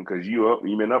sleeping because you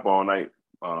been up all night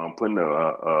putting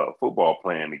a football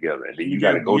plan together, and then you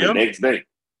got to go the next day.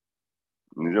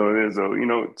 You know what I mean?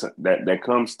 So that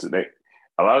comes to that.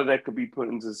 A lot of that could be put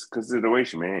into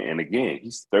consideration, man. And again,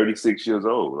 he's 36 years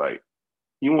old. Like,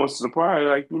 he wants to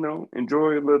probably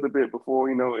enjoy a little bit before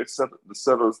it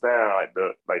settles down,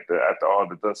 like the after all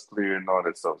the dust cleared and all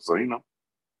that stuff. So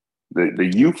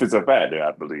the youth is a factor,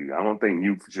 I believe. I don't think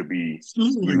youth should be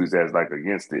used as like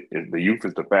against it. The youth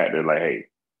is the factor. Like, hey,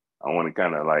 I want to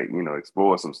kind of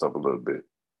explore some stuff a little bit.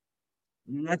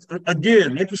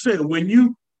 Again, like you said,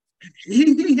 when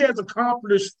he has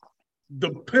accomplished the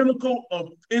pinnacle of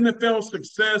NFL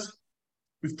success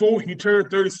before he turned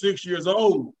 36 years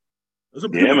old.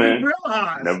 Yeah, man.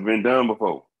 Never been done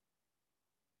before.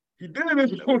 He did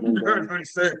it before he turned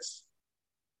 36.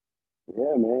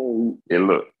 Yeah, man. And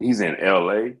look, he's in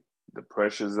LA. The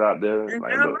pressure's out there. In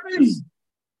like, LA. Look,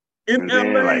 in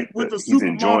LA with the he's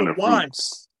enjoying the wife.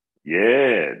 fruits.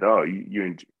 Yeah, dog.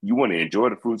 You want to enjoy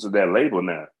the fruits of that label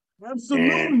now. Absolutely.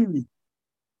 And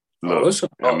look, it's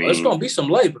gonna be some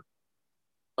labor.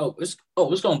 It's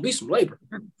gonna be some labor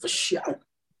for sure.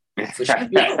 For sure. You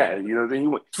know what I'm saying? He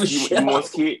wants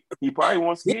kids. He probably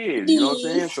wants kids. You know what I'm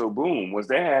saying? So boom, once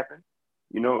that happen,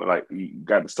 like you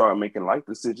got to start making life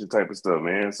decision type of stuff,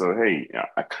 man. So hey,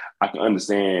 I can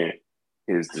understand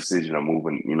his decision of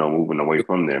moving away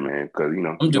from there, man. Because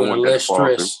I'm doing the less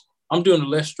stress. I'm doing the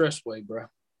less stress way, bro.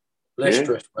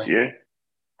 Stress way.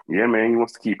 Yeah, man. He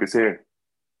wants to keep his hair.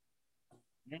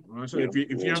 So if you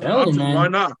have the option, why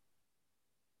not?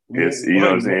 Yes, you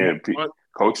know what I'm saying.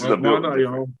 Coaches are built. Why not,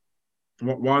 y'all?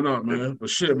 Why not, man? But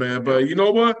shit, man. But you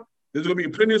know what? There's gonna be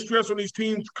plenty of stress on these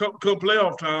teams come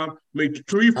playoff time. Make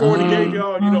 3-4 in the game,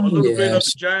 y'all. A little bit of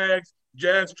the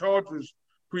Jags Chargers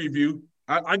preview.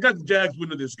 I got the Jags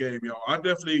winning this game, y'all. I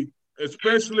definitely,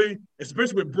 especially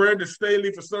with Brandon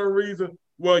Staley for some reason.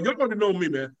 Well, y'all already know me,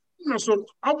 man. So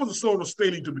I wasn't sold on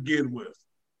Staley to begin with,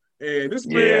 and this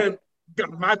man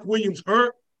got Mike Williams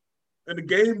hurt in a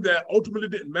game that ultimately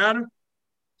didn't matter.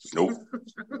 Nope.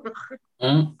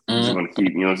 You're gonna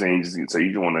keep, you know what I'm saying? So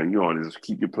you want to just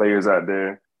keep your players out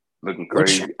there looking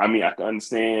crazy. I mean, I can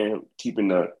understand keeping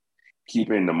the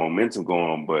momentum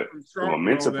going, but the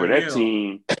momentum for that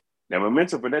team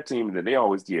is that they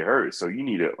always get hurt. So you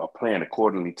need a plan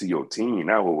accordingly to your team,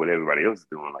 not what everybody else is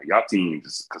doing. Like, your team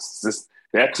just consistent.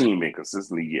 That team been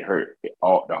consistently get hurt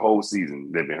the whole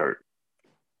season. They've been hurt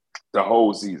the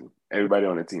whole season. Everybody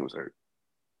on the team was hurt.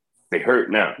 They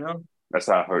hurt now. Yeah. That's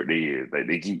how hurt they is. Like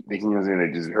they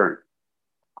just hurt.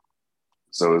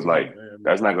 So it's like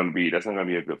that's not gonna be a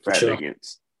good factor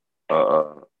against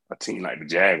a team like the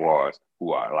Jaguars,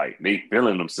 who are like they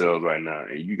feeling themselves right now.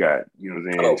 And you got, you know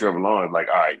what I'm saying, Trevor Lawrence like,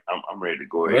 all right, I'm ready to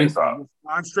go ahead and start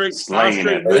slanging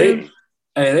that thing.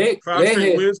 Hey,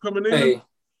 they wins coming in. Hey,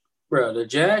 bro, the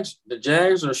Jags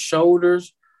are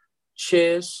shoulders,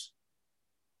 chest.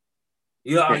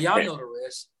 Y'all know the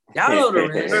rest. Y'all know the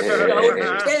rest.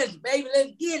 Shoulders, chest, baby,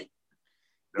 let's get it.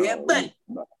 Yeah, buddy.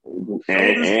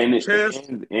 And it's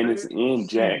in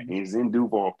Jack. It's in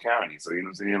Duval County. So you know what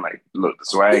I'm saying? Like, look, the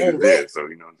swag is there. So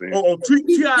you know what I'm saying?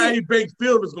 TIAA Bank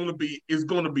Field is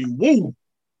gonna be woo.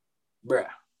 Bruh.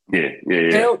 Yeah.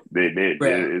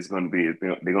 It's gonna be.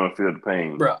 They're gonna feel the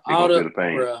pain. Bruh,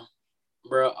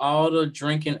 all the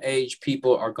drinking age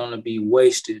people are gonna be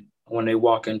wasted when they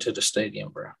walk into the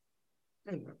stadium, bruh.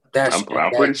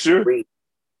 I'm pretty sure.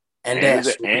 And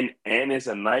it's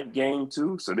a night game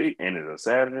too. So it's a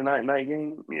Saturday night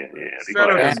game. Yeah. They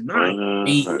don't have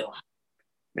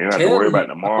to worry about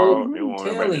tomorrow. They won't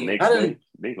worry about the next day.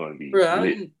 They're gonna be. Bro,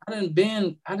 I done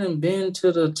been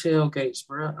to the tailgates,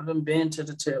 bro.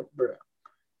 Bro.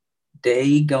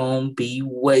 They gonna be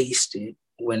wasted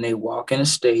when they walk in a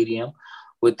stadium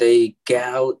with a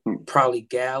probably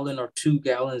gallon or 2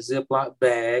 gallon Ziploc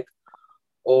bag,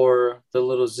 or the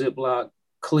little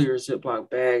clear Ziploc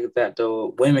bag that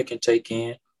the women can take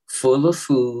in, full of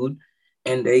food,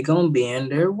 and they gonna be in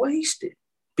there wasted.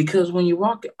 Because when you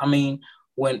walk,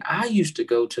 when I used to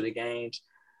go to the games,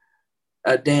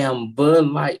 a damn Bud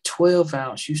Light 12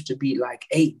 ounce used to be like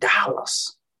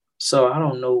 $8. So I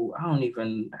don't know. I don't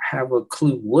even have a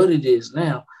clue what it is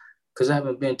now because I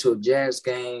haven't been to a Jazz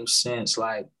game since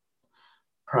like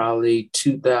probably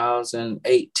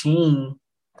 2018.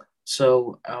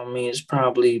 So I mean, it's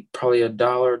probably $1,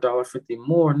 $1.50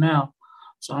 more now.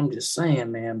 So I'm just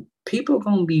saying, man, people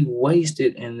gonna be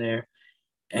wasted in there,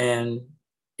 and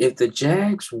if the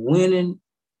Jags winning,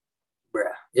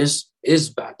 bruh, it's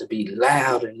about to be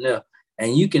loud enough,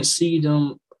 and you can see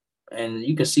them,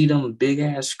 big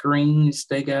ass screens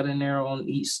they got in there on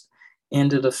each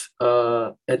end of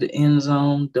the at the end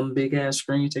zone. Them big ass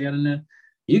screens they got in there.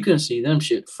 You can see them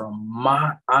shit from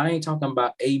I ain't talking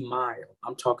about a mile.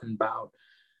 I'm talking about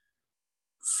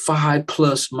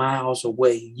 5+ miles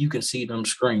away. You can see them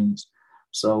screens.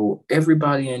 So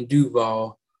everybody in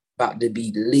Duval about to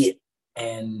be lit,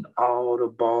 and all the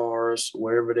bars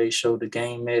wherever they show the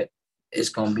game at, it's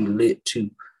gonna be lit too.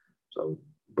 So,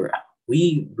 bruh,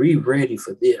 we ready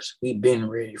for this. We've been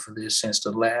ready for this since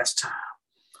the last time.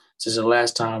 Since the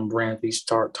last time Brantley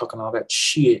start talking all that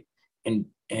shit and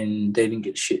they didn't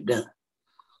get shit done.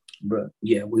 But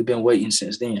yeah, we've been waiting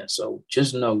since then. So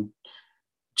just know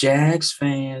Jags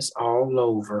fans all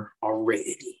over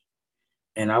already.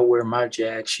 And I wear my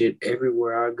Jag shit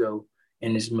everywhere I go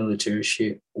in this military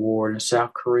shit. Wore it in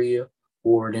South Korea,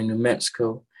 wore it in New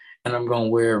Mexico, and I'm going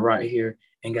to wear it right here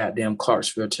in goddamn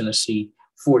Clarksville, Tennessee,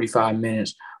 45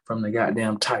 minutes from the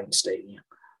goddamn Titan Stadium.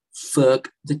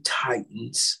 Fuck the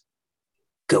Titans.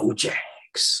 Go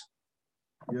Jags.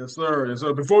 Yes, sir. And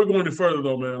so before we go any further,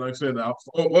 though, man, like I said,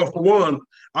 for one,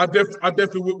 I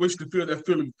definitely wish to feel that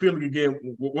feeling again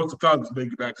once the Falcons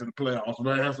make it back to the playoffs,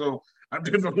 man. So I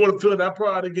definitely want to feel that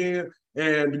pride again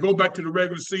and to go back to the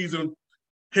regular season.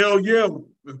 Hell yeah,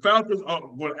 the Falcons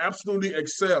will absolutely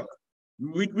accept.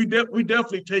 We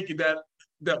definitely taking that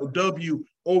W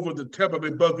over the Tampa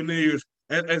Bay Buccaneers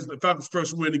as the Falcons'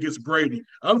 first win against Brady.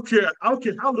 I don't care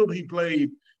how little he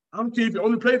played. I don't care if he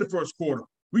only played the first quarter.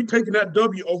 We taking that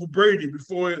W over Brady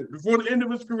before the end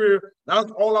of his career.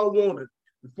 That's all I wanted.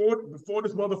 Before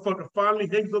this motherfucker finally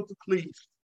hangs up the cleats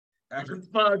after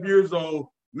 5 years old,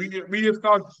 we just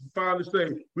start to finally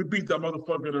say we beat that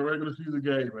motherfucker in a regular season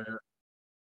game, man.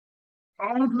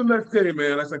 On to the next game,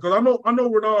 man. Like I said, because I know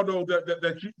Ronaldo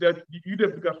that you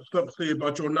definitely got some stuff to say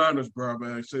about your Niners, bro,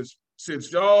 man. Since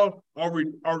y'all are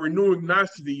renewing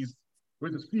niceties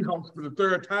with the Seahawks for the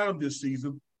third time this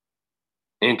season.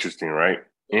 Interesting, right?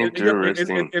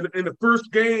 Interesting. In the first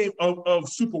game of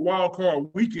Super Wild Card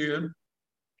Weekend,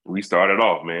 we started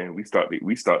off, man. We start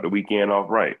the weekend off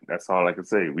right. That's all I can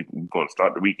say. We're going to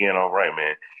start the weekend off right,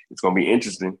 man. It's going to be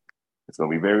interesting. It's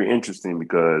going to be very interesting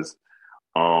because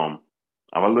I'm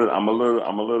a little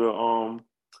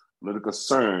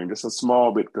concerned, just a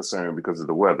small bit concerned because of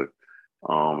the weather.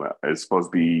 It's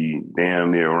supposed to be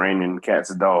damn near raining cats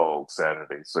and dogs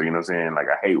Saturday. So you know what I'm saying? Like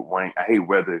I hate rain. I hate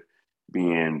weather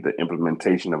being the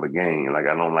implementation of a game. Like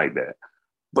I don't like that.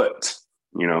 But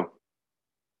you know,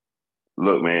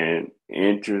 look, man,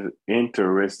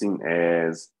 interesting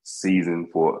as season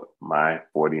for my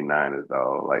 49ers,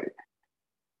 dog. Like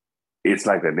it's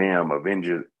like a damn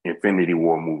Avengers Infinity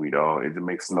War movie, dog. It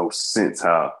makes no sense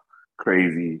how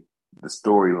crazy the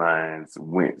storylines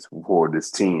went for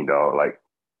this team, dog. Like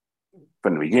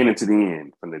from the beginning to the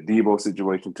end, from the Debo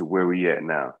situation to where we at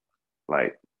now.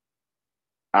 Like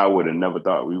I would have never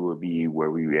thought we would be where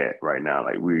we at right now.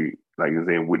 Like you're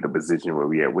saying, with the position where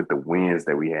we at, with the wins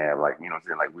that we have, like, you know what I'm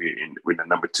saying? Like we're the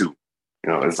number 2. You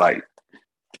know, it's like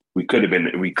we could have been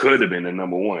the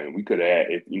number 1. We could have had,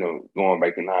 if, you know, going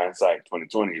back in hindsight,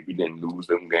 2020, if we didn't lose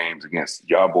them games against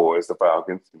y'all boys, the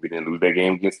Falcons, if we didn't lose that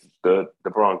game against the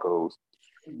Broncos,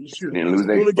 didn't lose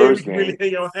that first game. Really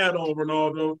hang your hat on,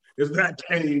 Ronaldo, is that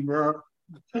game, bro.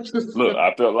 Look,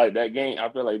 I felt like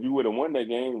if we would have won that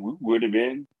game, we would have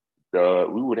had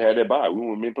that bye. We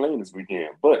wouldn't have been playing this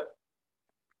weekend. But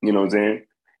you know what I'm saying?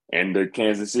 And the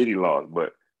Kansas City loss.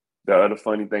 But the other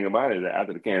funny thing about it is that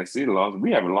after the Kansas City loss,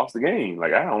 we haven't lost a game.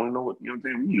 Like I don't know what, you know what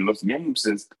I'm saying? We lost a game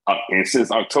since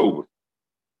October.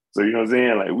 So you know what I'm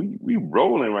saying? Like we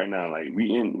rolling right now. Like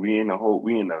we in a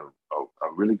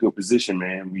really good position,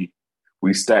 man.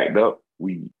 We stacked up.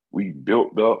 We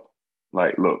built up.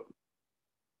 Like look,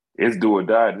 it's do or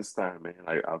die this time, man.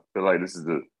 Like I feel like this is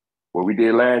what we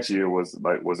did last year was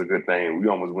a good thing. We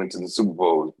almost went to the Super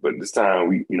Bowl, but this time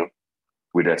we, you know,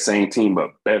 with that same team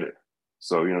but better.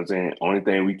 So, you know what I'm saying? Only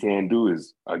thing we can do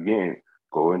is again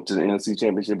go into the NFC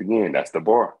Championship again. That's the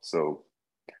bar. So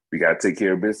we got to take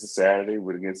care of business Saturday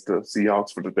against the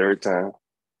Seahawks for the third time.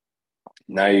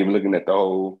 Not even looking at the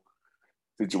whole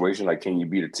situation like, can you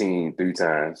beat a team 3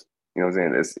 times? You know what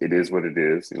I'm saying? It is what it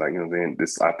is. Like, you know what I'm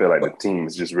saying? I feel like the team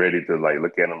is just ready to like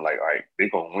look at them like, all right, they're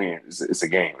gonna win. It's a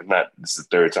game. It's not. This is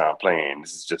the third time playing.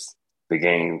 This is just the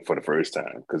game for the first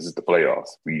time because it's the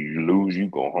playoffs. You lose, you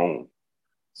go home.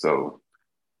 So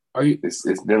it's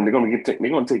them. They're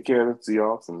gonna take care of the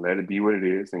Seahawks and let it be what it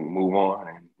is and move on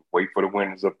and wait for the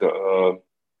winners of the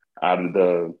out of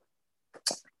the.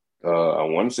 I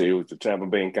want to say it was the Tampa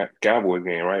Bay and Cowboys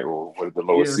game, right? Or what the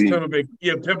lowest seed? Tampa Bay.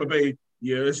 Yeah, Tampa Bay.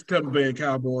 Yeah, it's Tampa Bay and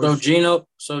Cowboys.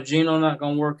 So Geno not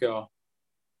gonna work, y'all.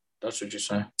 That's what you're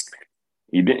saying.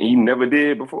 He never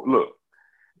did before. Look,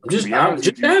 just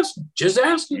asking.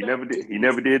 He never did. He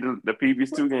never did the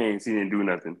previous 2 games. He didn't do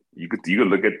nothing. You could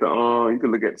look at the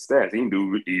stats.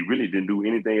 He really didn't do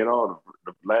anything at all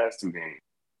the last 2 games.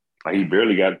 Like he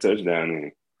barely got a touchdown in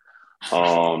it.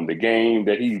 The game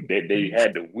that they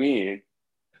had to win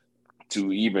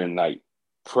to even like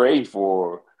pray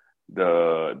for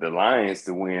the Lions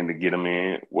to win to get them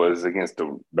in was against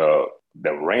the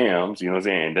Rams. You know what I'm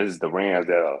saying? This is the Rams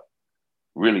that are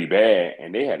really bad,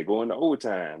 and they had to go into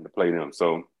overtime to play them.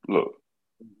 So look,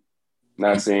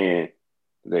 not saying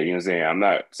that, you know what I'm saying, I'm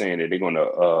not saying that they're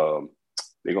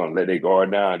gonna let their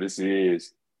guard down. This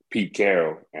is Pete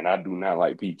Carroll, and I do not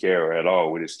like Pete Carroll at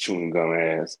all with his chewing gum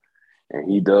ass. And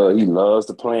he loves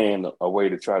to plan a way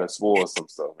to try to spoil some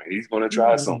stuff. And he's gonna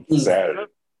try something Saturday.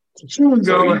 So he's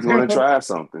gonna try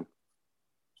something.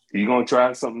 He's gonna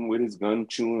try something with his gun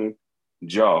chewing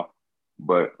jaw.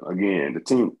 But again, that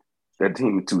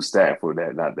team is too stacked for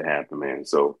that not to happen, man.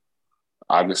 So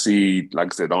I can see,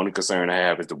 like I said, the only concern I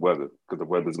have is the weather, because the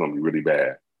weather's going to be really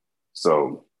bad.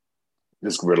 So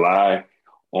just rely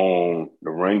on the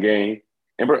run game.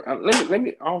 And bro, let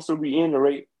me also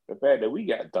reiterate the fact that we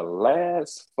got the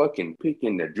last fucking pick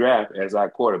in the draft as our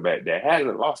quarterback that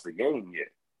hasn't lost a game yet.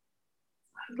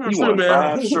 He won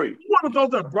 5 straight. Who would have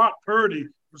thought that Brock Purdy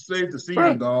would save the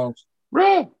season, dogs?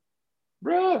 Bruh,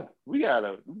 we got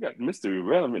Mr.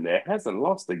 Irrelevant that hasn't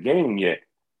lost a game yet.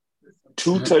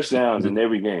 2 touchdowns in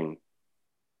every game.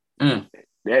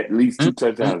 At least 2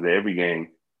 touchdowns in every game.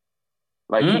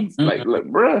 Like he's like, look,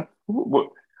 bruh.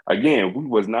 Again, we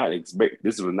was not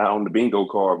this was not on the bingo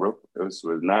card, bro. This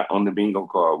was not on the bingo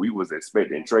card. We was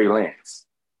expecting Trey Lance.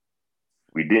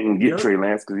 We didn't get Trey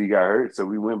Lance because he got hurt, so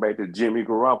we went back to Jimmy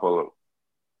Garoppolo.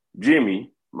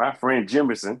 Jimmy, my friend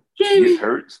Jimerson, get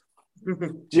hurt.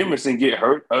 Jimerson get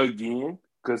hurt again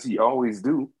because he always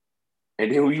do.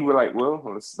 And then we were like, well,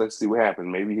 let's see what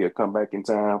happens. Maybe he'll come back in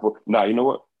time for. Nah, you know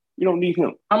what? You don't need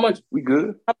him. How much? We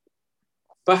good.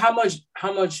 But how much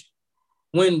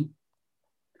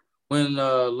when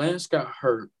Lance got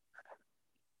hurt,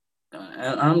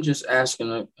 and I'm just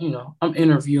asking, I'm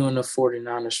interviewing a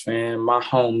 49ers fan, my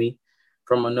homie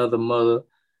from another mother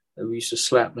that we used to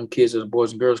slap them kids at the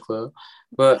Boys and Girls Club.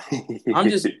 But I'm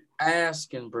just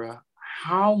asking, bro,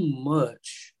 how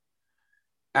much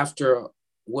after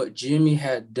what Jimmy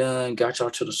had done got y'all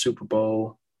to the Super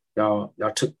Bowl? Y'all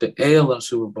took the L in the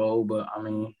Super Bowl, but I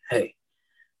mean, hey, it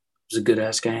was a good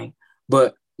ass game.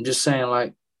 But I'm just saying,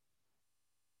 like,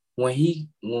 when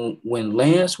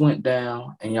Lance went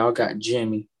down and y'all got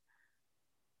Jimmy,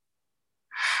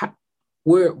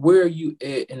 where are you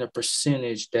at in the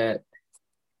percentage that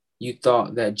you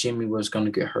thought that Jimmy was going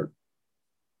to get hurt?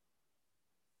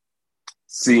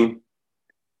 See,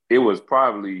 it was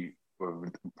probably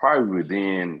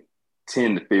within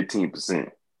 10 to 15%.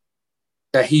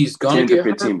 That he's going to get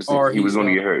 15%, hurt? Or he was going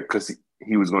to get hurt because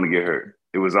he was going to get hurt.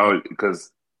 It was always because,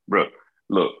 bro,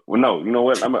 look, well, no, you know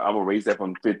what? I'm going to raise that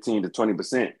from 15 to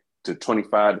 20% to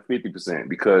 25 to 50%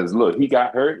 because, look, he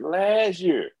got hurt last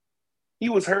year. He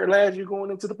was hurt last year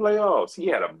going into the playoffs. He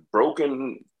had a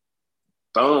broken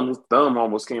thumb. His thumb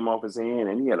almost came off his hand,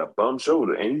 and he had a bum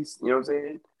shoulder. And he's, you know what I'm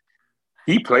saying?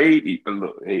 He played. We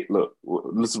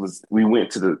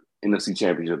went to the NFC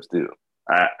Championship still.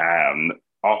 I am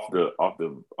off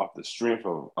the strength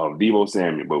of Deebo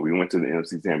Samuel, but we went to the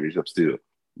NFC Championship still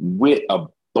with a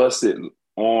busted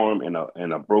arm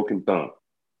and a broken thumb.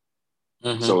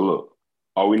 Mm-hmm. So look,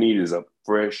 all we need is a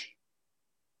fresh,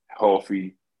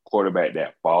 healthy quarterback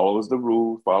that follows the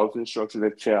rules, follows the instructions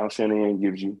that Charles Shanahan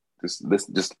gives you.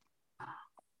 Just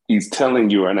he's telling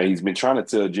you right now. He's been trying to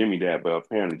tell Jimmy that, but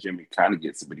apparently Jimmy kind of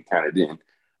gets it, but he kind of didn't.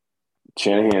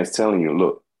 Shanahan's telling you,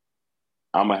 look,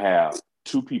 I'm gonna have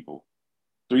 2 people,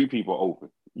 3 people open.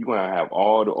 You're gonna have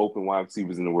all the open wide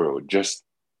receivers in the world. Just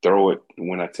throw it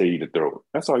when I tell you to throw it.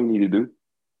 That's all you need to do.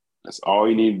 That's all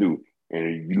you need to do. And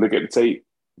if you look at the tape,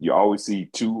 you always see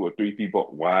 2 or 3 people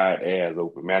wide ass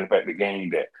open. Matter of fact, the game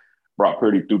that Brock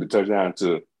Purdy threw the touchdown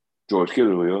to George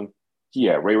Kittle, he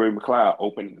had Ray McCloud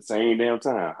open at the same damn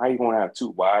time. How you gonna have 2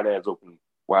 wide ass open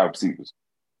wide receivers?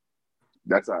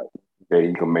 That's how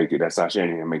he can make it. That's how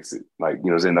Shanahan makes it. Like, you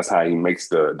know what I'm saying? That's how he makes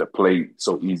the play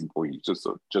so easy for you.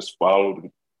 Just follow.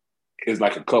 It's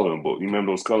like a coloring book. You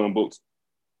remember those coloring books?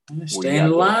 Stay in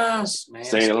the lines, man.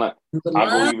 Stay in the line. I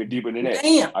go even deeper than that.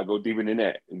 Damn. I go deeper than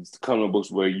that. It's the coloring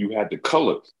books where you have the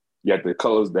colors. You have the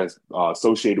colors that's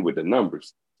associated with the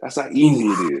numbers. That's how easy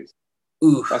it is.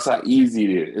 That's how easy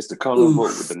it is. It's the coloring book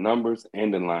with the numbers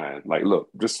and the lines. Like, look,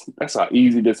 that's how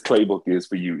easy this playbook is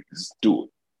for you. Just do it.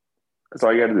 That's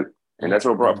all you got to do. And that's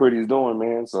what Brock Purdy is doing,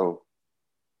 man. So,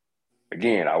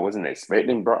 again, I wasn't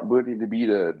expecting Brock Purdy to be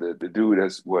the dude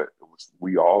that's what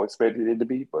we all expected it to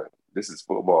be, but this is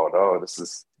football, dog. This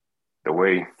is the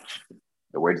way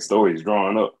the story is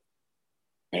drawing up.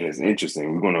 And it's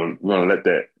interesting. We're gonna let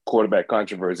that quarterback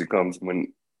controversy comes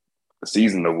when the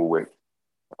season over with.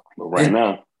 But right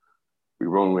now, we're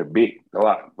rolling with big a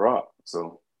lot, Brock.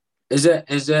 So is that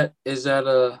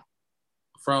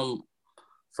from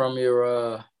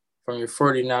your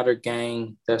 49er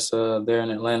gang that's there in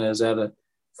Atlanta? Is that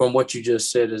from what you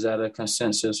just said? Is that a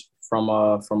consensus from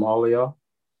all of y'all?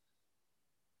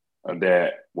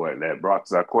 That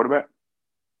Brock's our quarterback?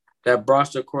 That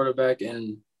Brock's the quarterback,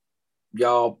 and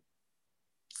y'all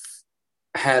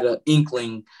had an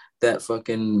inkling that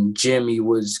fucking Jimmy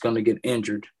was gonna get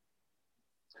injured.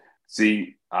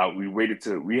 See,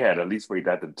 we had at least wait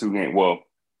after the 2 games. Well,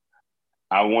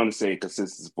 I want to say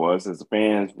consistency for us as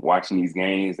fans watching these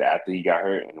games after he got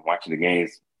hurt and watching the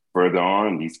games further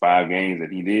on, these 5 games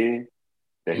that he did,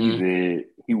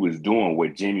 he was doing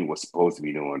what Jimmy was supposed to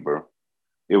be doing, bro.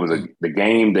 It was the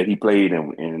game that he played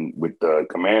in with the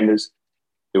Commanders.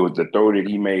 It was the throw that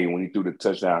he made when he threw the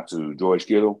touchdown to George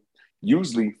Kittle.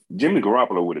 Usually, Jimmy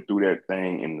Garoppolo would have threw that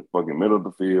thing in the fucking middle of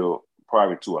the field,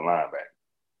 probably to a linebacker.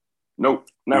 Nope,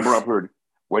 not Brock Purdy.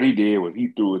 What he did was he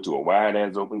threw it to a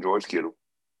wide-ass open George Kittle,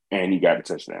 and he got the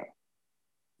touchdown.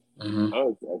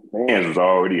 Fans was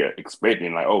already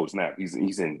expecting, like, oh snap, he's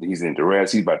in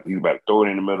duress. He's about to throw it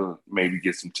in the middle, maybe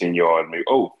get some 10 yards. Maybe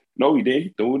no, he did. He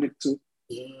threw it to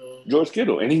George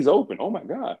Kittle, and he's open. Oh my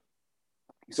God,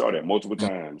 he saw that multiple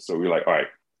times. So we're like, all right,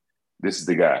 this is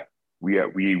the guy. We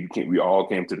all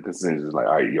came to the consensus like,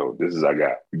 all right, yo, this is our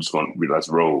guy. Let's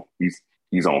roll.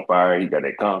 He's on fire. He got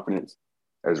that confidence.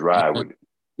 Let's ride with it.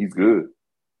 He's good.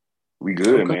 We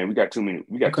good, man. We got too many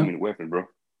weapons, bro.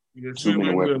 Yeah, too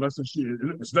many weapons. That's the shit.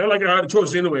 It's not like I had a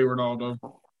choice anyway, Ronaldo.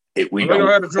 We don't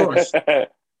had a choice.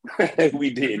 We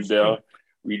didn't, though.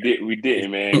 We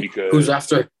didn't, man. Because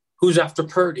who's after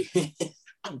Purdy?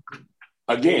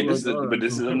 Again, this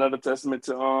is another testament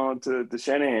to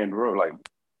Shanahan, bro. Like,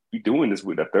 we doing this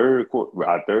with our third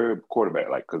quarterback,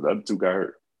 like, because the other 2 got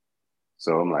hurt.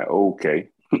 So I'm like, okay,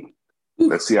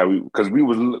 let's see because we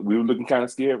were looking kind of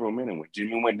scared for a minute when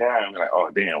Jimmy went down. We're like, oh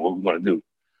damn, what we gonna do?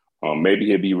 Maybe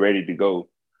he'll be ready to go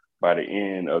by the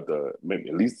end of maybe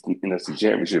at least in the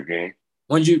championship game.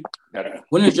 When did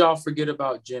y'all forget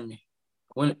about Jimmy?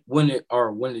 When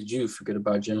did you forget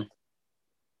about Jimmy?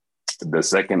 The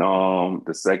second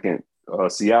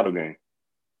Seattle game.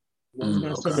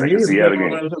 Second Seattle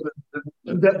game.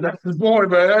 That's his boy,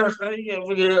 man.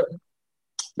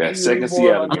 That second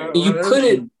Seattle game. You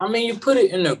put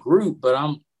it in a group, but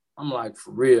I'm like,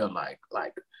 for real, like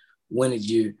when did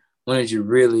you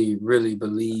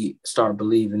really start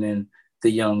believing in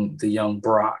the young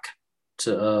Brock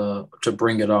to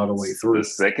bring it all the way through? The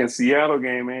second Seattle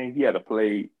game, man, he had to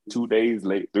play 3 days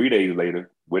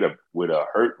later with a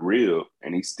hurt rib,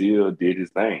 and he still did his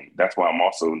thing. That's why I'm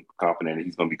also confident that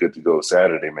he's gonna be good to go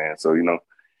Saturday, man. So he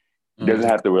doesn't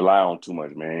have to rely on too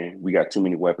much, man. We got too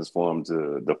many weapons for him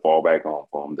to fall back on,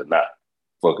 for him to not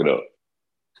fuck it up.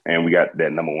 And we got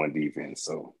that number 1 defense,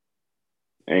 so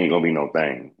it ain't gonna be no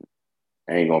thing.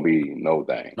 Ain't gonna be no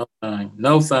thing.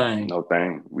 No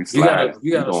thing. We slide.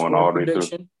 You got a score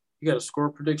prediction? You got a score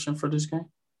prediction for this game?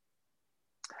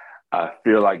 I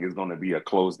feel like it's gonna be a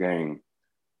close game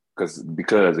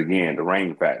because again, the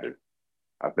rain factor.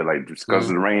 I feel like just because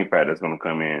of the rain factor that's gonna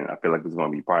come in, I feel like it's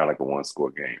gonna be probably like a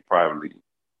 1-score game, probably.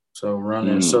 So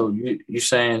running. So you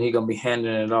saying he gonna be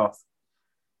handing it off?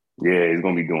 Yeah, he's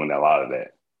gonna be doing a lot of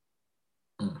that.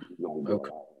 Okay.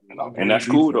 And that's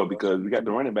cool though, because we got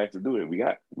the running back to do it. We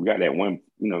got that one,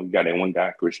 we got that one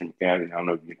guy, Christian McCaffrey. I don't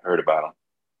know if you heard about him.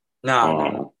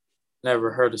 No.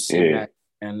 Never heard of C-Mac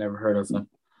and never heard of him.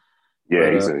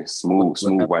 Yeah, he's a smooth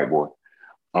white boy.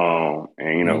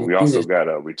 And we also got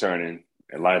a returning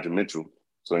Elijah Mitchell.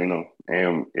 So,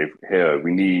 and if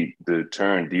we need to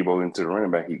turn Debo into the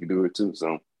running back, he can do it too.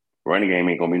 So running game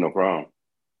ain't gonna be no problem.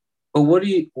 But what do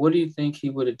you think he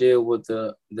would have did with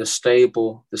the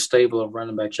stable of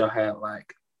running backs y'all had,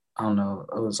 like, I don't know,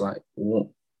 it was like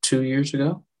 2 years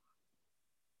ago?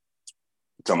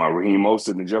 Talking about Raheem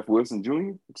Mostert and Jeff Wilson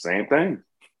Jr., same thing.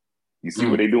 You see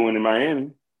what they're doing in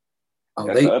Miami.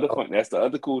 That's the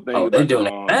other cool thing. They're doing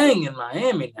a thing in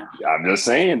Miami now. I'm just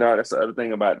saying, dog. That's the other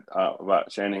thing about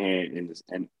Shanahan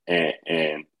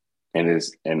and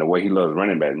the way he loves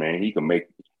running back, man.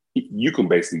 You can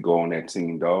basically go on that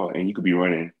team, dog, and you could be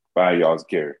running 5 yards a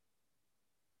carry.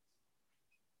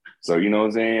 So you know what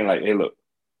I'm saying? Like, hey, look,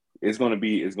 it's gonna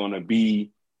be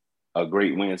a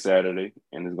great win Saturday,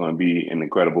 and it's gonna be an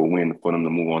incredible win for them to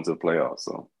move on to the playoffs.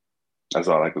 So that's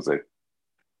all I can say.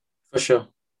 For sure.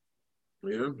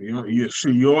 Yeah.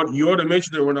 Sure. You already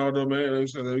mentioned it, Ronaldo, man. Like I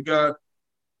said, we got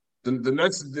the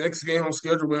next game on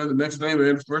schedule, man. The next day,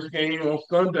 man. The first game on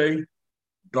Sunday,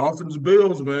 Dolphins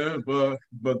Bills, man. But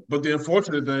the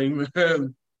unfortunate thing,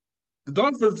 man, the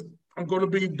Dolphins are going to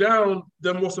be down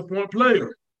their most important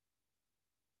player.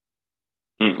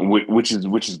 Which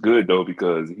is good though,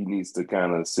 because he needs to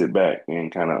kind of sit back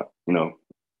and kind of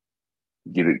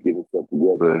get himself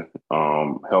together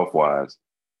health wise.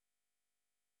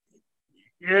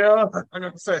 Yeah, I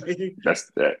gotta say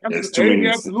that's too many. He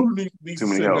absolutely needs to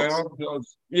sit down.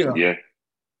 Yeah,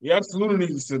 he absolutely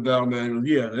needs to sit down, man.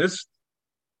 Yeah, it's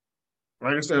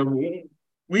like I said,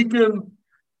 we can.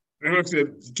 Like I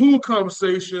said, to a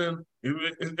conversation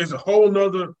is a whole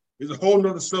nother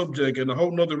subject and a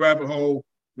whole nother rabbit hole.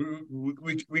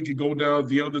 We could go down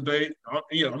the other day.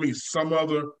 Some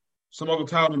other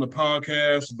time in the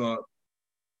podcast, but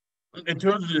in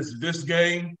terms of this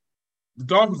game. The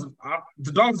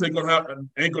Dolphins ain't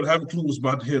gonna have a clue what's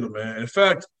about to hit them, man. In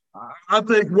fact, I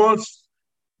think once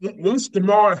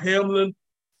Damar Hamlin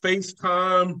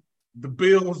FaceTime the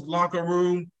Bills locker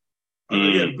room,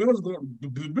 the Bills going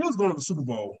to the Super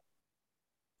Bowl.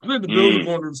 I think the Bills are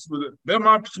going to the Super Bowl. They're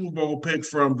my Super Bowl pick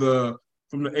from the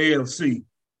AFC.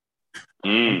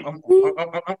 I'm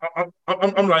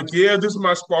like, yeah, this is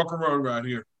my spark a run right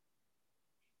here.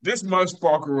 This is my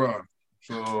spark a run.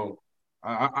 So.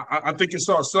 I think it's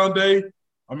on Sunday.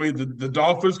 I mean, the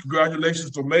Dolphins, congratulations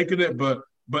for making it, but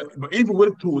even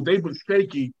with it, they've been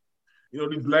shaky,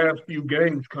 these last few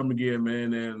games coming in,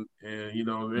 man, and they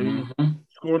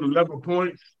scored 11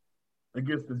 points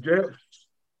against the Jets.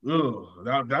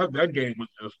 That game was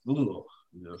just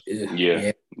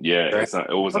Yeah. It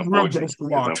was unfortunate.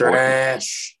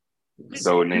 Trash.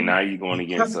 So then now you're going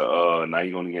against what I'm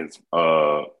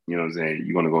saying?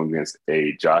 You're going to go against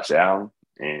a Josh Allen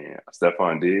and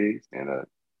Stephon Diggs and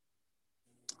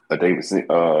a Davis, you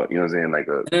know what I'm saying, like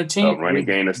a running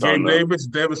game that's starting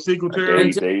Davis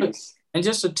Singletary, Davis, and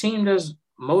just a team that's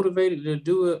motivated to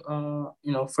do it,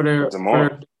 for their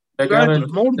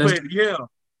motivated, yeah.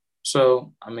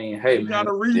 So I mean, hey, they man, got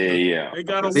a reason. They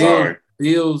got a sorry.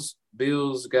 Bills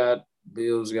got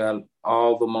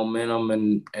all the momentum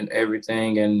and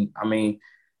everything, and I mean,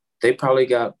 they probably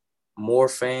got more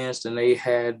fans than they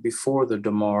had before the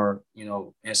Damar,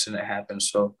 incident happened.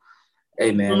 So,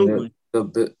 hey, man,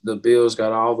 the Bills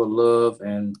got all the love,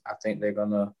 and I think they're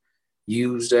gonna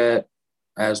use that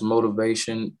as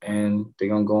motivation, and they're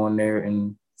gonna go in there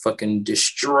and fucking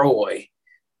destroy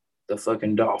the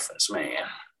fucking Dolphins, man.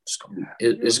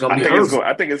 It's gonna be.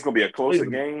 I think it's gonna be a closer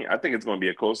game. I think it's gonna be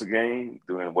a closer game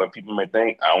than what people may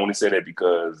think. I only say that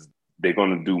because they're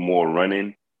gonna do more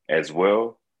running as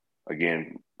well.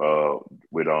 Again. I'm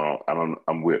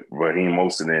with Raheem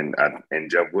Mostert and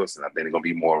Jeff Wilson. I think they're gonna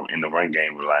be more in the run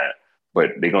game reliant,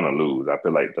 but they're gonna lose. I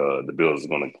feel like the Bills are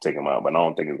gonna take them out, but I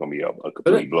don't think it's gonna be a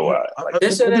complete blowout. They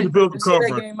said that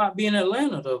game might be in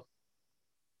Atlanta though.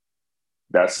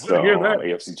 That's the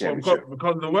AFC Championship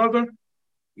because of the weather.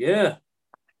 Yeah,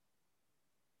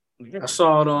 I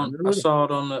saw it on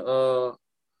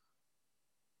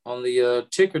the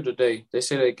ticker today. They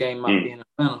said that game might be in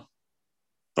Atlanta.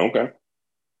 Okay.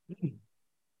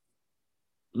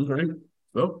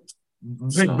 Well,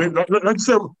 like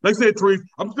I said, Tree,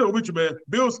 I'm still with you, man.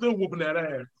 Bill's still whooping that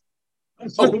ass.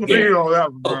 They're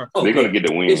gonna get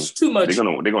the win. It's too much. They're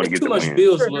gonna get too the much win.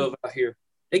 Bills love out here.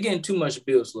 They're getting too much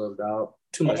Bills love, dog.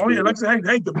 Too much. Yeah, like I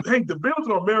said, the Bills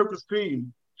are America's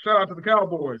team. Shout out to the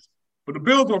Cowboys, but the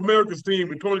Bills are America's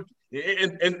team in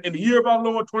the year of our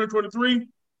Lord 2023.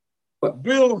 But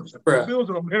Bills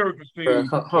are America's team.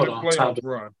 Hold on, Time's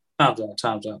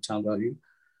out. But you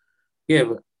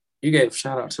gave a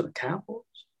shout out to the Cowboys.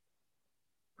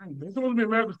 They're supposed to be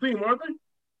America's team, aren't they?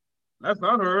 That's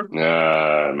not her.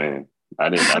 Nah, man. I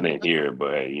didn't hear it,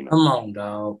 but hey, Come on,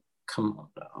 dog.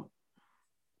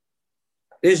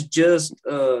 It's just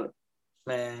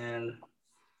man,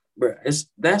 bro.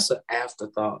 That's an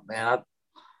afterthought, man.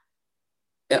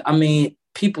 I mean,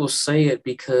 people say it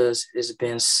because it's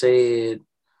been said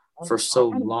for so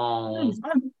long.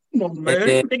 Come on,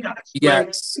 man. They gotta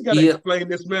explain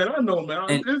this, man. I know,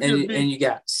 man. And you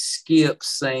got Skip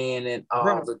saying it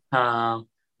all the time.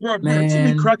 Bro, man,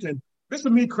 this is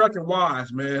me cracking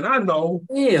wise, man. I know.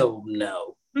 Hell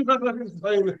no. You gotta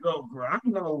explain it though, bro. I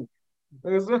know.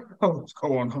 What's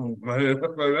going on, man?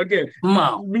 Again,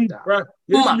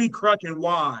 this is me cracking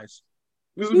wise.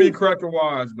 This is me cracking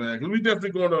wise, man. Because we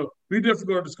definitely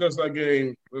gonna discuss that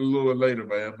game a little bit later,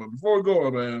 man. But before we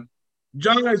go, man,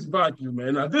 Giants Vikings,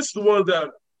 man. Now this is the one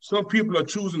that some people are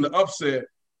choosing the upset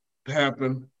to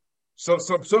happen. So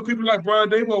some people like Brian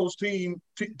Daboll's team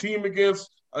against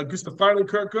the fighting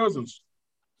Kirk Cousins.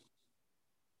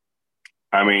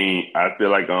 I mean, I feel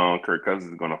like Kirk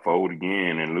Cousins is going to fold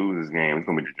again and lose his game. It's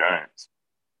going to be the Giants.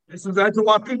 That's exactly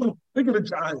why people think of the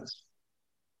Giants.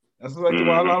 That's exactly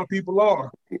why a lot of people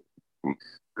are.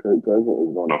 Kirk Cousins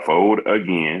is going to fold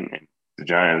again, and the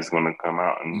Giants are going to come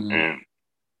out and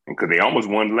because they almost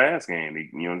won the last game. You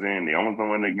know what I'm saying? They almost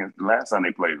won against the last time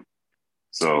they played.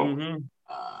 So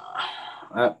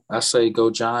I say go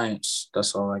Giants.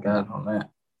 That's all I got on that.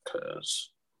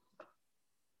 Because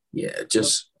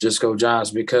just go Giants.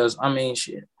 Because I mean,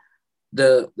 shit,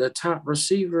 the top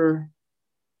receiver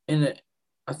I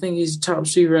think he's the top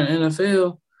receiver in the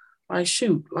NFL. Like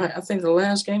shoot, like I think the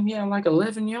last game he had like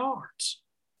 11 yards.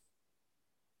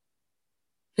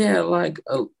 Yeah,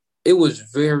 it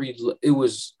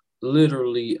was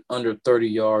literally under 30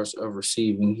 yards of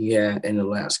receiving he had in the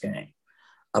last game.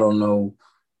 I don't know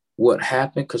what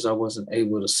happened because I wasn't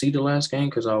able to see the last game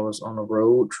because I was on the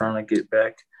road trying to get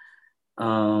back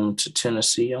to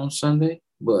Tennessee on Sunday.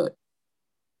 But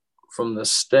from the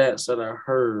stats that I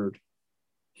heard,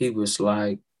 it was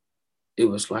like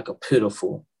a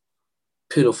pitiful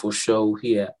show.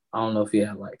 I don't know if he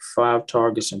had like 5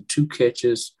 targets and 2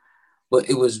 catches, but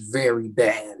it was very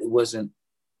bad. It wasn't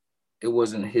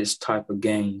his type of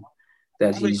game.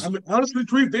 I mean, honestly,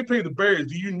 Tree, they play the Bears.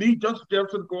 Do you need Justin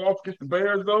Jefferson to go off against the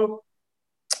Bears, though?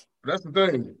 That's the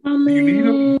thing. Do you need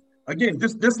him? Again,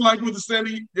 just like with San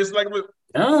Diego.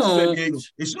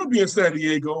 It should be in San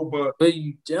Diego, but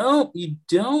you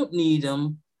don't need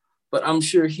him. But I'm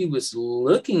sure he was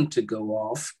looking to go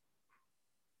off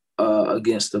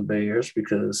against the Bears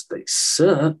because they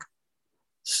suck.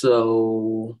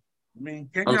 So I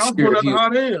mean, I'm sure at the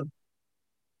hot end.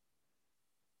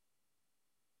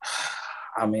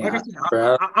 I mean,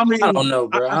 I don't know,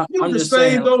 bro. I'm just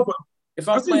saying, though, but if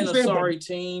I'm playing a sorry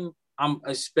team, I'm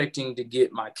expecting to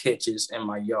get my catches and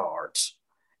my yards.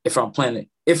 If I'm playing.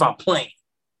 If I'm taking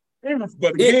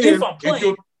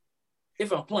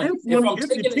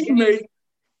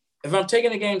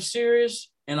the game serious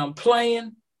and I'm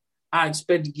playing, I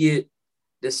expect to get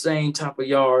the same type of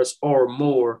yards or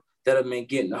more that I've been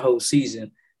getting the whole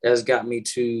season. That's got me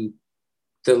to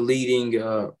the leading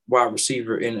wide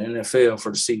receiver in the NFL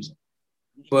for the season.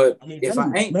 But if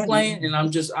I ain't playing and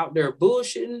I'm just out there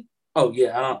bullshitting, I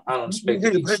don't expect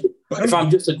it. If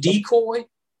I'm just a decoy,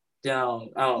 then I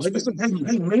don't expect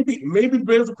it. Maybe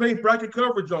Bears are playing bracket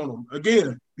coverage on them.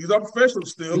 Again, these are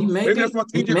professionals still. Maybe that's why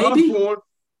KJ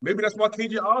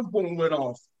Osborne went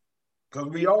off. Because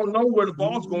we all know where the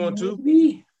ball's going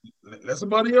to. Let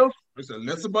somebody else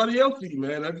eat,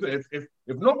 man. If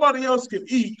nobody else can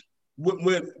eat,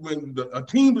 when a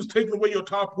team is taking away your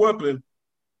top weapon,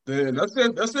 then that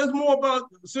says more about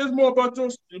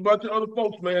your other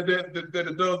folks, man, than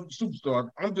it does the superstar.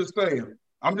 I'm just saying.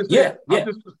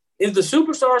 If the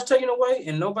superstar is taken away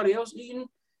and nobody else eating,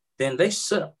 then they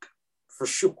suck for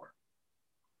sure.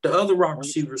 The other wide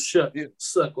receivers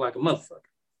suck like a motherfucker.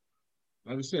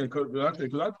 I understand, because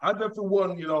I definitely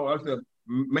want, I said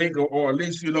make or at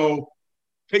least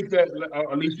take that,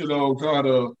 at least try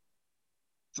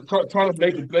to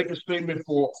make a statement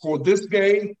for this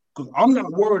game, because I'm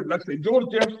not worried. Like I say,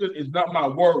 George Jefferson is not my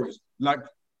worries. Like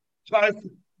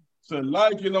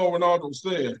Ronaldo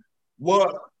said,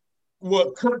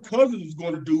 what Kirk Cousins is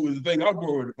going to do is the thing I'm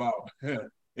worried about.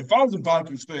 If I was a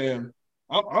Vikings fan,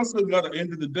 I'm still got at the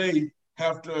end of the day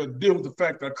have to deal with the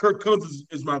fact that Kirk Cousins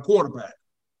is my quarterback.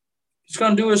 He's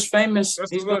going to do his famous.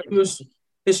 He's going to do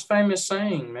his famous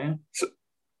saying, man.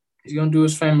 He's going to do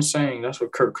his famous saying. That's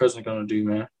what Kirk Cousins is going to do,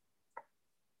 man.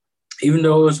 Even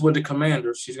though it's with the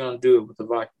Commanders, he's going to do it with the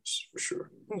Vikings for sure.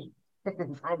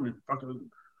 Probably fucking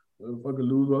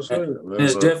lose our shit.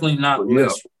 It's definitely not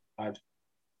less ride.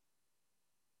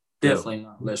 Definitely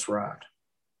not less ride.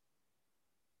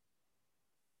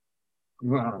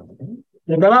 Wow.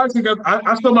 But I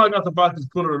still might got the Vikings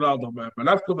putting it out though, man. But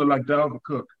that's still like Dalvin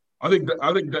Cook. I think that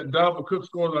Dalvin Cook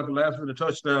scored like the last minute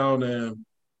touchdown, and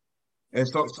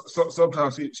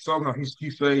sometimes he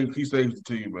saves the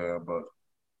team, man.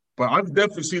 But I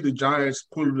definitely see the Giants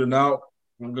pulling it out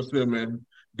Like I said, man,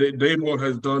 Daboll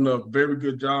has done a very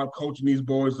good job coaching these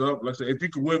boys up. Like I said, if you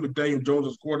could win with Daniel Jones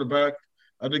as quarterback,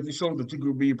 I think he showed that you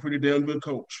could be a pretty damn good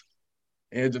coach.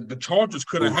 And the Chargers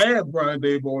could have had Brian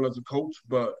Daboll as a coach,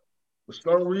 but for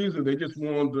some reason they just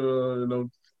wanted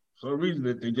to, some reason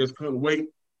that they just couldn't wait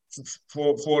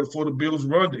for the Bills'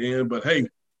 run to end. But hey,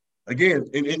 again,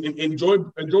 enjoy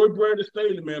Brandon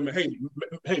Staley, man. Hey,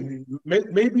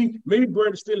 maybe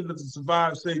Brandon Staley doesn't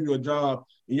survive, save you a job,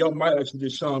 and y'all might actually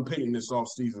get Sean Payton this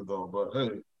offseason, though. But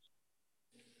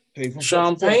hey,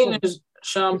 Sean Payton is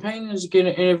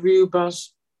getting interviewed by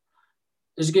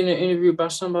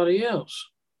somebody else.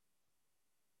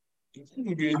 He's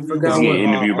getting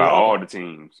interviewed by all the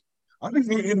teams. I think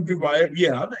he's getting interviewed by I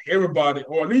think everybody,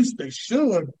 or at least they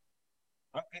should.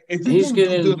 He's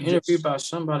getting interviewed by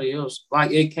somebody else.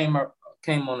 Like it came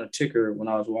on a ticker when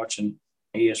I was watching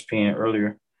ESPN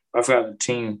earlier. I forgot the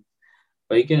team,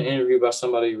 but he getting interviewed by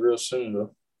somebody real soon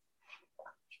though.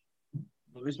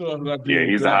 Yeah,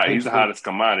 he's the hottest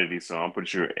commodity, so I'm pretty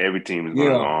sure every team is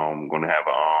going to have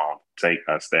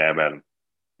a stab at him.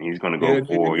 He's going to go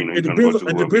for it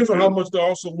depends on how much they're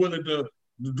also willing to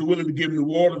give New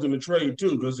Orleans in the trade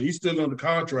too, because he's still under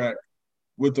contract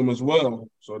with them as well.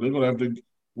 So they're going to have to,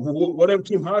 whatever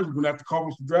team hires, going to have to call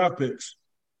them some draft picks.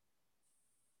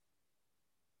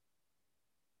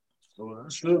 So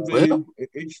that should be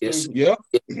interesting.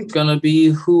 It's going to be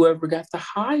whoever got the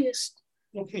highest.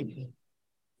 Okay.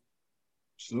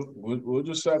 So we'll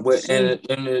just have to see. And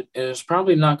it's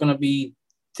probably not going to be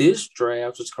this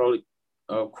draft. It's probably,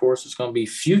 of course, it's going to be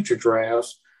future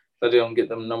drafts that they don't get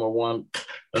them number one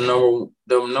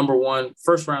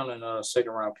first round and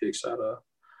second round picks out of.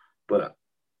 But,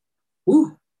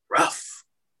 rough.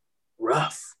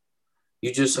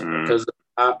 You just because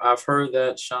I've heard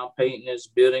that Sean Payton is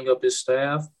building up his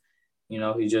staff.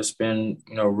 He's just been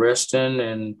resting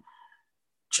and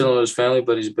chilling with his family,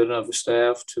 but he's building up his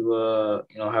staff to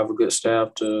have a good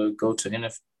staff to go to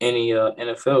any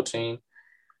NFL team.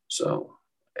 So,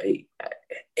 hey,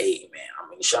 man, I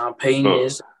mean, Sean Payton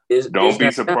is. Don't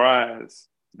be surprised.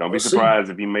 Don't be surprised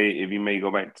if he may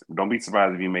go back. Don't be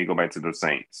surprised if he may go back to the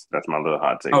Saints. That's my little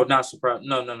hot take. Oh, not surprised.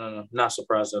 No, not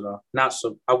surprised at all.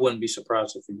 I wouldn't be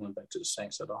surprised if he went back to the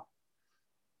Saints at all.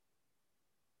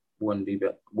 Wouldn't be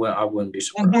bad. Well, I wouldn't be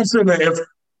surprised. I'm saying that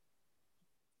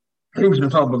we was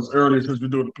just talking about this earlier since we're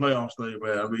doing the playoffs thing,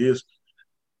 man. I mean,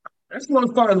 that's what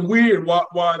I find weird.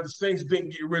 Why the Saints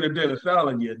didn't get rid of Dennis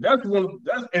Allen yet?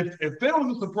 If there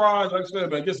was a surprise, like I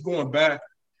said, man, just going back,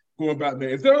 man.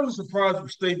 If there was a surprise for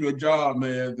Staley a job,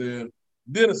 man, then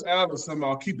Dennis Allen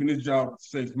somehow keeping his job at the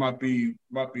Saints might be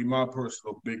my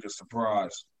personal biggest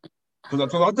surprise.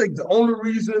 Because I think the only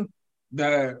reason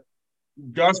that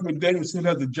Josh McDaniels still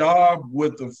has a job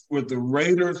with the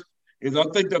Raiders is I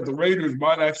think that the Raiders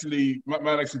might actually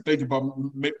think about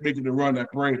making the run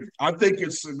at Brady. I think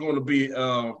it's going to be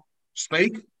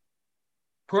stake,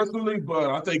 personally, but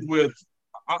I think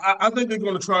I think they're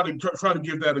going to try to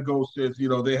give that a go. Since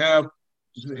they have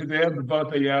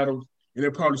Devontae Adams, and they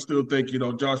probably still think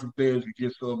Josh McDaniels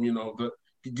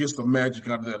could get some magic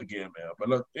out of that again, man. But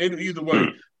look, either way,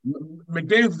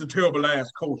 McDaniels is a terrible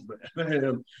ass coach,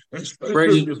 man.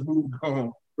 Brady just moved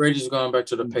on. Brady's going back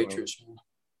to the Patriots.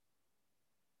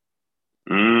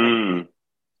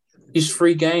 He's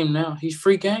free game now. He's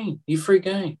free game.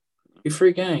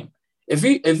 If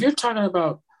you're talking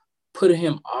about putting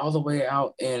him all the way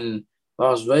out in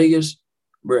Las Vegas,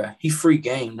 bruh, he free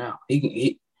game now.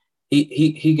 He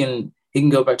can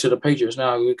go back to the Patriots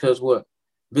now because what?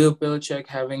 Bill Belichick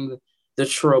having the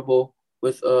trouble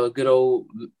with good old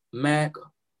Mac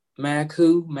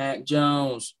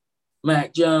Jones.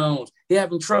 He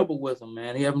having trouble with him,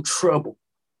 man. He having trouble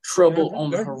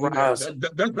on the horizon.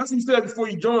 That's what he said before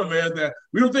you joined, man, that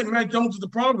we don't think Mac Jones is the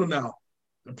problem now.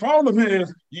 The problem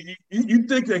is you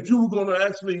think that you were going to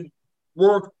actually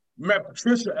work Matt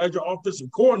Patricia as your offensive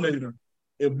coordinator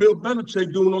and Bill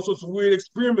Belichick doing all sorts of weird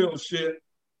experimental shit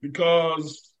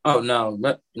because no,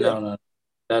 that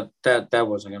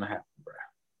wasn't gonna happen, bro.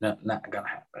 Not gonna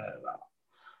happen at all.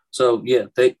 So yeah,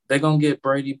 they're gonna get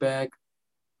Brady back,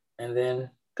 and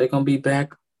then they're gonna be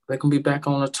back. They're gonna be back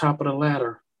on the top of the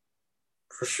ladder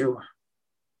for sure.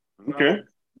 Okay.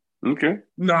 Nah. Okay.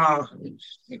 Nah.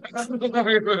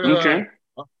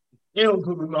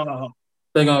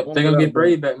 They're gonna get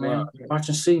Brady back, man. Watch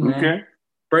and see, man. Okay.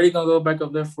 Brady gonna go back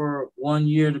up there for 1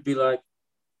 year to be like,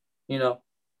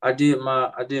 I did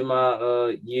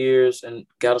my years and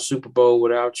got a Super Bowl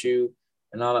without you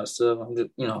and all that stuff.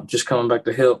 I'm just coming back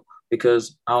to help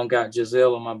because I don't got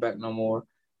Giselle on my back no more,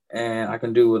 and I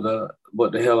can do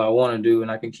what the hell I want to do,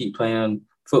 and I can keep playing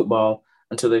football.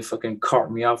 until they fucking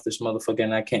cart me off this motherfucker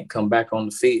and I can't come back on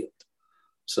the field.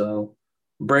 So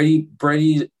Brady,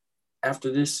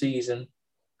 after this season,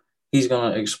 he's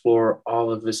going to explore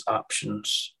all of his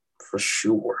options for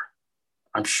sure.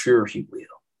 I'm sure he will.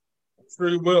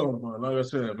 Pretty well, man. Like I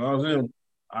said, if I was him,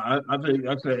 I think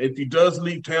if he does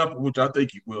leave Tampa, which I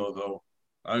think he will, though.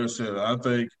 Like I said, I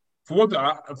think for one thing,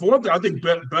 I think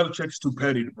Belichick's too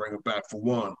petty to bring him back. For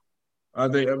one, I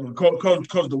think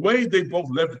because the way they both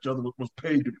left each other was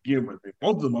paid to begin with.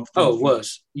 Both of them are. Oh, it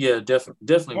was. Yeah,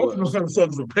 definitely both was. Both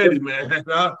of them were petty, man.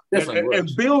 Definitely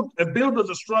was. Bill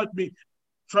doesn't strike me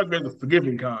as a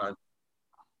forgiving kind,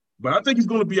 but I think he's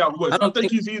going to be out west. I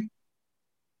think he's.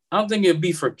 I don't think he'll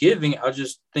be forgiving. I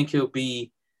just think he'll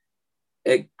be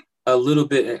a little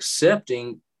bit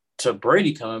accepting to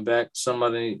Brady coming back,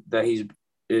 somebody that he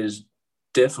is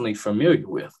definitely familiar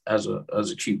with as a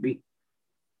QB.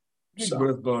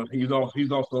 So. But he's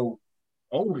also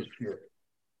old as shit.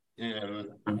 And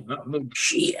not looking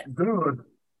shit. Good.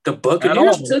 The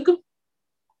Buccaneers took him.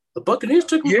 The Buccaneers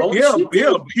took him.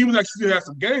 Yeah. He was actually had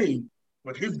some game,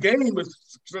 but his game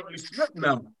is certainly slipped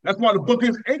now. That's why the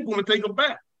Buccaneers ain't going to take him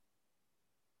back.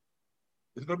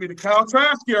 It's going to be the Kyle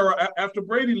Trask era after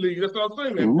Brady leaves. That's what I'm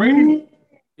saying, man. Brady.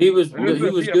 He was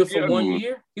good for 1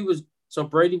 year.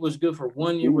 Brady was good for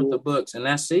 1 year with the Bucs, and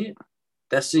that's it.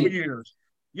 That's 2 years.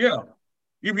 Yeah.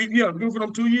 Good for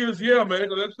them 2 years. Yeah, man.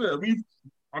 That's it.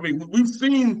 We've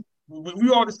seen. We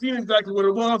already seen exactly what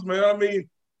it was, man. I mean,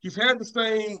 he's had the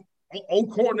same old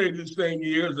coordinator the same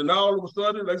years, and now all of a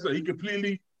sudden, like I said, he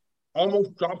completely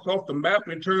almost drops off the map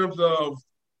in terms of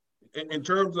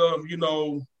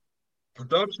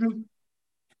production.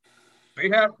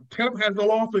 Tampa has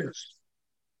no offense.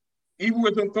 Even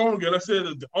with them throwing it, I said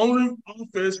that the only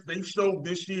offense they showed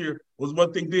this year was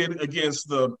what they did against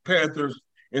the Panthers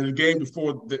in the game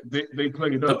before they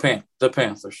played up. The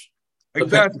Panthers.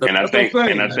 Exactly. And I think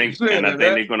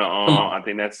they're gonna. I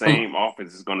think that same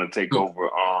offense is gonna take over.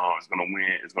 It's gonna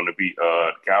win. It's gonna beat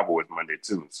the Cowboys Monday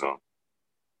too. So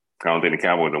I don't think the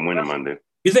Cowboys are winning Monday.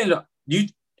 You think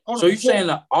So you're saying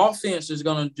the offense is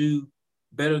gonna do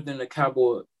better than the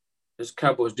Cowboys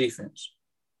defense?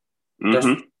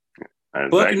 Mm-hmm. I'm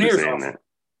Buccaneers exactly saying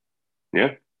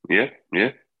that.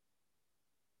 Yeah.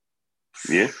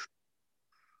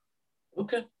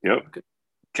 Okay. Yep. Okay.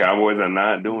 Cowboys are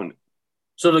not doing it.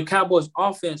 So the Cowboys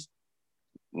offense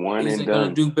isn't going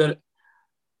to do better.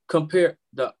 Compare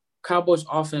the Cowboys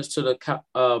offense to the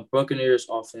Buccaneers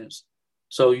offense.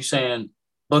 So you're saying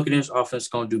Buccaneers offense is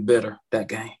going to do better that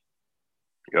game?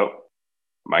 Yep.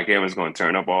 Mike Evans is going to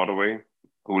turn up all the way.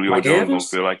 Julio Jones going to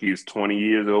feel like he's 20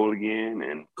 years old again,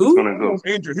 and who's going to go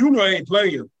injured? Julio ain't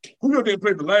playing. Julio didn't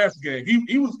play the last game.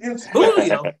 He was in.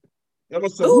 Julio.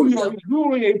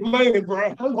 Julio ain't playing,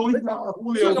 bro. Julio.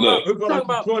 You're talking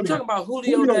about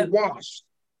Julio. Washed.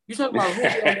 You talking about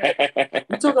Julio?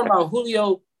 You talking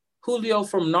about Julio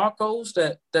from Narcos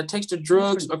that takes the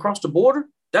drugs across the border?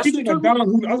 That's what you're talking about.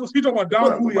 He's talking about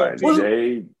Don Julio.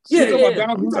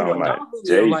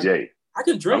 JJ. I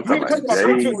can drink. You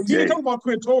can talk about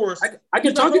Quinn Torres. I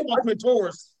can talk about Quinn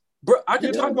Torres. Bro, I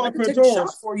can take a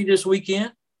shot for you this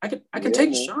weekend. I can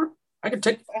take a shot. I can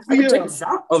take a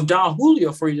shot of Don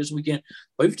Julio for you this weekend.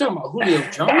 But if you're talking about Julio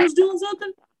Jones doing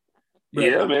something,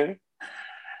 yeah, man.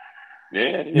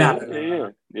 Yeah.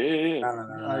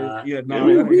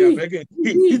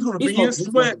 He's gonna be in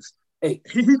sweats.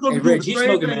 He's gonna do the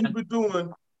same thing he's been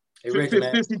doing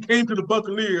since he came to the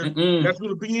Buccaneers. That's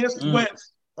gonna be in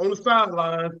sweats on the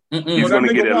sideline. He's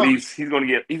gonna get at least. He's gonna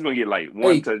get like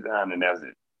one touchdown, and that's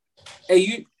it.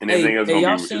 Everything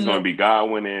else is gonna be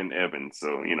Godwin and Evans.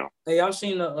 So Hey, y'all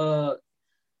seen the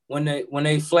when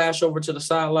they flash over to the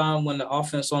sideline when the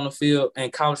offense on the field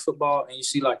in college football, and you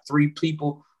see like three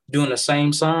people doing the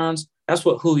same signs? That's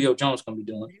what Julio Jones gonna be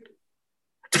doing.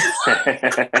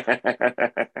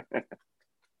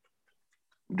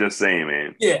 Just saying,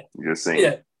 man. Yeah. Just saying.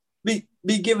 Yeah.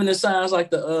 Be giving the signs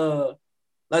like the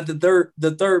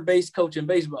third base coach in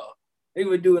baseball. He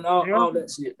was doing all that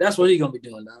shit. That's what he gonna be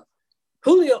doing now.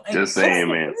 Julio ain't just saying,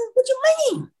 man. What you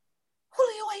mean?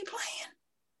 Julio ain't playing.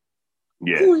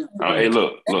 Yeah. Hey,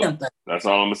 look. That's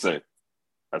all I'm gonna say.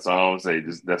 That's all I'm gonna say.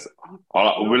 That's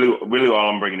all. Really, all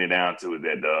I'm bringing it down to is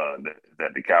that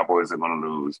the Cowboys are gonna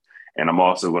lose, and I'm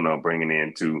also gonna bring it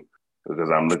into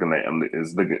because I'm looking at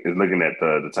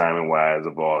the timing wise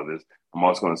of all this. I'm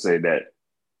also gonna say that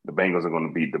the Bengals are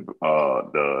gonna beat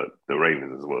the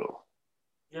Ravens as well.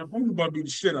 Yeah, I'm about to beat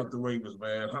the shit out the Ravens,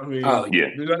 man. I mean, that's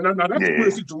a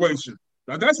weird situation.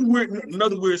 Now that's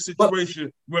another weird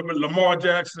situation with Lamar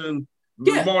Jackson.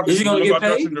 Is he gonna get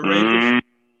paid?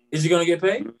 Is he gonna get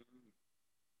paid?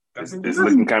 It's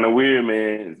looking kind of weird,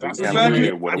 man. That's exactly.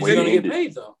 He's going to get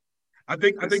paid though. I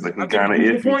think he's proving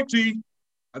the point, T.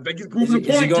 I think he's proving the point.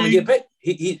 Is he going to get paid?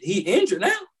 He injured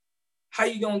now. How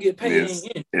you gonna get paid?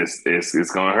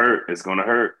 It's gonna hurt. It's gonna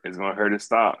hurt. It's gonna hurt his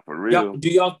stock for real. Do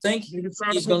y'all think he's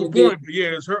gonna get? Yeah,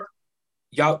 it's hurt.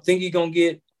 Y'all think he's gonna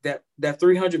get that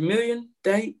 $300 million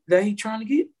that he trying to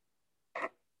get?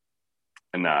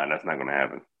 Nah, that's not gonna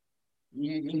happen.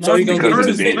 So he's gonna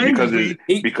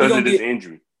because of his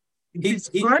injury. He's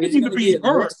going to be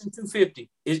less than 250.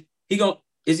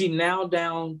 Is he now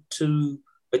down to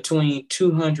between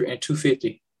 200 and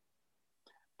 250?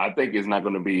 I think it's not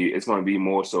going to be. It's going to be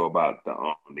more so about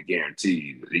the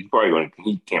guarantees. He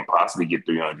can't possibly get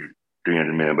 300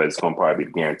 million, but it's going to probably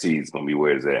be the guarantees. It's going to be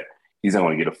where it's at. He's not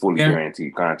going to get a fully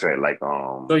guaranteed contract like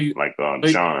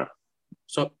Deshaun.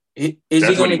 So is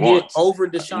he going to get over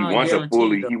Deshaun?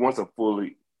 He wants a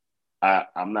fully.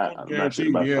 I'm not sure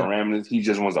about the parameters. He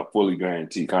just wants a fully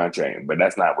guaranteed contract, but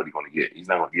that's not what he's going to get. He's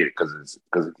not going to get it because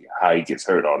of how he gets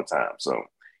hurt all the time. So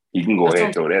he can go ahead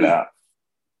and throw that out.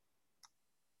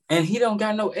 And he don't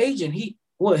got no agent.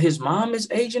 His mom is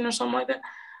agent or something like that?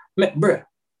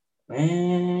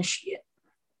 Man, shit.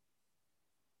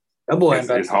 That boy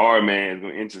it's hard, man. It's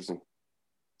gonna be interesting.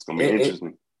 It's gonna be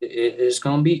interesting. It's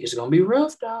gonna be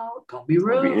rough, dog. Gonna be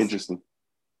rough. Gonna be interesting.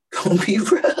 Gonna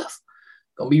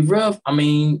be rough. I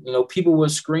mean, people were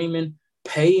screaming,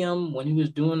 pay him when he was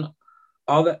doing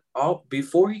all that. All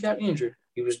before he got injured,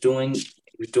 he was doing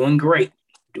great.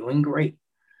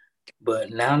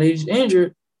 But now that he's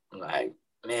injured, like,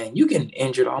 man, you getting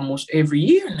injured almost every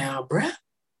year now, bruh.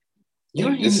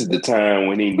 This is the time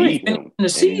when they need him, and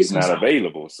he's not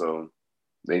available. So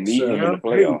they need him in the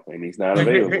playoff, and he's not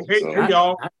available. Hey,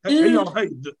 y'all.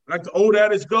 Like the old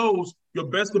adage goes, your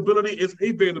best ability is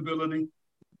availability.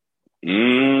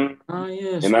 Yes.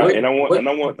 And I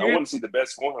want to see the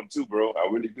best for him too, bro. I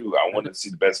really do. I want to see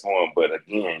the best for him, but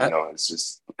again, it's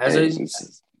just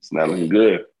it's not looking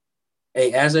good.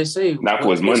 Hey, as I say, not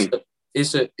for his money.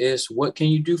 It's what can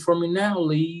you do for me now,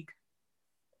 league?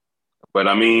 But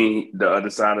I mean, the other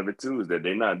side of it too is that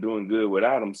they're not doing good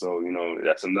without him. So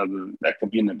that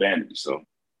could be an advantage. So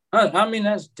I mean,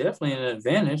 that's definitely an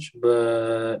advantage.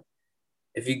 But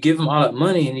if you give him all that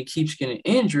money and he keeps getting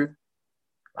injured,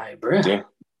 like, bro,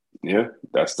 yeah,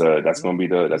 that's gonna be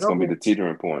the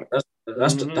teetering point.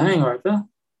 That's the thing right there.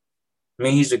 I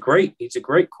mean, he's a great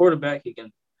quarterback. He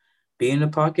can be in the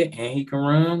pocket and he can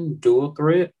run, dual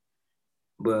threat.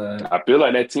 But I feel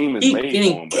like that team is made for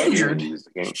him. Injured.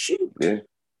 Yeah,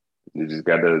 you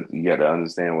gotta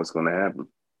understand what's gonna happen.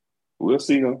 We'll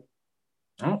see though.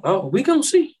 Oh, we gonna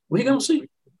see. We gonna see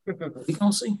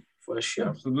for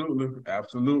sure.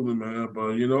 Absolutely, man.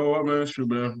 But you know what, man? Shoot,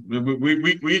 man.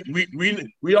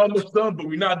 We almost done, but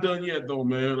we're not done yet, though,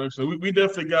 man. Like I said, we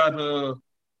definitely got.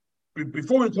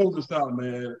 Before we close this out,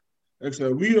 man. Like I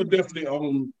said, we are definitely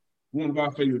on one of our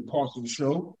favorite parts of the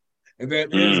show. And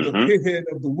that is the pinhead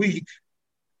of the week.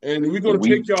 And we're going to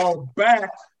take y'all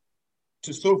back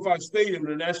to SoFi Stadium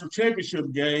in the national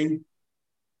championship game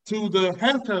to the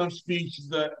halftime speech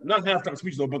not halftime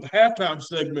speech though, but the halftime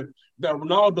segment that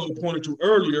Ronaldo pointed to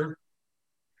earlier.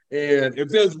 And if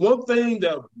there's one thing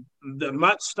that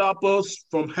might stop us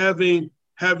from having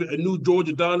a new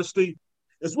Georgia dynasty,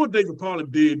 it's what David Pollack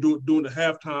did during the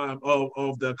halftime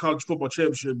of the college football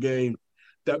championship game.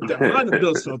 That might have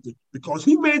done something because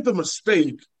he made the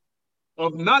mistake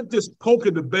of not just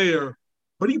poking the bear,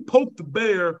 but he poked the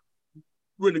bear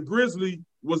when the grizzly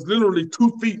was literally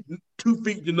 2 feet, 2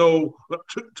 feet, 2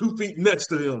 feet next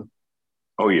to him.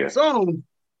 Oh yeah. So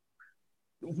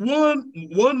one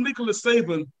Nicholas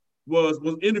Saban was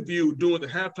interviewed during the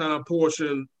halftime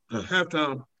portion,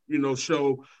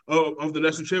 show of the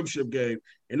national championship game,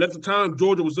 and at the time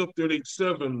Georgia was up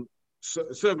 37.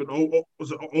 Over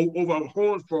our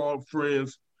Horned Frog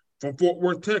friends from Fort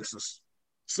Worth, Texas.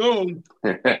 So we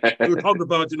were talking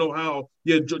about, how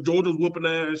Georgia's whooping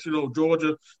ass,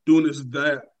 Georgia doing this and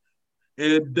that,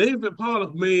 and David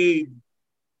Pollack made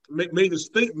a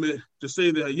statement to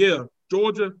say that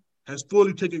Georgia has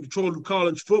fully taken control of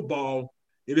college football,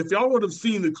 and if y'all would have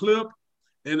seen the clip,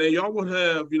 and then y'all would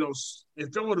have,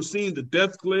 if y'all would have seen the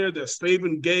death glare that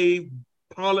Saban gave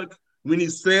Pollack when he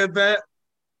said that.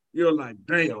 You're like,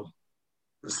 damn.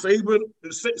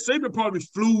 Saban probably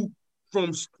flew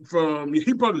from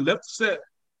he probably left the set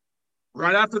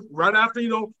right after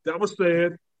that was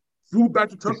said, flew back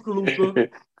to Tuscaloosa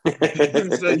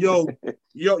and said, yo,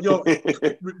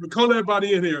 we call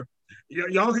everybody in here.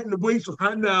 Y'all hitting the weights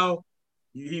right now.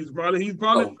 He's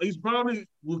probably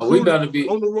we better be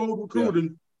on the road recruiting.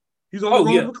 Yeah. He's on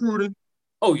the road recruiting.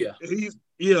 Oh yeah. He's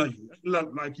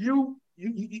like you.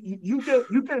 you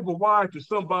gave a why to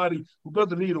somebody who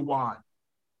doesn't need a why.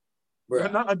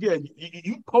 And not, again,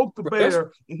 you poked the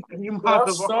bear. And you might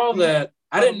I saw that.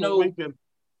 I didn't know.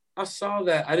 I saw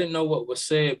that. I didn't know what was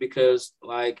said because,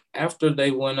 like, after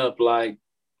they went up like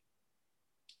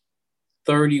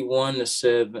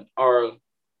 31-7, or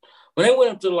when they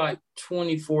went up to like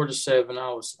 24-7,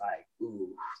 I was like,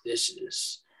 "Ooh,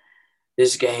 this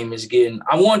game is getting."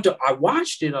 I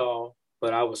watched it all,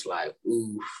 but I was like,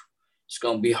 "Ooh, it's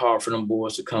gonna be hard for them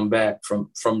boys to come back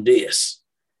from this."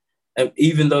 And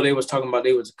even though they was talking about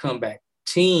they was a comeback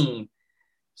team,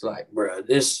 it's like, bro,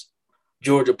 this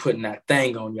Georgia putting that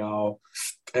thing on y'all,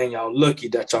 and y'all lucky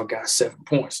that y'all got 7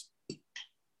 points.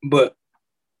 But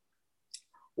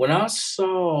when I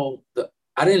saw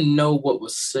I didn't know what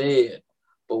was said,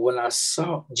 but when I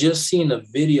seeing a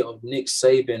video of Nick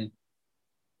Saban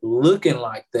looking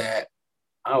like that,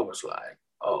 I was like,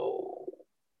 oh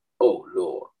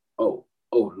Lord, oh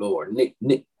Lord, Nick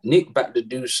about to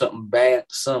do something bad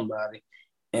to somebody,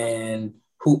 and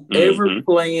whoever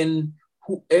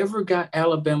got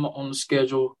Alabama on the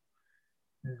schedule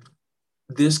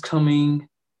this coming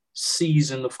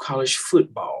season of college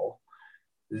football,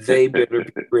 they better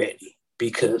be ready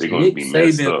because Nick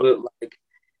Saban looked like.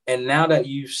 And now that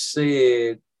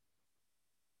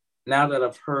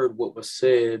I've heard what was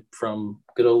said from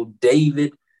good old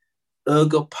David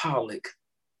Uga Pollock,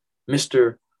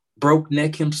 Mr. Broke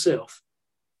Neck himself,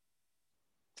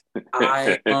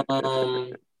 I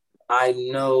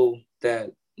know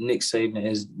that Nick Saban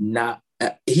is not.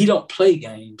 He don't play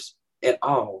games at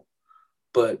all.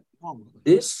 But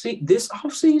this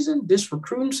offseason, this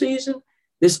recruiting season,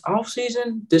 this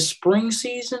offseason, this spring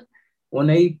season, when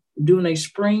they doing a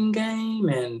spring game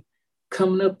and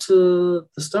coming up to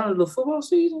the start of the football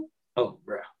season, he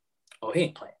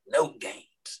ain't playing no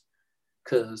games.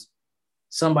 Because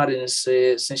somebody has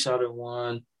said, since y'all done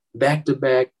won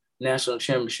back-to-back national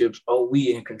championships,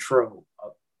 we in control.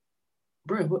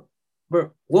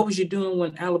 What was you doing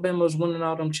when Alabama was winning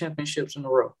all them championships in a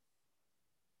row?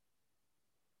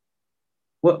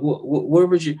 Where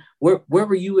was you? Where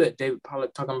were you at, David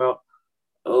Pollock, talking about?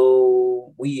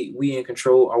 Oh, we in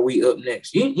control. Are we up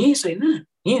next? You ain't say nothing.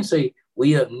 You ain't say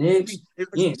we up next. You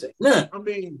ain't say nothing. I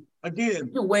mean,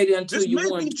 again, you waited until you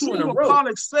won 2 in a row.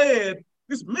 Pollock said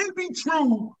this may be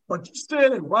true, but you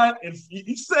said it right. And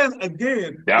you said it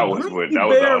again. That was the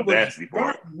audacity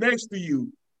part. Next to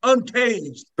you,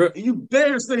 uncaged, and you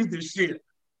dare say this shit.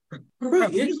 Bro,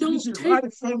 it don't take.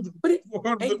 Right from the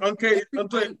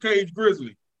uncaged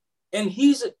Grizzly. And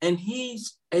he's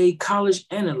a college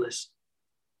analyst.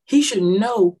 He should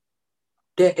know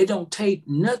that it don't take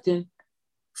nothing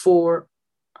for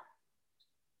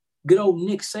good old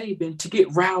Nick Saban to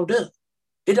get riled up.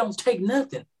 It don't take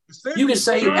nothing. You can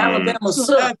say Alabama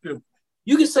suck.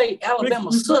 You can say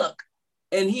Alabama suck,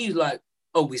 and he's like,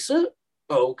 "Oh, we suck?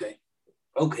 Oh, okay.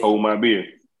 Hold my beer.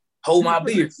 Hold my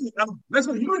beer."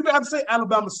 Listen, you don't even have to say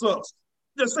Alabama sucks.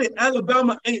 Just say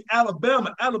Alabama ain't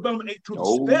Alabama. Alabama ain't to the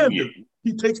standard. Yeah.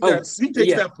 He takes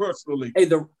that personally. Hey,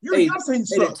 the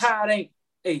tide ain't.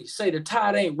 Hey, say the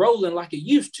tide ain't rolling like it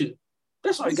used to.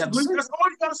 That's all you got to say. That's all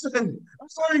you got to say.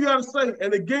 That's all you got to say.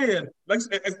 And again,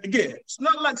 it's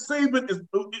not like Saban is.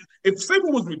 If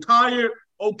Saban was retired,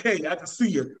 okay, I can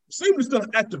see it. Saban's still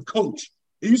an active coach.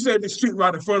 And you said this shit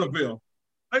right in front of him.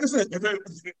 Like I said,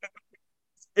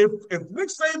 if Nick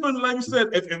Saban, like you said,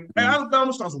 if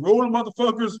Alabama starts rolling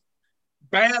motherfuckers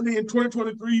badly in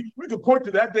 2023, we can point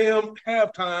to that damn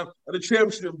halftime of the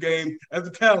championship game as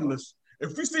a catalyst.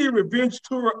 If we see a revenge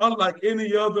tour unlike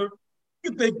any other,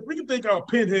 we can thank our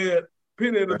pinhead of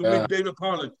the week, David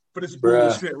Pollock, for this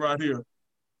bullshit right here.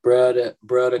 The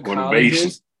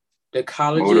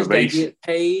colleges that get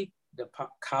paid,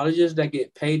 colleges that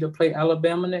get paid to play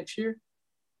Alabama next year,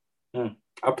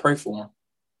 I pray for them.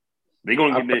 They're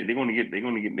gonna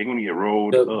get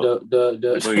rolled up.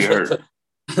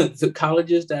 The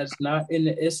colleges that's not in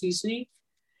the SEC,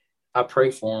 I pray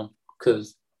for them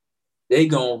because they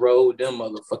gonna roll them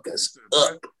motherfuckers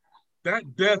up.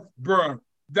 That death, bro,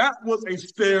 that was a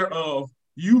stare of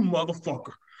you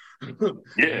motherfucker.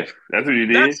 Yeah, that's what you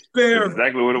did. That's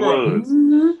exactly what it was.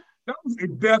 Mm-hmm. That was a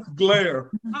death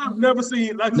glare. I've never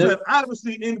seen, like I said, I haven't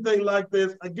seen anything like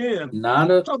this again.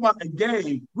 We're talking about a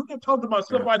game. We're not talking about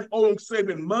somebody owing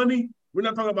Saban money. We're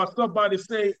not talking about somebody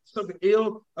saying something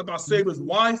ill about Saban's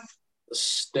wife.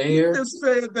 Stare. He just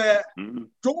said that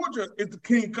Georgia is the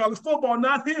king of college football,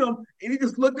 not him. And he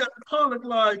just looked at Pollock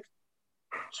like,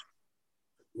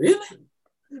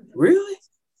 Really?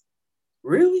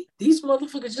 These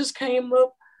motherfuckers just came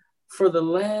up for the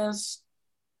last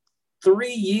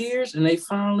 3 years and they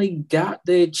finally got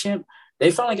their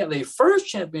They finally got their first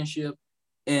championship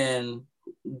in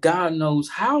God knows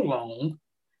how long,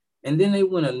 and then they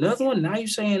win another one. Now you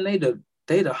saying they the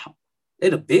big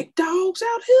dogs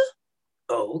out here?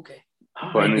 Oh, okay.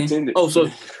 All right, then. Oh, so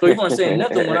you weren't saying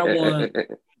nothing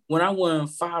when I won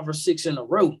 5 or 6 in a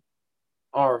row,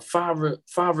 or five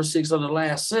or six of the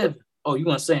last 7. Oh, you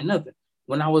weren't saying nothing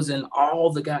when I was in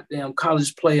all the goddamn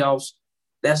college playoffs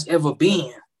that's ever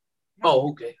been.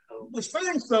 Oh, okay. You're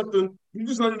saying something. You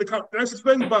just under the. That's the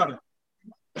thing about it.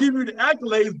 Give you the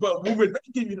accolades, but when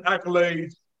they give you the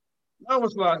accolades, I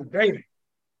was like, dang.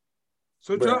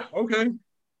 So, okay.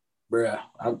 Bruh,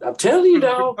 I'm telling you,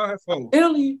 dog. I'm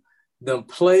telling you, the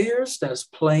players that's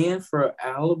playing for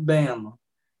Alabama,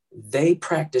 they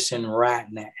practicing right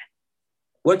now.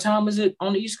 What time is it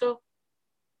on the East Coast?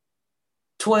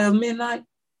 12 midnight?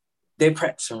 They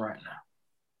practicing right now.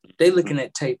 They looking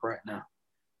at tape right now.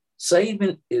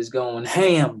 Saban is going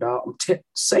ham, dog.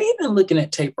 Saban looking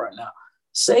at tape right now.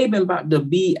 Saban about to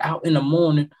be out in the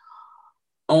morning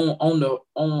on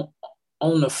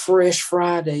the fresh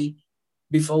Friday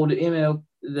before the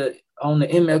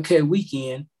MLK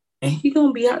weekend, and he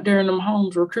gonna be out there in them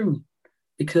homes recruiting,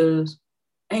 because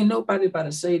ain't nobody about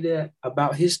to say that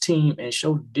about his team and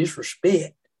show the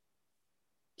disrespect.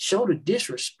 Show the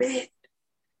disrespect.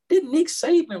 Did Nick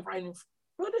Saban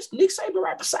this Nick Saban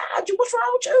right beside you? What's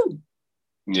wrong with you?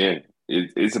 Yeah,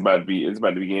 it's about to be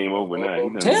game over now.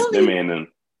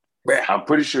 Bruh. I'm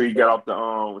pretty sure he got off the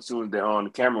as soon as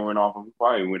the camera went off, he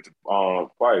probably went to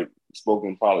probably spoke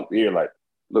in Pollock's ear like,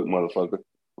 "Look, motherfucker,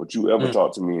 would you ever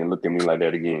talk to me and look at me like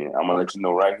that again? I'm gonna let you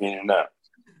know right here and now."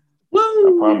 Woo!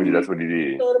 I promise you, that's what he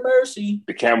did. Lord of mercy.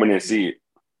 The camera didn't see it.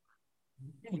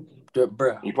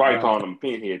 Bruh. He probably called him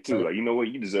pinhead too. Like, you know what?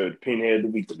 You deserve the pinhead of the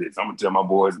week for this. I'm gonna tell my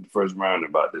boys in the first round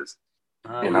about this,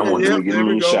 and I want them to give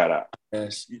me a shout out.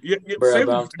 Yes.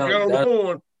 Saban got on the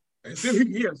horn.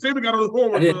 Saban got on the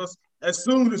horn with us as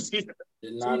soon as he.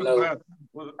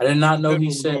 I did not know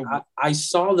he said. I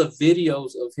saw the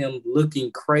videos of him looking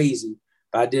crazy,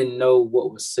 but I didn't know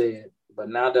what was said. But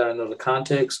now that I know the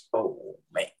context, oh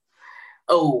man,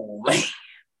 woo.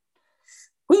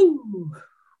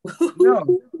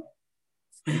 No.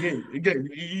 You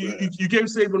gave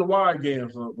Saban a wide game,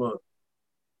 but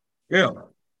yeah,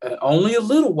 only a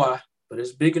little wide, but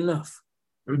it's big enough.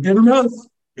 It's big enough.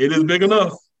 It is big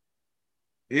enough.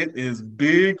 It is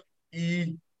big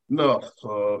enough.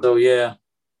 So yeah,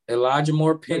 Elijah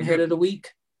Moore, pinhead of the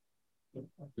week,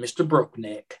 Mr.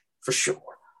 Brokeneck for sure.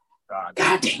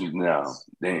 God damn. No,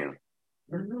 damn.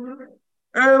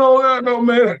 And on that note,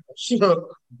 man,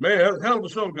 hell of a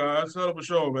show, guys. Hell of a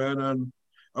show, man. And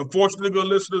unfortunately, good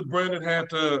listeners, Brandon had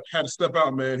to step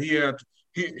out, man. He and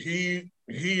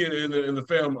the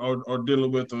family are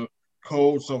dealing with a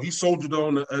cold, so he soldiered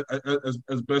on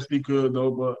as best he could,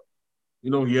 though. But he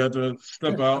had to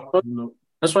step out.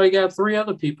 That's why you got 3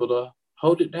 other people to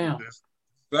hold it down.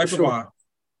 That's why.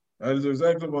 That is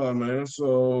exactly why, man.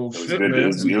 So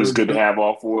it was good to have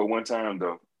all 4 at one time,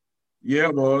 though. Yeah,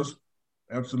 it was.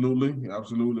 Absolutely,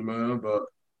 man. But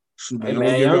hey,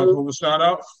 man, give out a shout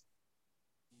out.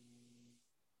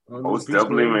 Most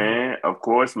definitely, man. Of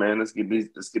course, man. Let's get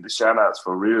the shout outs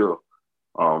for real.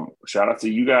 Shout out to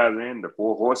you guys, man. The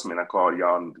 4 horsemen, I called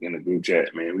y'all in the group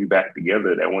chat, man. We back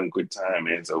together that one quick time,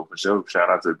 man. So for sure, shout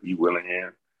out to P.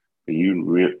 Willingham, for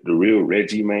you, the real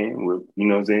Reggie, man. With, you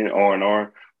know what I'm saying?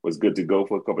 R&R was good to go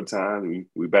for a couple of times.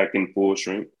 We back in full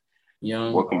strength.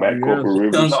 Welcome back, Corporal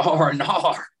Rivers. Young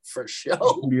R&R for sure.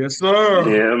 Yes, sir.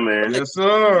 Yeah, man. Yes,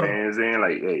 sir. Man, saying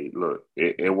like, hey, look,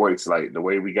 it works. Like the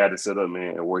way we got it set up,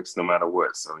 man, it works no matter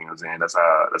what. So you know what I'm saying? That's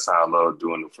how I love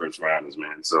doing the first rounders,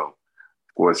 man. So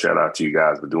of course, shout out to you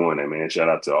guys for doing that, man. Shout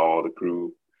out to all the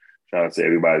crew. Shout out to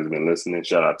everybody who's been listening.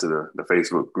 Shout out to the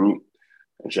Facebook group,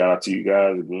 and shout out to you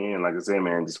guys again. Like I said,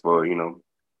 man, just for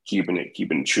keeping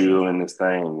it chill in this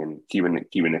thing and keeping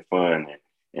it fun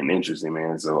and interesting,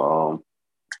 man. So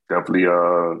definitely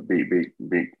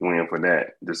big win for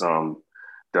that. Just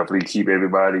definitely keep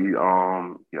everybody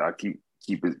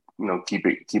keep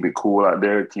it cool out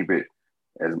there. Keep it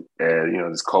as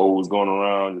this cold's going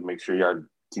around. Just make sure y'all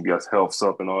keep y'all's health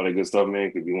up and all that good stuff, man.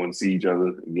 Because we want to see each other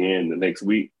again the next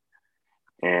week.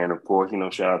 And of course,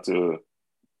 shout out to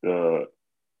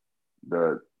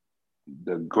the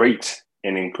great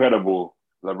and incredible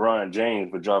LeBron James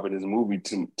for dropping his movie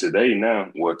today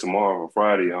tomorrow or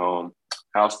Friday.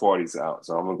 House Party's out,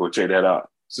 so I'm gonna go check that out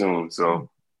soon. So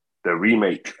the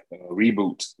remake,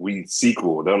 reboot,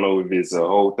 sequel. Don't know if it's a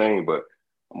whole thing, but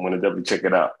I'm gonna definitely check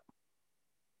it out.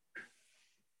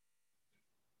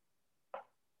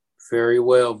 Very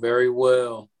well, very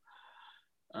well.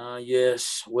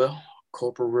 Yes, well,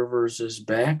 Corporal Rivers is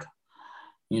back.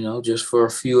 just for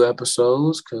a few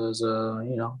episodes because,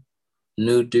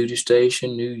 new duty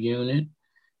station, new unit.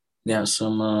 Got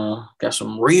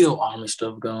some real Army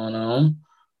stuff going on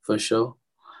for sure.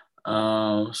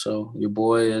 So your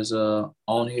boy is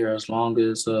on here as long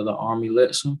as the Army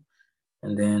lets him.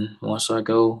 And then once I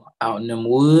go out in them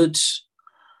woods,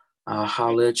 I'll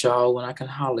holler at y'all when I can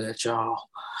holler at y'all.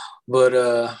 But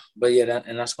yeah,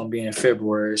 that's gonna be in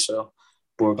February. So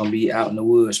we're gonna be out in the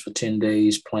woods for 10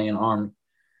 days playing Army.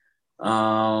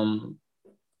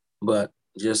 But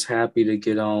just happy to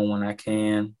get on when I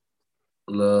can.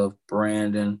 Love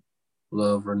Brandon,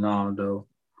 love Ronaldo,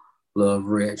 love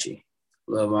Reggie,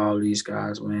 love all these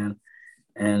guys, man.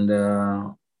 And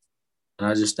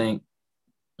I just think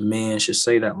men should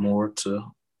say that more to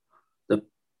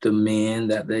the men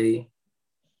that they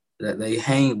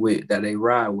hang with, that they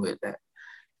ride with. That,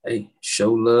 hey,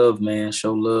 show love, man,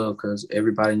 show love, because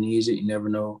everybody needs it. You never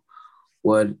know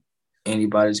what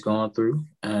anybody's going through,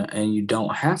 and you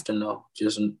don't have to know.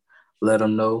 Just let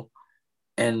them know.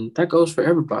 And that goes for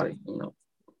everybody,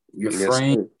 your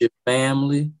friends, your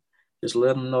family. Just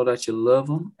let them know that you love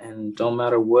them, and don't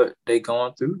matter what they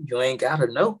going through, you ain't got to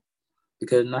know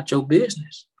because it's not your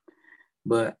business.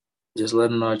 But just let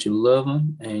them know that you love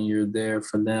them and you're there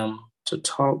for them to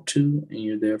talk to, and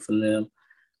you're there for them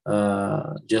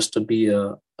just to be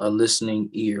a listening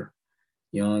ear.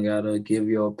 You don't got to give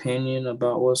your opinion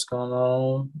about what's going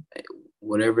on.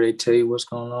 Whatever they tell you what's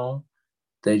going on,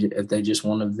 if they just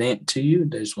want to vent to you,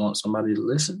 they just want somebody to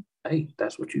listen, hey,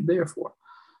 that's what you're there for.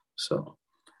 So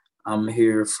I'm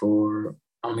here for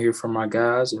my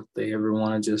guys. If they ever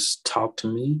want to just talk to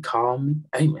me, call me.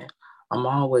 Hey, man, I'm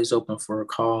always open for a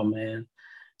call, man.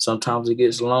 Sometimes it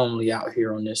gets lonely out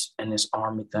here in this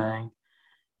Army thing,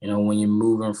 when you're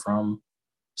moving from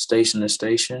station to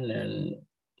station, and,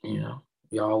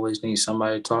 you always need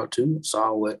somebody to talk to.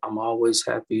 So I'm always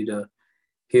happy to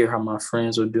hear how my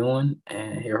friends are doing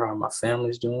and hear how my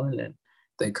family's doing. And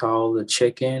they call to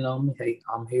check in on me. Hey,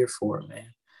 I'm here for it,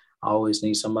 man. I always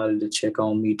need somebody to check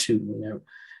on me too.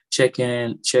 Check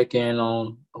in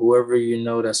on whoever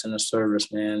that's in the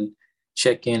service, man.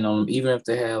 Check in on them, even if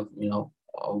they have,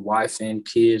 a wife and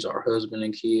kids or husband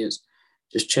and kids.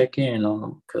 Just check in on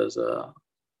them, because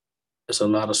there's a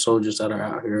lot of soldiers that are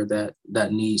out here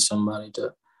that need somebody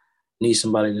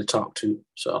to talk to.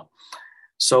 So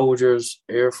soldiers,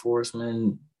 Air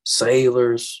Forcemen,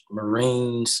 sailors,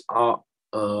 Marines,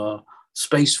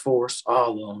 Space Force,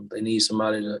 all of them. They need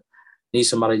somebody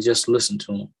just to listen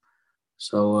to them.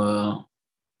 So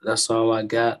that's all I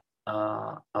got.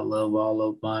 I love all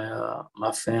of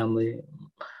my family,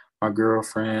 my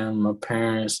girlfriend, my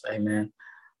parents. Hey, man,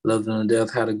 love them to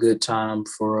death. Had a good time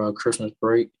for Christmas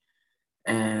break.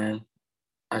 And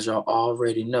as y'all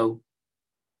already know,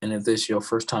 and if this is your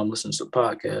first time listening to the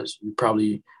podcast, you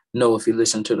probably know if you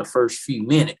listen to the first few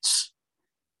minutes,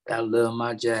 I love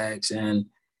my Jags, and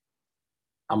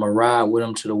I'm going to ride with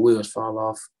them till the wheels fall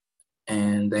off,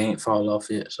 and they ain't fall off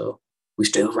yet, so we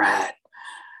still ride.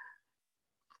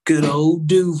 Good old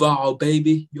Duval,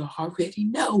 baby. You already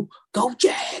know. Go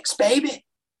Jags, baby.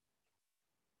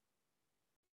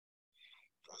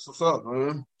 That's what's up,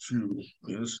 man. Shoot.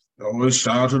 Yes. Always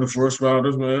shout out to the first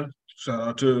rounders, man. Shout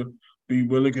out to B.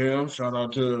 Willingham. Shout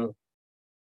out to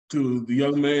the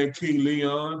young man, King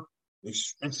Leon.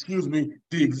 Excuse me,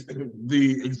 the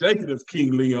executive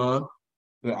King Leon.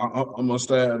 I must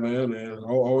add, man. And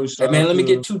always shout hey, man, out let me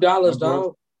get $2,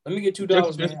 dog. Let me get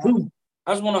 $2, man.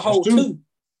 I just want to hold two.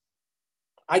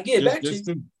 I get back to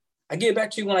you. I get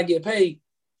back to you when I get paid.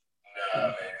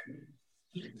 Nah,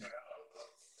 man.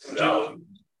 No.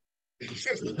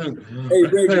 Hey,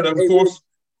 Reggie.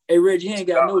 Hey, Reggie, he ain't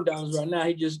got no dollars right now.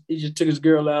 He just took his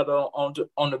girl out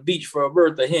on the beach for her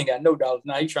birthday. He ain't got no dollars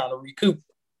now. He's trying to recoup.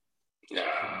 Nah,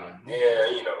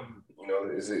 yeah,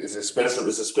 it's expensive.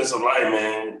 It's expensive life,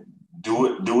 man.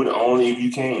 Do it only if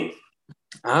you can.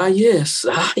 Yes.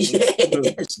 There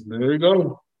you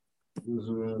go.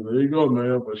 There you go,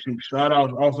 man. But shout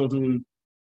out also to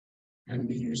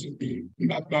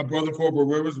my brother Corporal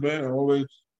Rivers, man. Always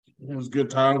it was a good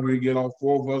time. We get all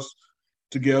four of us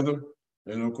together.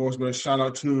 And of course, man, shout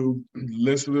out to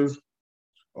listeners.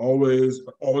 Always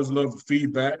love the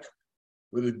feedback.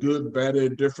 Whether good, bad, or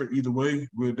different, either way,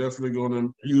 we're definitely going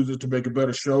to use it to make a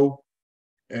better show.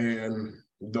 And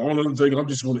the only other thing I'm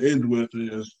just going to end with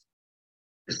is,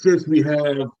 since we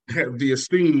have the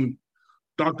esteemed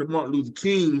Dr. Martin Luther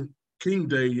King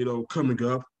Day, coming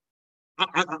up,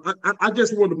 I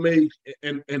just want to make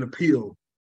an appeal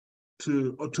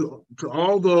to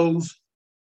all those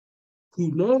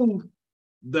who know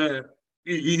that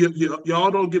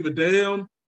y'all don't give a damn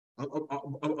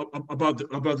about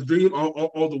the dream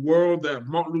or the world that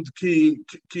Martin Luther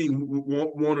King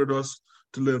wanted us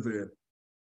to live in.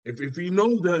 If you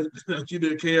know that you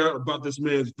didn't care about this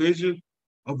man's vision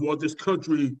of what this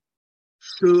country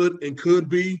should and could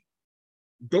be,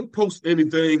 don't post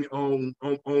anything on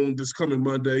this coming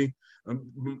Monday,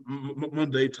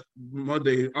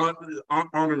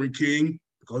 honoring King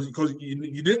because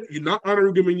you're not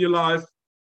honoring him in your life,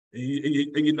 and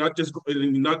you're not just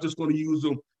going to use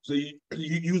them. So you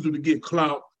use them to get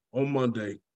clout on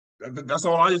Monday. That's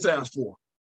all I just asked for.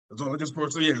 That's all I just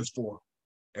personally asked for.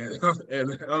 And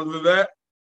other than that,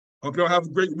 hope y'all have a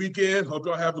great weekend. Hope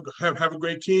y'all have a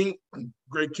great King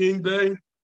Day.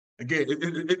 Again,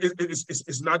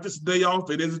 it's not just a day off;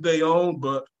 it is a day on.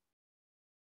 But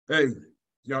hey,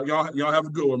 y'all have a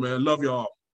good one, man. Love y'all.